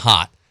about to get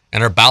hot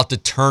and are about to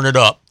turn it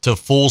up to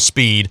full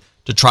speed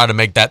to try to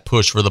make that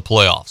push for the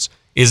playoffs.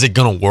 Is it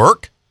going to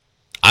work?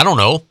 I don't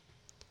know.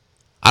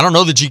 I don't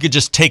know that you could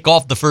just take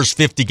off the first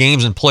 50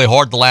 games and play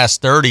hard the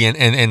last 30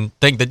 and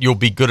think that you'll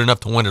be good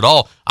enough to win it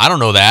all. I don't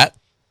know that.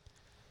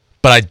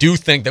 But I do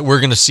think that we're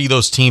going to see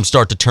those teams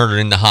start to turn it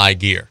into high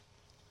gear.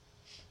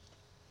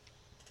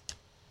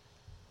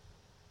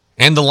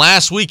 And the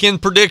last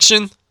weekend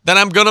prediction that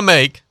I'm going to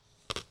make,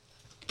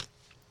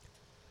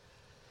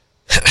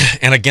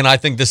 and again, I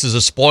think this is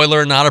a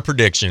spoiler, not a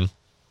prediction.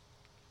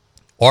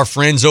 Our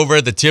friends over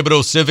at the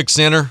Thibodaux Civic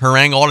Center,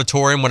 Harangue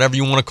Auditorium, whatever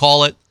you want to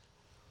call it,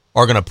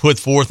 are going to put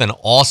forth an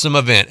awesome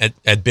event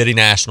at Biddy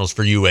Nationals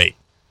for U8.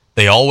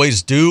 They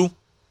always do.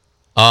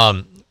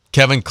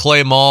 Kevin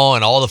Claymore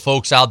and all the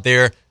folks out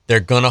there, they're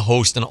going to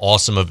host an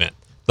awesome event.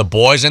 The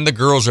boys and the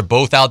girls are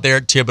both out there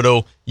at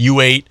Thibodaux,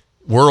 U8,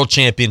 World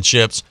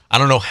Championships. I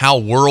don't know how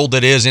world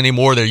it is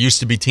anymore. There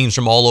used to be teams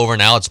from all over.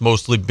 Now it's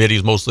mostly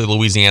Biddy's, mostly a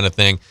Louisiana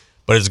thing.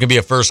 But it's going to be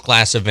a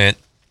first-class event.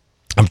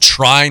 I'm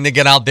trying to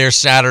get out there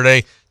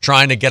Saturday,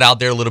 trying to get out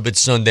there a little bit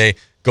Sunday,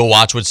 Go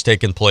watch what's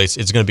taking place.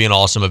 It's going to be an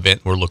awesome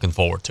event. We're looking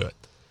forward to it.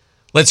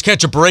 Let's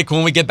catch a break.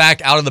 When we get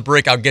back out of the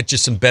break, I'll get you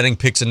some betting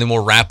picks, and then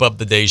we'll wrap up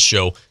the day's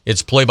show.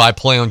 It's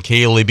play-by-play on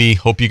KLEB.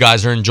 Hope you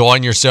guys are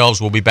enjoying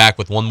yourselves. We'll be back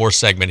with one more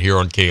segment here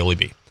on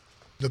KLEB.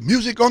 The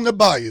music on the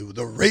bayou,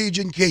 the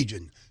Ragin'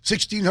 Cajun,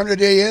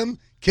 1600 AM,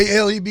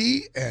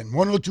 KLEB, and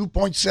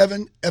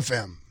 102.7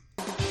 FM.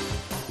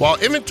 While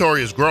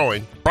inventory is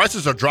growing,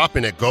 prices are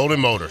dropping at Golden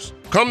Motors.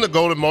 Come to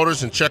Golden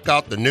Motors and check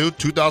out the new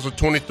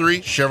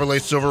 2023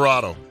 Chevrolet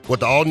Silverado with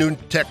the all-new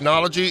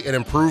technology and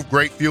improved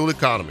great fuel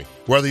economy.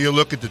 Whether you're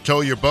looking to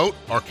tow your boat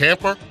or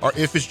camper, or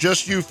if it's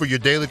just you for your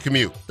daily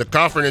commute, the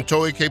comfort and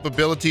towing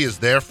capability is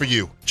there for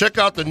you. Check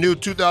out the new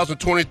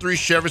 2023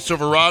 Chevy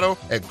Silverado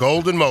at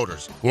Golden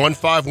Motors,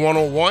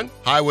 15101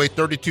 Highway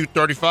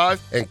 3235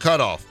 and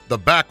Cutoff, the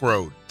back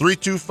road,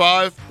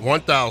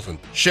 325-1000.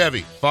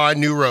 Chevy,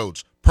 find new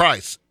roads.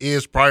 Price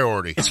is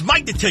priority. It's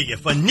Mike to tell you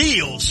for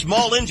Neil's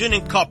Small Engine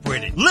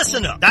Incorporated.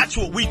 Listen up. That's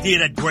what we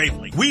did at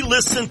Gravely. We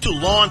listened to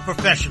lawn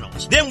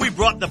professionals. Then we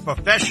brought the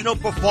professional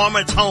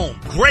performance home.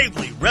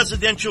 Gravely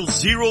Residential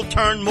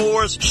Zero-Turn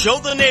Mowers show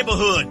the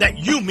neighborhood that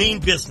you mean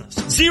business.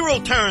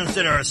 Zero turns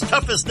that are as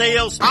tough as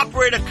nails,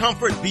 operator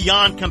comfort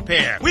beyond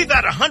compare. We've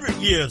had 100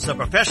 years of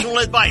professional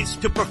advice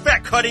to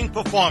perfect cutting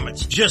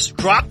performance. Just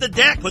drop the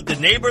deck, put the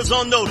neighbors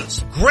on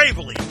notice.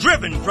 Gravely,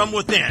 driven from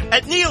within.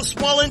 At Neil's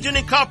Small Engine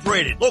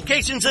Incorporated.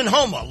 Locations in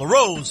Houma,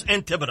 LaRose,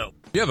 and Thibodaux.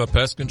 You have a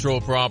pest control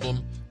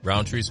problem?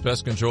 Roundtree's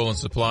Pest Control and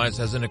Supplies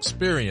has an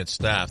experienced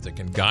staff that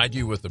can guide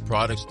you with the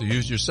products to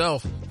use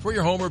yourself for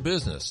your home or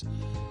business.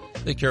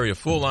 They carry a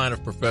full line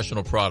of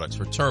professional products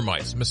for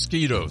termites,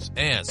 mosquitoes,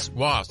 ants,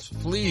 wasps,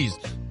 fleas,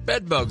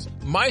 bed bugs,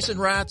 mice and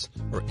rats,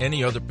 or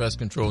any other pest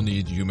control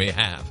needs you may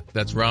have.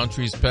 That's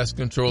Roundtree's Pest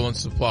Control and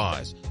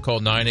Supplies. Call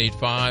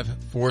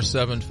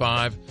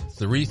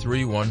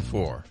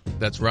 985-475-3314.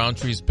 That's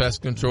Roundtree's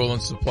Pest Control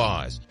and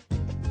Supplies.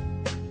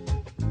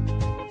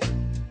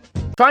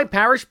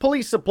 Tri-Parish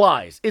Police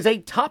Supplies is a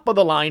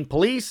top-of-the-line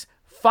police,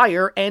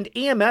 fire, and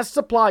EMS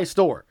supply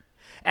store,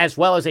 as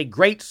well as a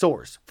great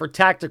source for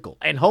tactical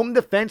and home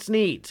defense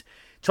needs.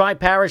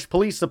 Tri-Parish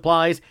Police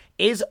Supplies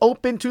is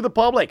open to the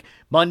public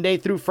Monday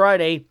through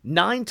Friday,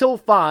 9 till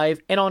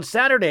 5, and on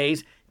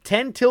Saturdays,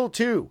 10 till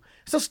 2.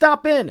 So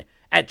stop in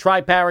at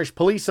Tri-Parish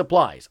Police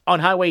Supplies on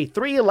Highway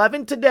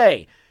 311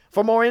 today.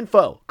 For more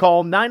info,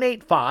 call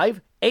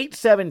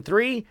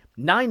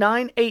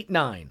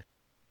 985-873-9989.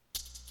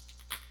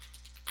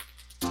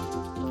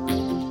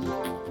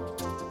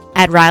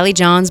 At Riley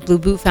John's Blue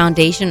Boot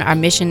Foundation, our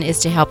mission is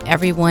to help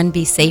everyone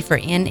be safer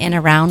in and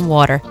around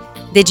water.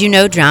 Did you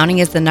know drowning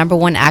is the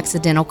 #1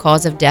 accidental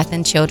cause of death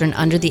in children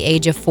under the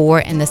age of 4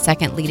 and the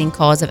second leading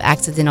cause of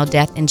accidental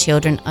death in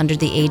children under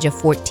the age of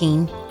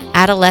 14?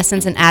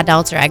 Adolescents and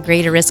adults are at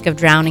greater risk of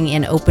drowning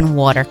in open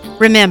water.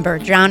 Remember,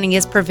 drowning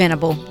is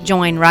preventable.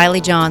 Join Riley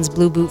John's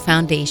Blue Boot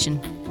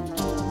Foundation.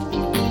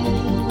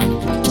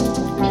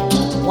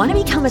 Want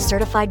to become a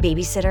certified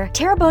babysitter?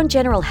 Terrebonne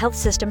General Health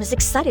System is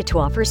excited to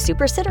offer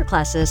Super Sitter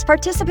classes.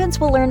 Participants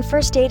will learn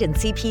first aid and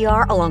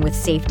CPR along with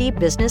safety,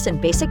 business,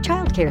 and basic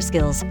childcare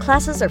skills.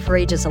 Classes are for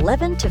ages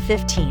 11 to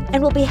 15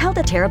 and will be held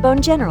at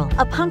Terrebonne General.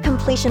 Upon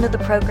completion of the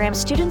program,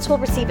 students will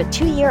receive a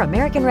 2-year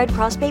American Red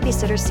Cross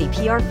Babysitter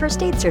CPR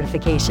first aid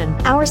certification.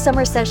 Our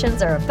summer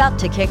sessions are about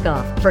to kick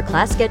off. For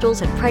class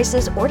schedules and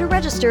prices or to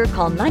register,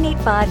 call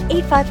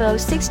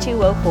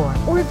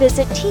 985-850-6204 or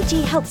visit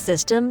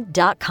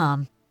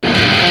tghealthsystem.com.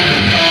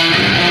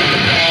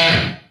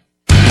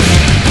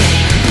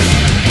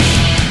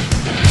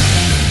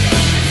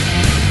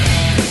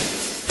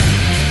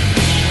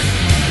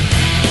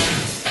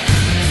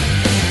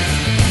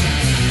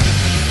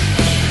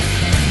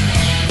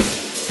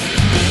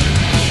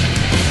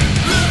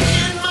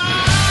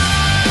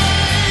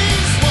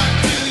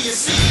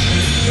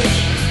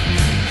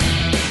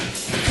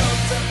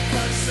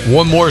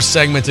 One more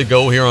segment to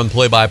go here on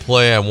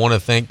Play-by-Play. I want to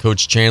thank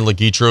Coach Chandler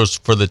Guidroz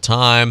for the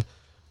time.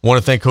 I want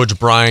to thank Coach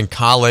Brian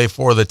Callais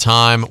for the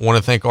time. I want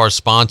to thank our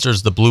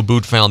sponsors, the Blue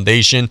Boot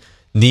Foundation,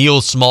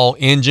 Neil's Small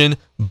Engine,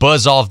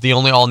 Buzz Off, the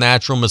only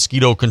all-natural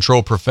mosquito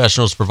control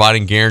professionals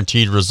providing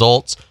guaranteed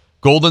results,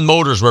 Golden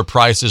Motors, where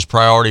price is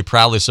priority,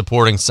 proudly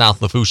supporting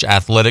South Lafourche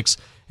athletics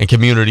and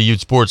community youth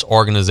sports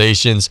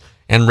organizations,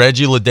 and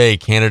Reggie Leday,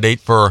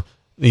 candidate for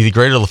the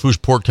Greater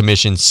Lafourche Port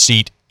Commission,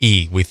 Seat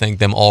E. We thank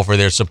them all for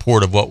their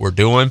support of what we're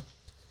doing.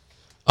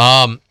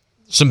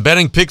 Some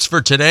betting picks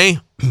for today.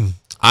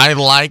 I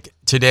like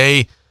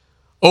today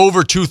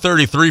over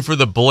 233 for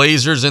the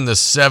Blazers and the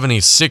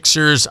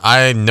 76ers.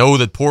 I know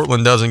that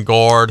Portland doesn't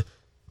guard.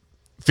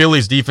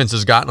 Philly's defense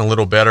has gotten a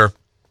little better,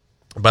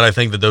 but I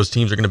think that those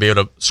teams are going to be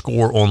able to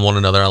score on one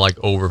another. I like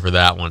over for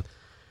that one.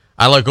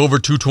 I like over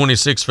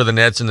 226 for the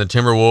Nets and the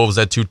Timberwolves.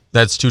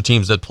 That's two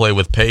teams that play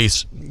with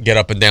pace, get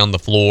up and down the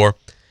floor,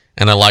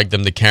 and I like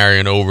them to carry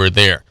an over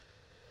there.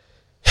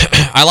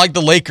 I like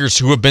the Lakers,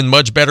 who have been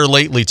much better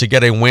lately, to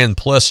get a win,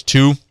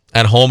 +2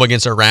 at home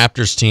against a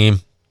Raptors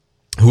team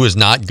who is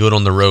not good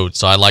on the road.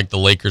 So I like the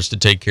Lakers to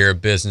take care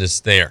of business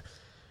there.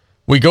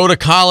 We go to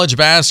college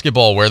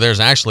basketball, where there's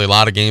actually a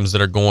lot of games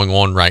that are going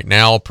on right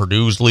now.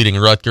 Purdue's leading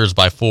Rutgers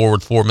by 4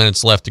 with 4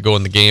 minutes left to go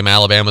in the game.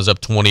 Alabama's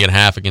up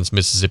 20.5 against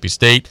Mississippi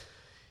State.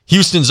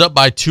 Houston's up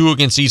by 2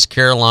 against East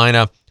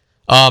Carolina.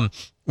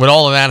 With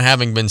all of that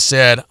having been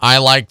said, I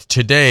liked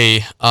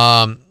today,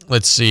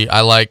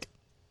 I like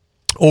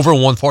over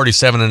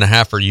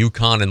 147.5 for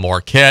UConn and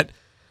Marquette.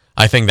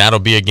 I think that'll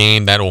be a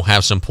game that will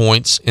have some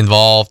points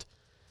involved.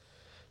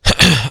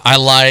 I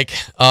like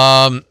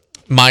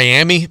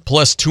Miami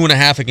plus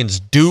 2.5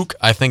 against Duke.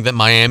 I think that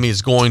Miami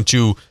is going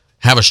to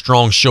have a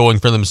strong showing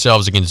for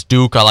themselves against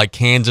Duke. I like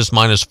Kansas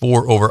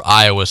 -4 over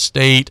Iowa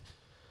State.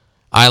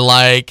 I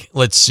like,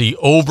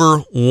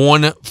 over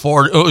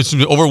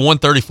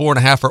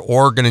 134.5 for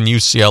Oregon and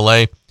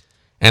UCLA.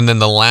 And then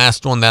the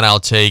last one that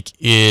I'll take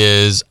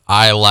is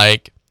I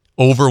like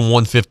over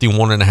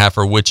 151.5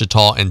 for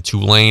Wichita and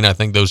Tulane. I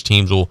think those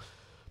teams will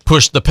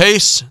push the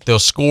pace. They'll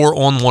score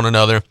on one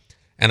another.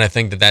 And I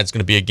think that that's going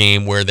to be a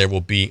game where there will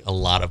be a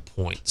lot of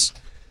points.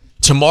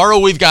 Tomorrow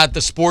we've got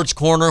the Sports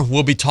Corner.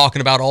 We'll be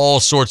talking about all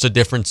sorts of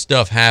different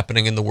stuff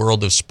happening in the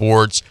world of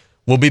sports.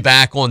 We'll be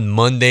back on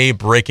Monday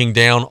breaking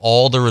down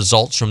all the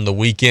results from the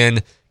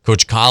weekend.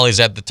 Coach Callais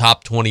at the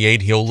top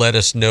 28. He'll let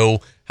us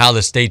know how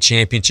the state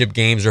championship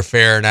games are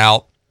faring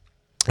out.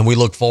 And we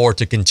look forward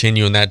to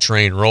continuing that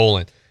train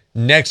rolling.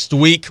 Next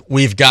week,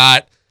 we've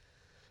got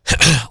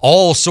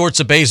all sorts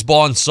of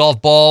baseball and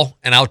softball,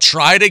 and I'll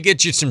try to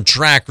get you some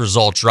track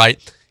results, right?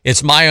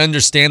 It's my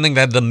understanding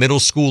that at the middle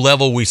school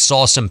level, we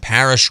saw some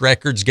parish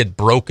records get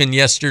broken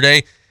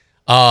yesterday,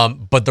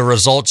 but the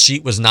results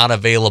sheet was not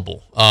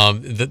available.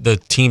 The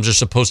teams are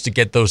supposed to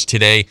get those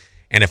today,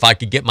 and if I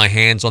could get my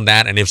hands on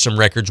that, and if some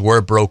records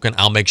were broken,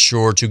 I'll make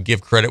sure to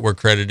give credit where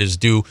credit is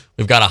due.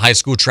 We've got a high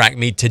school track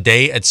meet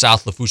today at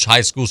South Lafourche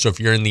High School, so if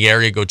you're in the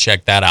area, go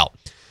check that out.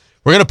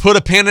 We're going to put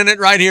a pin in it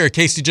right here.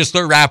 Casey, just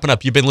start wrapping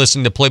up. You've been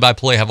listening to Play by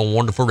Play. Have a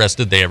wonderful rest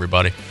of the day,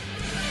 everybody.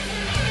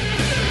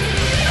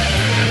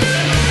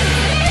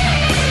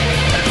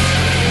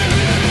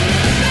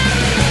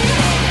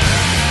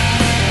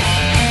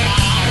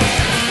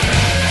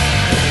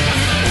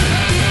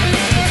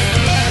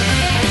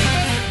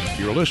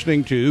 You're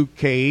listening to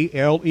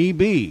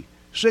KLEB,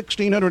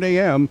 1600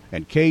 AM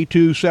and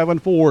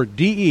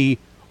K274DE,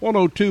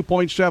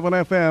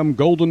 102.7 FM,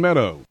 Golden Meadow.